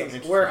 for okay.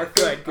 instance, We're I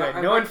think- good.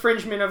 I No might-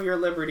 infringement of your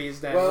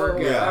liberties, then. Well, We're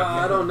good. Yeah.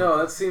 I don't know.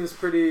 That seems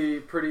pretty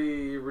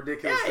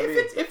ridiculous Yeah, to me.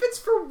 if it's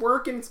for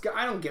work and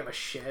I don't give a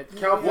shit.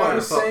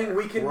 California's Yeah, but saying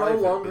we can no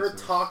private longer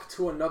business. talk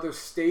to another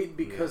state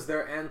because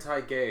they're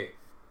anti-gay.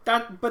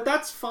 But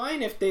that's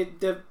fine if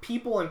the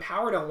people in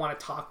power don't want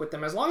to talk with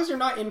them. As long as they're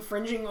not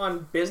infringing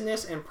on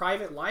business and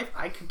private life,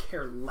 I could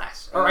care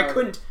less. Or I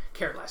couldn't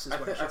care less, is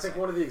what I I should think say.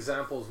 one of the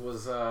examples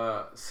was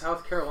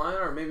South Carolina,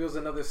 or maybe it was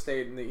another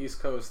state in the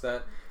East Coast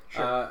that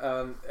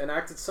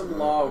enacted some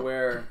law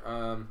where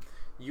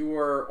you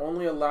were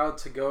only allowed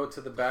to go to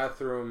the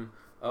bathroom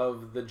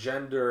of the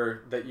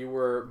gender that you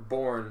were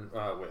born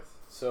with.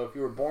 So if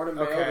you were born a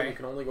male, Okay. then you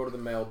can only go to the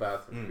male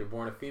bathroom. If you're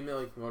born a female,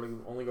 you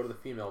can only go to the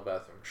female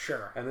bathroom.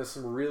 Sure. And there's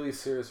some really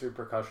serious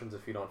repercussions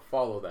if you don't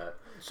follow that.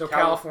 So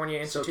California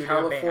instituted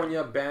a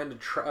ban.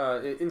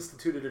 California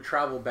instituted a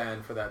travel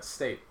ban for that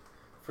state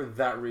for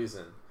that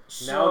reason.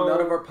 Now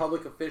none of our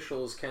public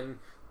officials can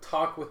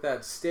talk with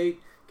that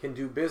state, can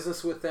do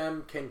business with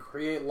them, can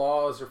create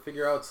laws or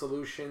figure out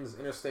solutions,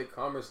 interstate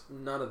commerce,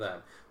 none of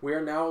that. We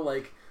are now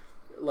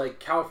like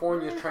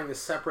California is trying to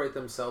separate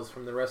themselves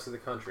from the rest of the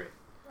country.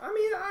 I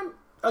mean,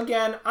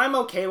 I'm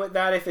okay with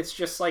that if it's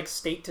just like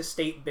state to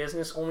state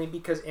business, only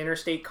because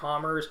interstate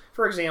commerce,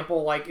 for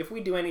example, like if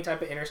we do any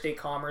type of interstate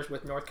commerce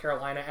with North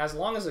Carolina, as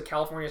long as the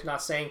California is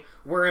not saying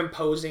we're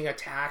imposing a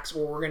tax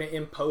or we're going to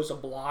impose a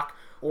block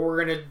or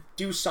we're going to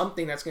do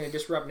something that's going to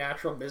disrupt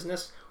natural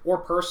business or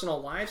personal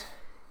lives,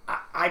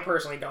 I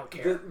personally don't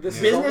care.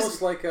 This is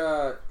almost like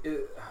a,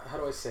 how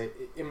do I say,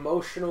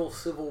 emotional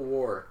civil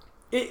war.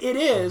 It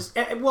is.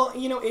 Well,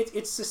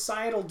 it's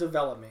societal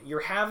development.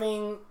 You're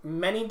having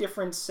many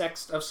different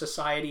sects of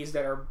societies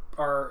that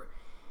are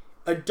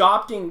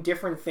adopting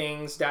different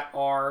things that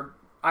are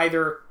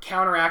either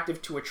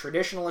counteractive to a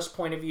traditionalist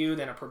point of view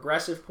than a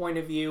progressive point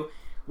of view.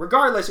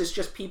 Regardless, it's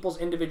just people's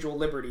individual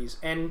liberties.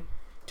 And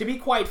to be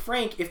quite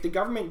frank, if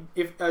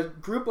a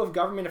group of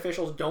government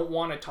officials don't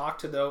want to talk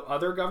to the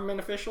other government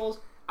officials,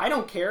 I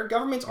don't care.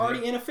 Government's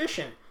already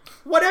inefficient.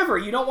 Whatever.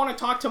 You don't want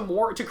to talk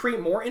to create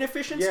more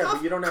inefficient stuff?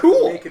 But you don't have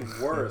cool. to make it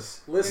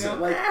worse.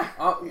 Listen,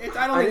 I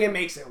don't think it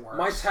makes it worse.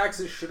 My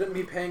taxes shouldn't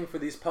be paying for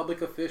these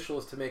public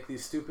officials to make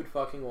these stupid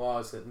fucking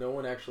laws that no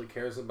one actually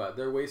cares about.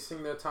 They're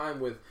wasting their time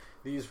with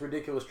these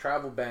ridiculous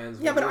travel bans.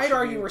 Yeah, but I'd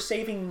argue we're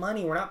saving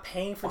money. We're not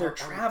paying for their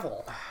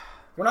travel.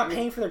 We're not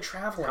paying for their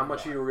travel. How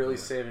much are you really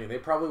saving? They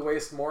probably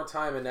waste more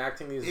time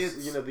enacting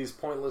these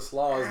pointless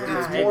laws than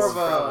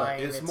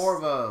it's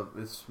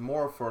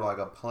more for like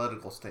a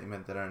political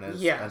statement than it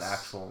is an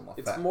actual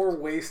effect. It's more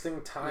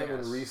wasting time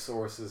and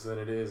resources than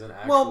it is an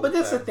actual Well, but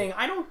that's effect. the thing.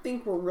 I don't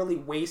think we're really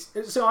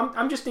wasting. So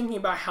I'm just thinking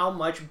about how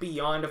much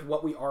beyond of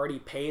what we already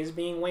pay is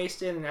being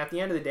wasted, and at the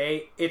end of the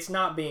day, it's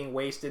not being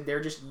wasted. They're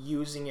just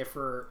using it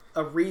for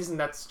a reason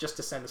that's just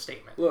to send a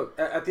statement. Look,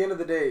 at the end of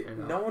the day,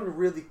 no one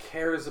really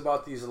cares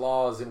about these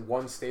laws in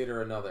one state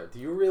or another. Do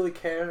you really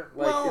care?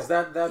 Is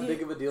that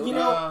big of a deal?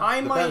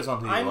 I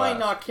might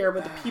not care,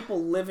 but the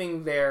people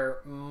living there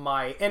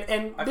might.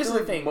 And I this feel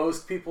is the like thing.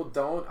 most people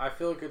don't. I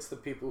feel like it's the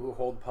people who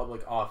hold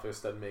public office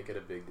that make it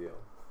a big deal.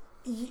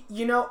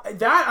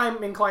 That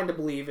I'm inclined to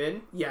believe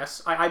in.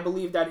 Yes, I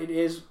believe that it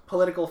is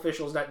political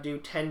officials that do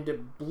tend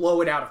to blow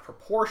it out of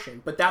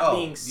proportion. But that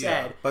being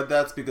said... but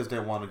that's because they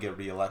want to get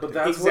reelected.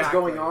 But that's what's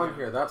going on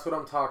here. That's what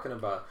I'm talking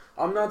about.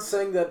 I'm not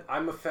saying that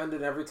I'm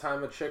offended every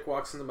time a chick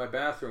walks into my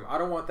bathroom. I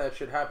don't want that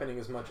shit happening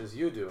as much as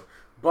you do.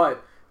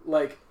 But,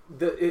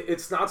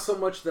 it's not so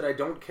much that I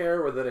don't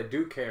care or that I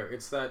do care.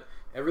 It's that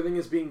everything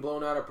is being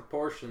blown out of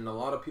proportion. And a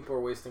lot of people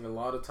are wasting a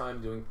lot of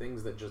time doing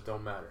things that just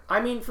don't matter. I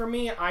mean, for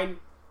me,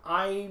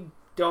 I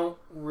don't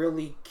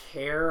really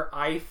care.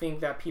 I think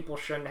that people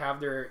shouldn't have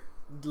their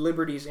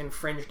liberties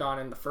infringed on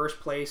in the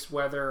first place,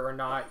 whether or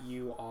not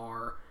you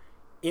are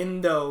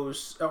in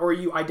those, or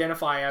you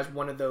identify as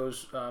one of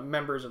those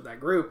members of that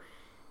group.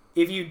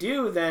 If you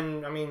do,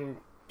 then, I mean,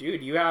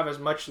 dude, you have as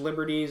much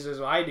liberties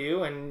as I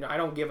do, and I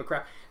don't give a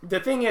crap. The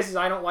thing is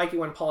I don't like it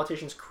when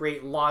politicians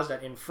create laws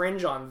that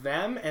infringe on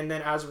them, and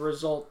then as a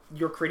result,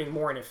 you're creating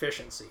more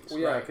inefficiencies. Well,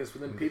 yeah, because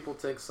then people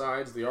take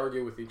sides, they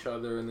argue with each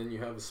other, and then you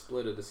have a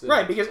split of decisions.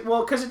 Right,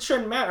 because it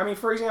shouldn't matter. I mean,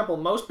 for example,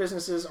 most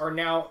businesses are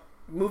now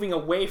moving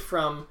away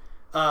from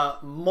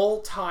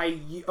what's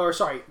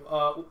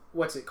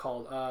it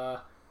called?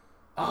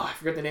 I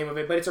forget the name of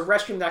it, but it's a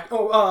restroom that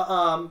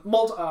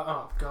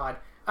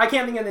I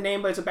can't think of the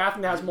name, but it's a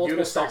bathroom that has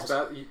multiple stalls.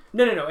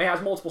 No. It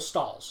has multiple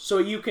stalls, so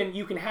you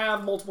can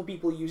have multiple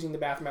people using the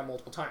bathroom at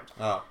multiple times.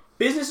 Oh.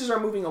 Businesses are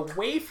moving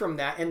away from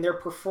that, and they're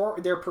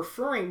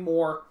preferring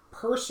more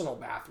personal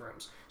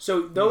bathrooms.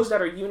 So those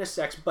that are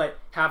unisex but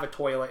have a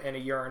toilet and a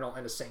urinal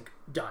and a sink,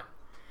 done.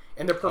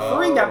 And they're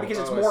preferring that because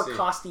it's more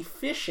cost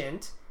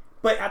efficient,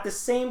 but at the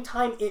same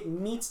time it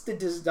meets the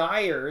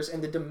desires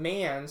and the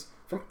demands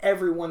from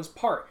everyone's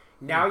part.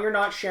 Now you're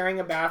not sharing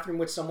a bathroom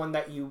with someone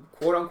that you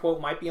quote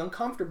unquote might be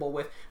uncomfortable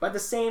with, but at the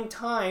same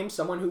time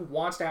someone who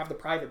wants to have the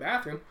private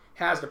bathroom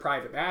has the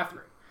private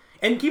bathroom.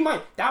 And keep in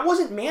mind, that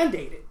wasn't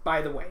mandated,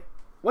 by the way.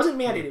 Wasn't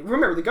mandated.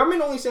 Remember, the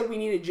government only said we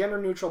needed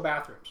gender-neutral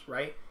bathrooms,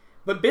 right?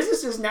 But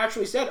businesses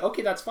naturally said,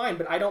 okay, that's fine,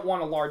 but I don't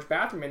want a large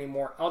bathroom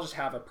anymore. I'll just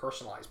have a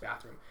personalized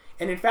bathroom.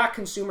 And in fact,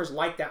 consumers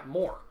like that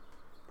more.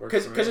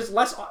 Because it's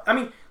less... I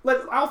mean,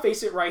 I'll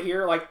face it right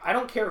here. Like, I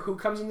don't care who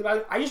comes in the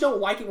bathroom. I just don't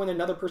like it when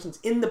another person's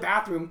in the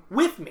bathroom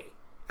with me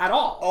at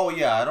all. Oh,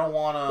 yeah, I don't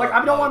want to... Like,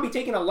 I don't want to be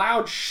taking a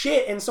loud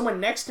shit and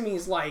someone next to me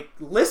is, like,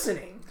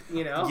 listening.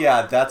 You know?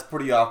 Yeah, that's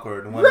pretty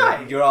awkward when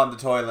you're on the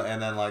toilet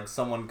and then like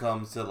someone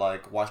comes to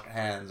like wash their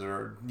hands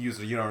or use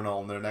a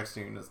urinal and they're next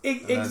to you. And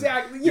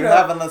exactly. You're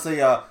having let's say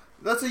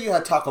you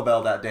had Taco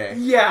Bell that day.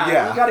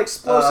 Yeah. You got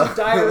explosive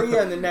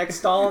diarrhea in the next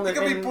stall. It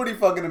can be pretty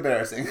fucking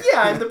embarrassing.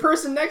 Yeah, and the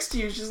person next to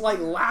you is just like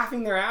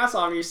laughing their ass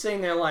off. You're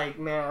sitting there like,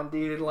 man,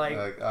 dude, like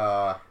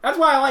that's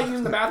why I like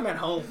using the bathroom at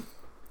home.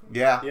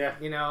 Yeah.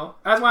 You know,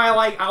 that's why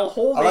I'll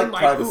hold I in like my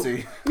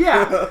privacy. poop.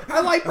 Yeah,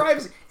 I like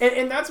privacy,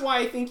 and that's why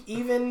I think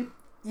even.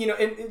 You know,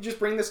 and just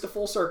bring this to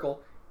full circle.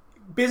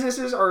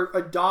 Businesses are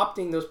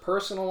adopting those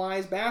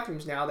personalized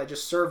bathrooms now that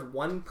just serve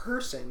one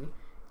person,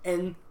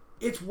 and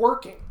it's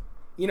working.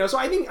 You know, so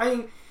I think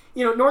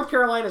you know, North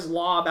Carolina's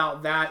law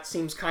about that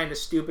seems kind of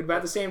stupid, but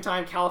at the same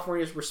time,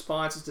 California's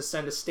response is to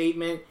send a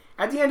statement.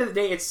 At the end of the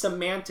day, it's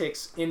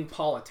semantics in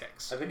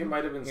politics. I think it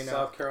might have been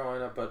South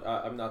Carolina, but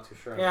I'm not too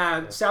sure.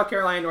 Yeah, South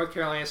Carolina, North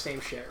Carolina,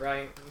 same shit,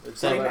 right?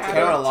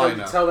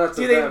 Carolina. Tell that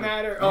to Do them. they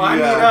matter? Oh,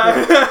 yeah. I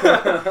mean,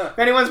 if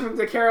anyone's from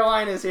the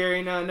Carolinas here,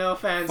 you know, no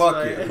offense. Fuck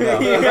but, you. No.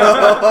 You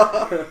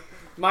know,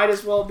 might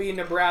as well be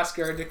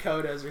Nebraska or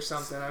Dakotas or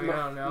something. I mean, I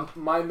don't know.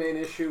 My main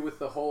issue with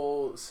the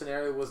whole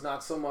scenario was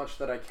not so much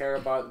that I care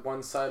about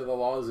one side of the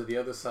laws or the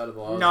other side of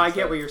the laws. No, I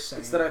get what you're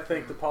saying. It's that I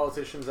think the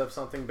politicians have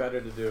something better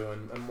to do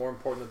and more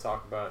important to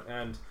talk about.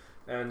 And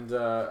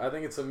I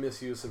think it's a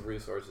misuse of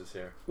resources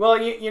here.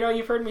 Well, you know,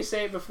 you've heard me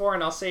say it before,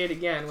 and I'll say it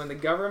again. When the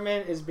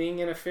government is being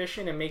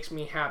inefficient, it makes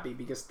me happy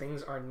because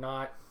things are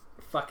not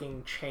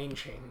fucking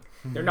changing.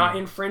 They're not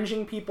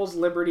infringing people's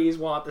liberties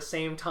while at the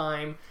same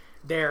time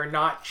they're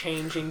not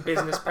changing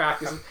business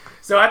practices.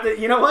 So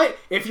you know what?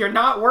 If you're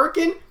not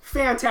working,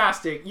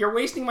 fantastic. You're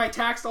wasting my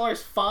tax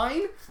dollars,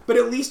 fine, but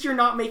at least you're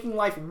not making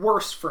life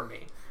worse for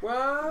me.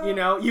 Well, you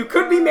know, you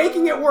could be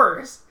making it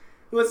worse.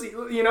 Let's see,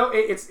 you know,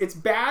 it's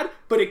bad,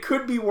 but it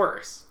could be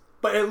worse.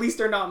 But at least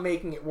they're not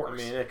making it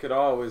worse. I mean, it could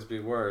always be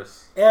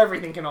worse.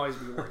 Everything can always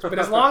be worse. But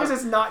as long as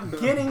it's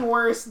not getting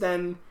worse,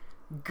 then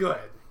good.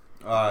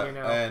 Alright, you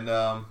know? And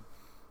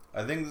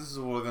I think this is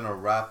where we're going to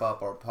wrap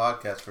up our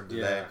podcast for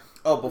today. Yeah.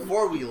 Oh,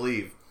 before we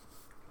leave,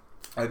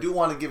 I do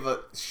want to give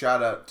a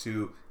shout out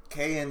to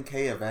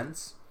K&K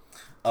Events.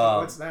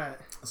 What's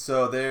that?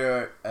 So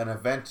they're an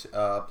event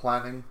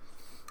planning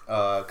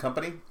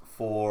company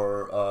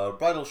for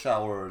bridal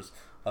showers,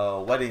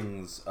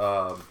 weddings,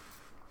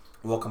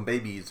 welcome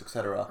babies,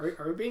 etc.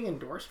 Are we being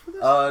endorsed for this?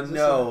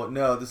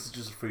 No, this is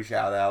just a free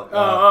shout out.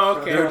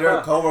 Okay.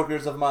 They're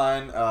co-workers of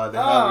mine. They have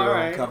their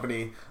own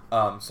company.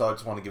 So I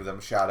just want to give them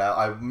a shout out.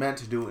 I meant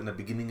to do it in the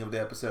beginning of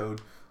the episode.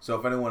 So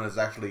if anyone has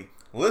actually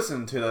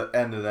listened to the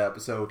end of the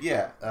episode,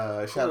 shout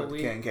out to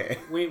K&K.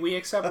 We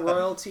accept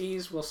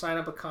royalties. We'll sign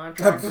up a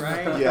contract,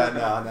 right? Yeah,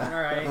 no.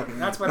 All right,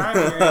 that's what I'm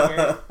hearing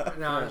here.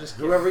 No, I'm just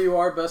kidding. Whoever you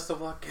are, best of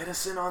luck. Get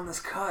us in on this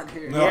cut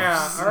here. No.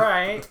 Yeah, all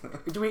right.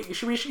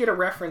 We should get a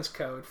reference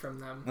code from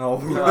them. Oh.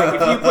 Like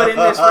if you put in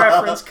this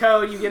reference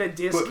code, you get a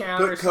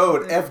discount. Put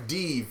code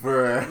FD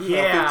for a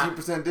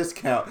 50%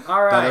 discount.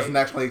 All right. That doesn't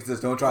actually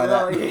exist. Don't try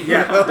that.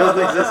 Yeah, it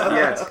doesn't exist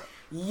yet.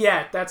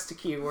 Yet, that's the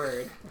key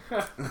word.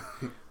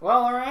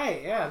 Well, all right.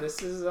 Yeah,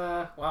 this is,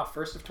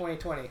 first of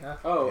 2020, huh?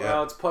 Oh, Yeah.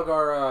 let's plug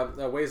our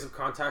ways of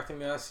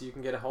contacting us. You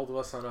can get a hold of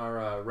us on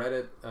our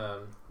Reddit,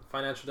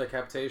 Financial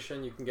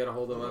Decapitation. You can get a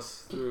hold of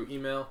us through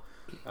email.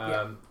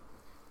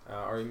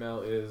 Our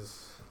email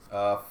is...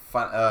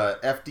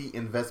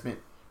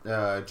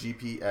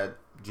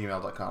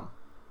 fdinvestmentgp@gmail.com.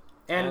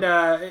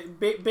 And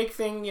big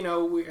thing, you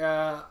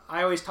know,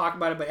 I always talk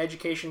about it, but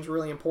education is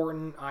really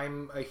important.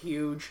 I'm a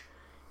huge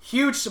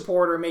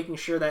supporter of making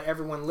sure that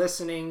everyone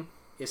listening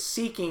is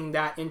seeking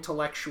that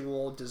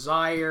intellectual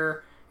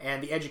desire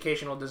and the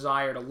educational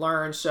desire to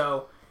learn.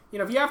 So, you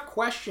know, if you have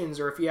questions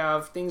or if you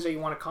have things that you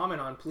want to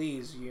comment on,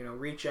 please, you know,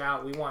 reach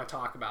out. We want to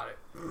talk about it.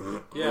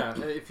 Yeah,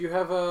 if you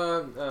have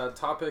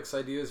topics,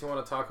 ideas you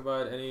want to talk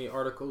about, any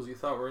articles you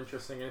thought were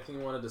interesting, anything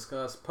you want to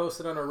discuss,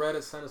 post it on our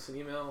Reddit, send us an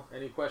email,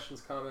 any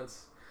questions,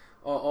 comments,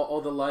 all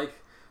the like.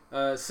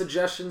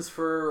 Suggestions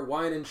for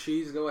wine and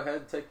cheese, go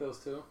ahead, take those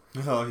too.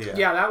 Oh yeah.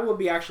 Yeah, that would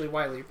be actually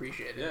widely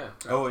appreciated. Yeah.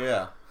 Oh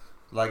yeah.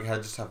 Like I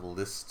just have a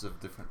list of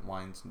different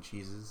wines and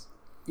cheeses.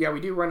 Yeah,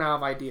 we do run out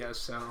of ideas,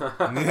 so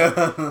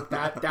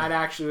that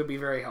actually would be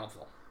very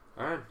helpful.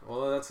 All right.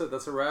 Well, that's it.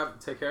 That's a wrap.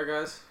 Take care,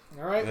 guys.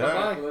 All right. Yeah. Bye Thank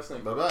you bye. for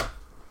listening. Bye bye.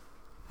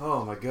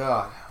 Oh my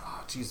god.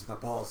 Oh jeez, my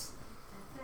balls.